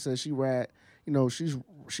said she rides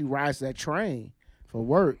that train for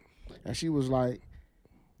work, and she was like,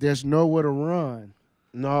 "There's nowhere to run."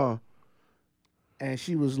 No. And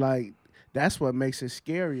she was like, "That's what makes it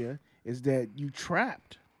scarier is that you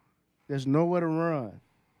trapped. There's nowhere to run."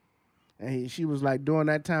 And she was like, during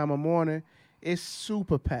that time of morning, it's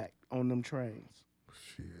super packed on them trains.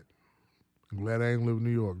 shit. I'm glad I ain't live in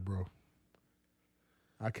New York, bro.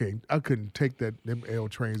 I couldn't take them L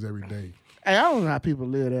trains every day. Hey, I don't know how people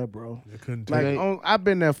live there, bro. I couldn't Like, take it. I've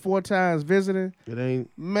been there 4 times visiting. It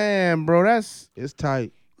ain't. Man, bro, it's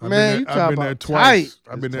tight. I've been there twice.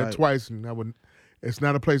 I've It's been there tight. twice, and it's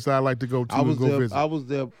not a place that I like to go to I was go there. visit. I was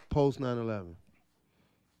there post 9/11.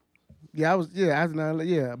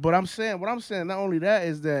 Yeah. But what I'm saying, not only that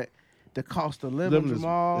is that the cost of living,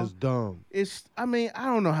 Jamal, is dumb. I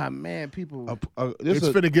don't know how people. It's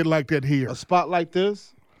finna get like that here. A spot like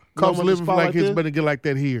this. Cost of living spot like his this? better get like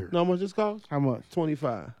that here. Know how much this costs? How much?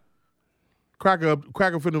 Cracker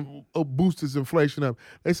 $25. finna boost his inflation up.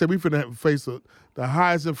 They said we finna face the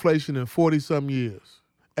highest inflation in 40-some years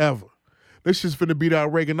ever. This shit's finna beat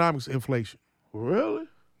out Reaganomics inflation. Really?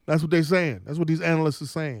 That's what they saying. That's what these analysts are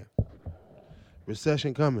saying.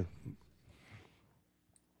 Recession coming.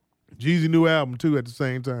 Jeezy new album too at the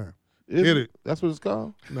same time. Is Hit it? it. That's what it's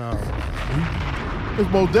called? No. It's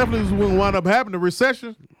most definitely wouldn't wind up happening.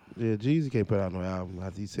 Recession. Yeah, Jeezy can't put out no album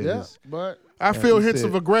after he said Yeah, this. but I feel hints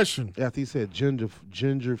of aggression. After he said ginger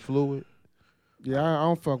fluid. yeah, I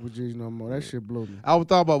don't fuck with G's no more. That shit blew me. I was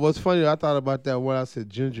thought about what's funny. I thought about that when I said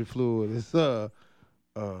ginger fluid. It's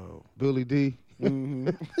Billy D. Mm-hmm.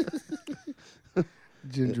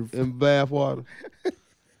 Ginger in bath water.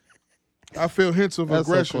 I feel hints of That's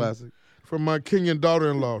so aggression classic. from my Kenyan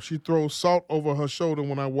daughter-in-law. She throws salt over her shoulder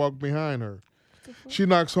when I walk behind her. She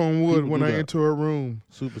knocks on wood People when do I that. enter her room.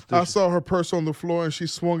 Superstitious. I saw her purse on the floor and she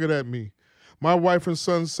swung it at me. My wife and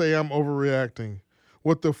son say I'm overreacting.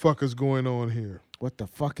 What the fuck is going on here? What the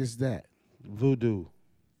fuck is that? Voodoo.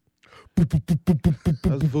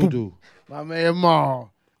 That's voodoo. My man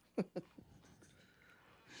Maul.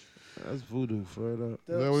 That's voodoo, further.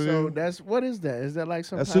 What is that? Is that like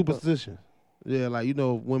some That's type of- superstition. Yeah, like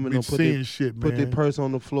women Been don't put seeing their, shit, put their man. purse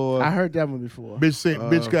on the floor. I heard that one before.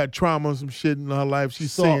 Bitch got trauma and some shit in her life.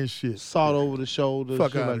 She's Salt- saying shit. Salt over the shoulder,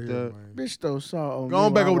 Fuck shit outta like here, that. man. Bitch throw salt on Go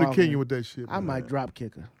on me back while over to walking. Kenya with that shit. I might drop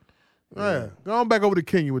kick her. Yeah. Go on back over to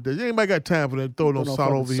Kenya with that. You ain't got time for that. Throw no Throw no salt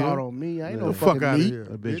fucking over salt here. on me. I ain't Get no the fuck fucking out of meat. here.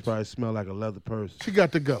 That bitch probably smell like a leather purse. She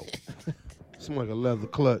got to go. Smell like a leather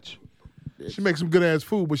clutch. She makes some good ass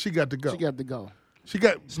food, but she got to go. She got to go. She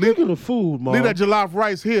got. Speaking of food, Mom. Leave that jollof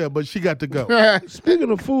rice here, but she got to go.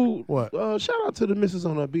 Speaking of food, What? shout out to the missus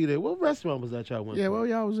on her B-Day. What restaurant was that y'all went Yeah, to? where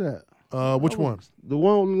y'all was at? Which one? The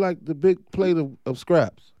one with like the big plate of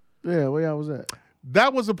scraps. Yeah, where y'all was at?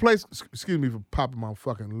 That was a place. Excuse me for popping my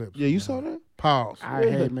fucking lips. Yeah, you saw that? Pause. I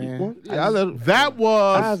hate, man. Yeah, I let That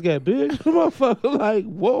was eyes got big. Motherfucker, like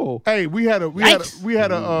whoa. Hey, we had a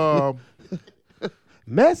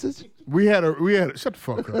Message. We had a shut the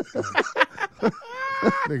fuck up.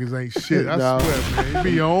 Niggas ain't shit. I No. swear, man.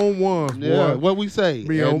 Be your own ones, boy. Yeah, what we say?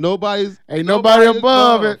 Be And on- nobody's nobody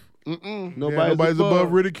above it. Yeah, nobody's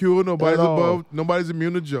above ridicule. Nobody's At all. above. Nobody's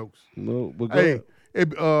immune to jokes. No, but Hey,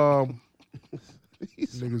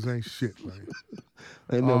 niggas ain't shit, man.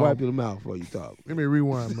 ain't no wipe your mouth before you talk. Let me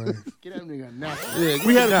rewind, man. Get that nigga now. Yeah,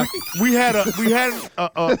 We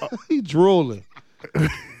had he drooling.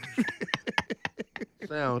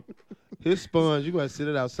 Sound. His sponge, you gotta sit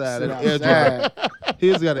it outside. Sit Let it air dry. outside.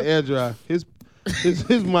 His got an air dry. His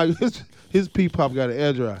mic, his pee pop got an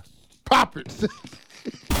air dry. Pop it.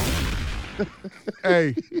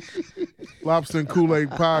 Hey, Lobster and Kool-Aid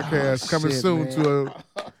podcast coming shit, soon man. to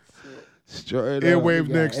Straight up. airwaves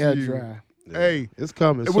got next air to you. dry. Hey, It's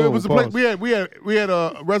coming. it was a place we had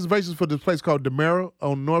reservations for this place called Demera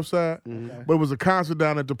on the north side, but it was a concert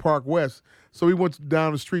down at the Park West. So we went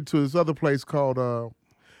down the street to this other place called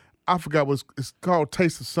I forgot what it's called.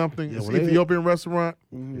 Taste of something. Yeah, It's well, an Ethiopian restaurant.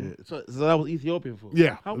 Yeah. So that was Ethiopian food.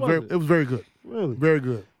 Yeah, How it was it? it was very good. Really? Very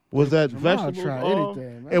good. Was that Jamal vegetables? try all?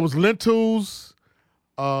 anything, man. It was lentils.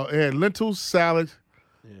 It had lentils, salad,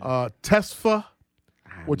 tesfa,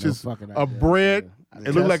 which no is fucking a idea. bread. Yeah.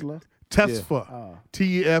 It looked like Tesla? tesfa, Oh.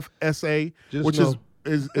 TEFSA, Just which know-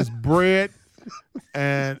 is bread,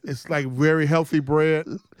 and it's like very healthy bread.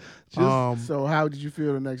 So how did you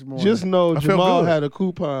feel the next morning? Just know I felt Jamal good. had a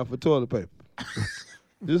coupon for toilet paper.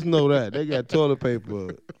 Just know that. They got toilet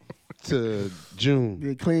paper to June.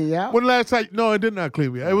 Did it clean you out? When last time? No, it did not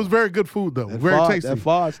clean me. It was very good food though, That very far- tasty. that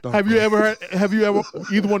far stunk. Have you ever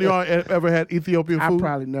either one of y'all ever had Ethiopian I food?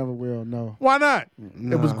 probably never will. No. Why not?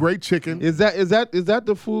 Nah. It was great chicken. Is that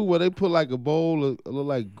the food where they put like a bowl of look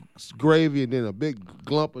like gravy and then a big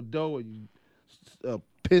glump of dough and you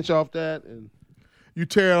pinch off that and You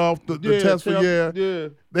tear off the test for yeah.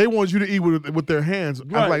 They want you to eat with their hands. I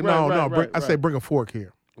was Right, like, right, no, right, no. right, I say right. bring a fork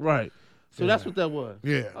here. Right. So that's what that was.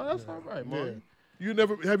 Yeah. Oh, that's all right, man. You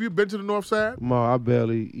never have you been to the north side? Ma, I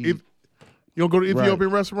barely eat. You don't go to Ethiopian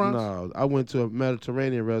Right. restaurants? No, I went to a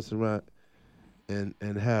Mediterranean restaurant and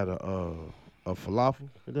had a falafel.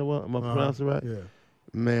 Is that what? Am I pronouncing it right? Yeah.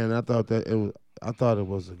 Man, I thought it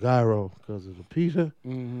was a gyro because of the pita.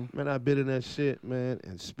 Mm-hmm. Man, I bit in that shit, man,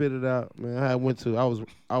 and spit it out. Man, I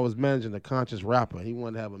was managing a conscious rapper. He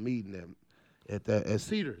wanted to have a meeting at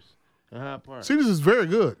Cedars in Hyde Park. Cedars is very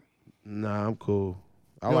good. Nah, I'm cool.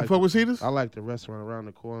 You don't fuck with Cedars? I like the restaurant around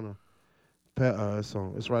the corner.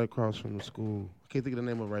 It's right across from the school. I can't think of the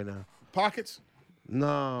name of it right now. Pockets?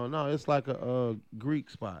 No, it's like a Greek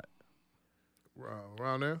spot.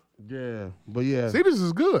 Around there? Yeah, but yeah. Cedars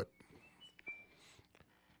is good.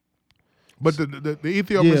 But the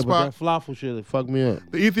Ethiopian Yeah, spot, but that falafel shit, it fucked me up.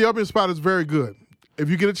 the Ethiopian spot is very good. If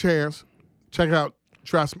you get a chance, try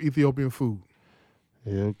some Ethiopian food.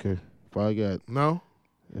 Yeah, okay. If I need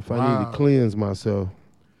Wow. to cleanse myself.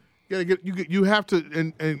 You have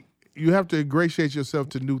to and you have to ingratiate yourself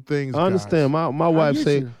to new things. I understand. My wife get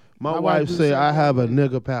say you. my My wife wife do say say I that. have a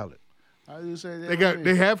nigga palate. How do you say that?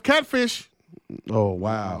 They have catfish. Oh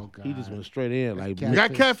wow. He just went straight in like They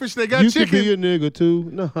got catfish. They got you chicken. could be a nigga too.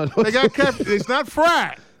 No, They got catfish. It's not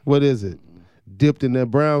fried. What is it? Dipped in that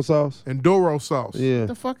brown sauce? And Doro sauce. Yeah. What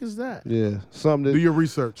the fuck is that? Yeah. Something that Do your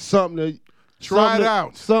research. something that Try something it that-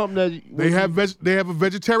 out. Something that They have they have a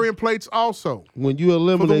vegetarian plates also. when you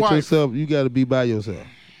eliminate wife. yourself, you got to be by yourself.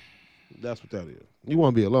 That's what that is. You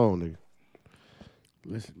want to be alone, nigga.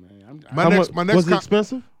 Listen, man. My next was it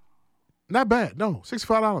expensive? Not bad. No,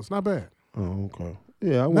 $65. Not bad. Oh, okay.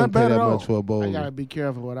 Yeah, I Not wouldn't pay bad that at all. much for a bowl. I gotta be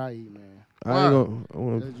careful what I eat, man. I ain't gonna. I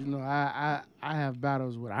wanna- 'Cause, you know, I have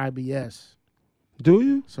battles with IBS. Do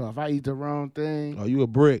you? So if I eat the wrong thing, Oh, you a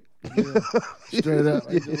brick? straight up,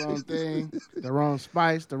 I eat the wrong thing, the wrong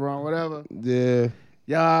spice, the wrong whatever. Yeah.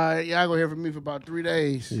 Y'all gonna hear from me for about 3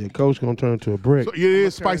 days. Yeah, coach gonna turn to a brick. So it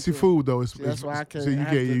is spicy food though. See, that's why I can't. So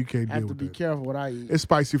you can't have deal to with be it. careful what I eat. It's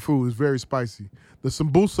spicy food. It's very spicy. The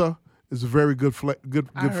sambusa is a very good good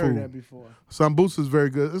I heard food. that before. Sambusa is very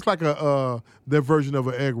good. It's like their version of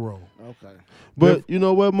an egg roll. Okay. But you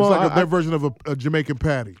know what, Mo? It's like their version of a Jamaican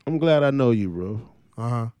patty. I'm glad I know you, bro.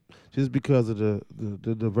 Uh-huh. Just because of the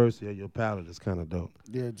diversity of your palate is kind of dope.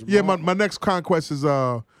 Yeah, Jamal, Yeah, my next conquest is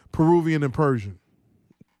Peruvian and Persian.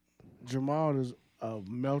 Jamal is a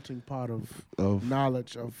melting pot of Of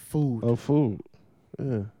knowledge of food. of food.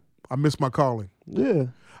 Yeah. I miss my calling. Yeah.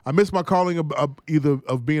 I miss my calling of either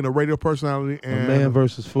of being a radio personality and A man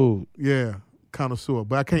versus food. yeah, connoisseur.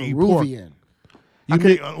 But I can't eat pork. Peruvian.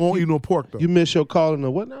 I won't eat no pork though. You miss your calling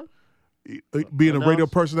of what now? being a radio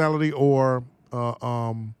personality or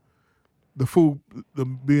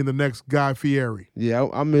being the next Guy Fieri. Yeah,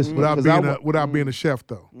 I miss without being a chef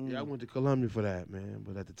though. Yeah, I went to Columbia for that, man.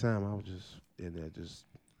 But at the time, I was just in there, just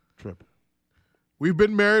tripping. We've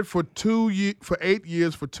been married for 8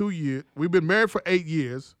 years. For 2 years, we've been married for 8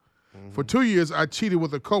 years. Mm-hmm. For 2 years, I cheated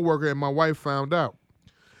with a coworker, and my wife found out.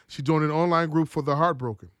 She joined an online group for the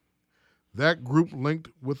heartbroken. That group linked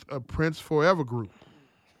with a Prince Forever group.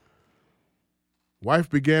 Wife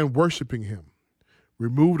began worshiping him,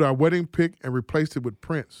 removed our wedding pic, and replaced it with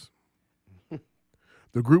Prince.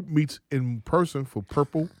 The group meets in person for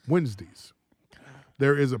Purple Wednesdays.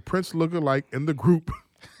 There is a Prince lookalike in the group,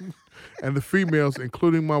 and the females,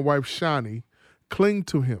 including my wife Shani, cling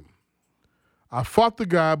to him. I fought the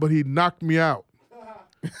guy, but he knocked me out.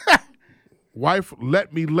 Wife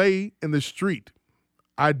let me lay in the street.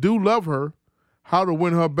 I do love her. How to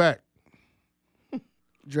win her back?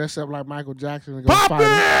 Dress up like Michael Jackson and go Pop fight.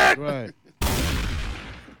 it! Right.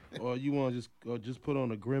 Or you want to just put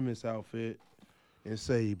on a Grimace outfit and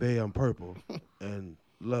say, "Babe, I'm purple," and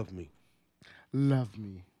love me. Love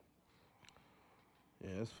me. Yeah,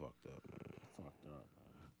 that's fucked up, man.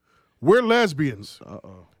 We're lesbians,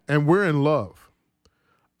 and we're in love.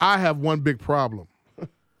 I have one big problem.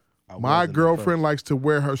 My girlfriend likes to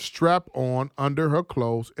wear her strap on under her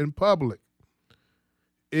clothes in public.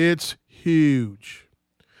 It's huge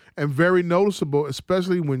and very noticeable,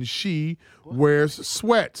 especially when she wears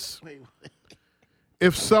sweats.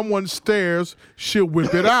 If someone stares, she'll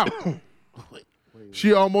whip it out.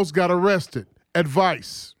 She almost got arrested.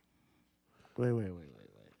 Advice. Wait.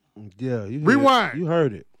 Yeah, Rewind. You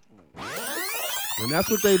heard it. And that's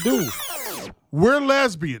what they do. We're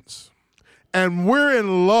lesbians, and we're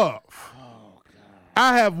in love.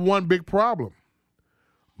 I have one big problem.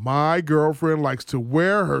 My girlfriend likes to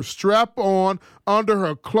wear her strap on under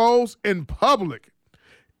her clothes in public.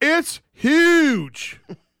 It's huge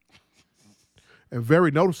and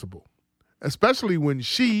very noticeable, especially when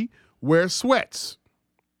she wears sweats.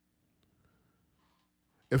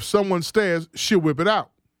 If someone stares, she'll whip it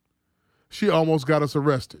out. She almost got us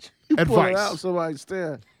arrested. Advice. Pull it out, somebody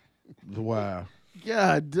stare. Wow.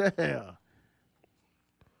 God damn.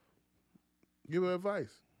 Give her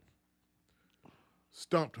advice.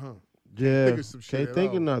 Stumped, huh? Yeah. Think of some shit Can't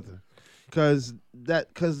think of nothing. Cause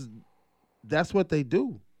that's what they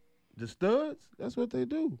do. The studs, that's what they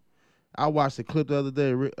do. I watched a clip the other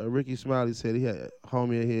day. Ricky Smiley said he had a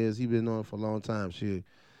homie of his. He been on it for a long time. She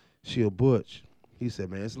a butch. He said,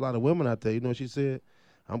 man, it's a lot of women out there. You know what she said?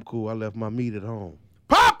 I'm cool. I left my meat at home.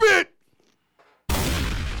 Pop it!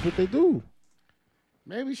 That's what they do.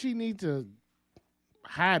 Maybe she need to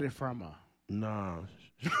hide it from her. Nah.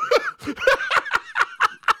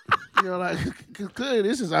 You know, like, clearly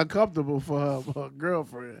this is uncomfortable for her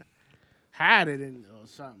girlfriend. Hide it in or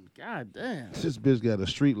something. God damn. This bitch got a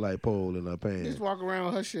street light pole in her pants. Just walk around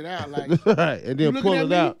with her shit out like. Right, and then pull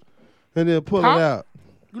it out. And then pull it out.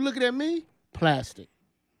 You looking at me? Plastic.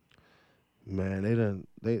 Man,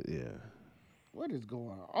 yeah. What is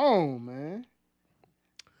going on, man?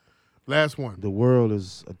 Last one. The world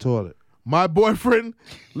is a toilet. My boyfriend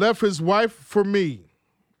left his wife for me.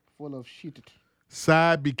 Full of shit.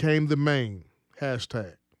 Side became the main.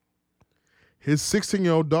 Hashtag. His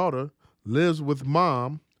 16-year-old daughter lives with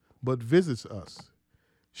mom, but visits us.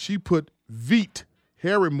 She put Veet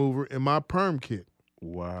hair remover in my perm kit.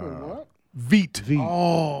 Wow. What? Veet.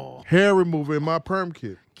 Oh. Hair remover in my perm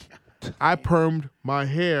kit. I permed my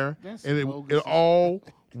hair, That's and bogus. it all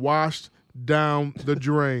washed down the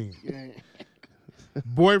drain.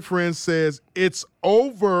 Boyfriend says it's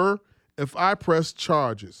over if I press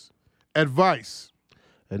charges. Advice.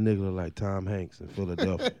 That nigga look like Tom Hanks in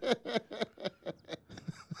Philadelphia.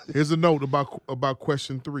 Here's a note about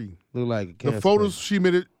question 3. Look like a cancer the photos patient. she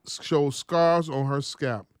made show scars on her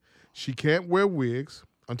scalp. She can't wear wigs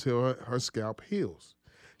until her scalp heals.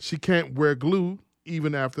 She can't wear glue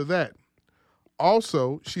even after that.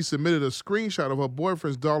 Also, she submitted a screenshot of her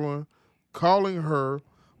boyfriend's daughter calling her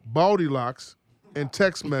baldy locks and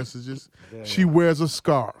text messages. She wears a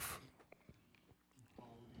scarf.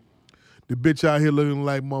 The bitch out here looking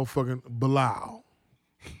like motherfucking Bilal.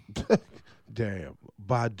 Damn.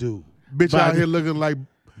 Badu. Bitch out here looking like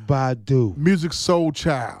Badu. Music Soul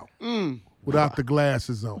Child without the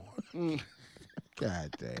glasses on.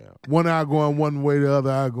 God damn. One eye going one way, the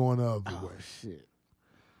other eye going the other way. Shit.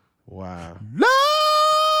 Wow. Love!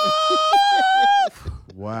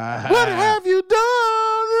 Wow. What have you done?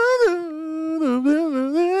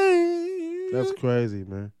 That's crazy,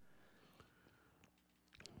 man.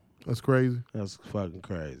 That's crazy. That's fucking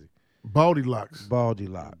crazy. Baldy locks. Baldy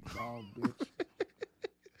locks. Oh, bitch.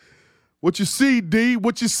 What you see, D?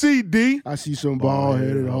 What you see, D? I see some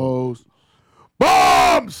bald-headed hoes.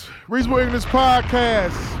 Bombs! Reasonable English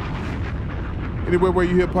Podcast. Anywhere where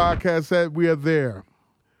you hear podcasts at, we are there.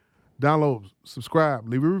 Download, subscribe,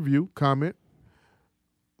 leave a review, comment.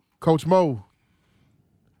 Coach Mo.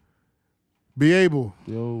 Be able.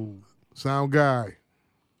 Yo. Sound guy.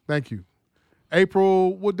 Thank you.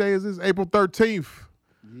 April, what day is this? April 13th.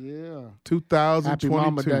 Yeah. 2022. Happy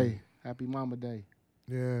Mama Day. Happy Mama Day.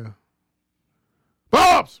 Yeah.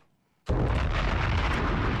 Bombs!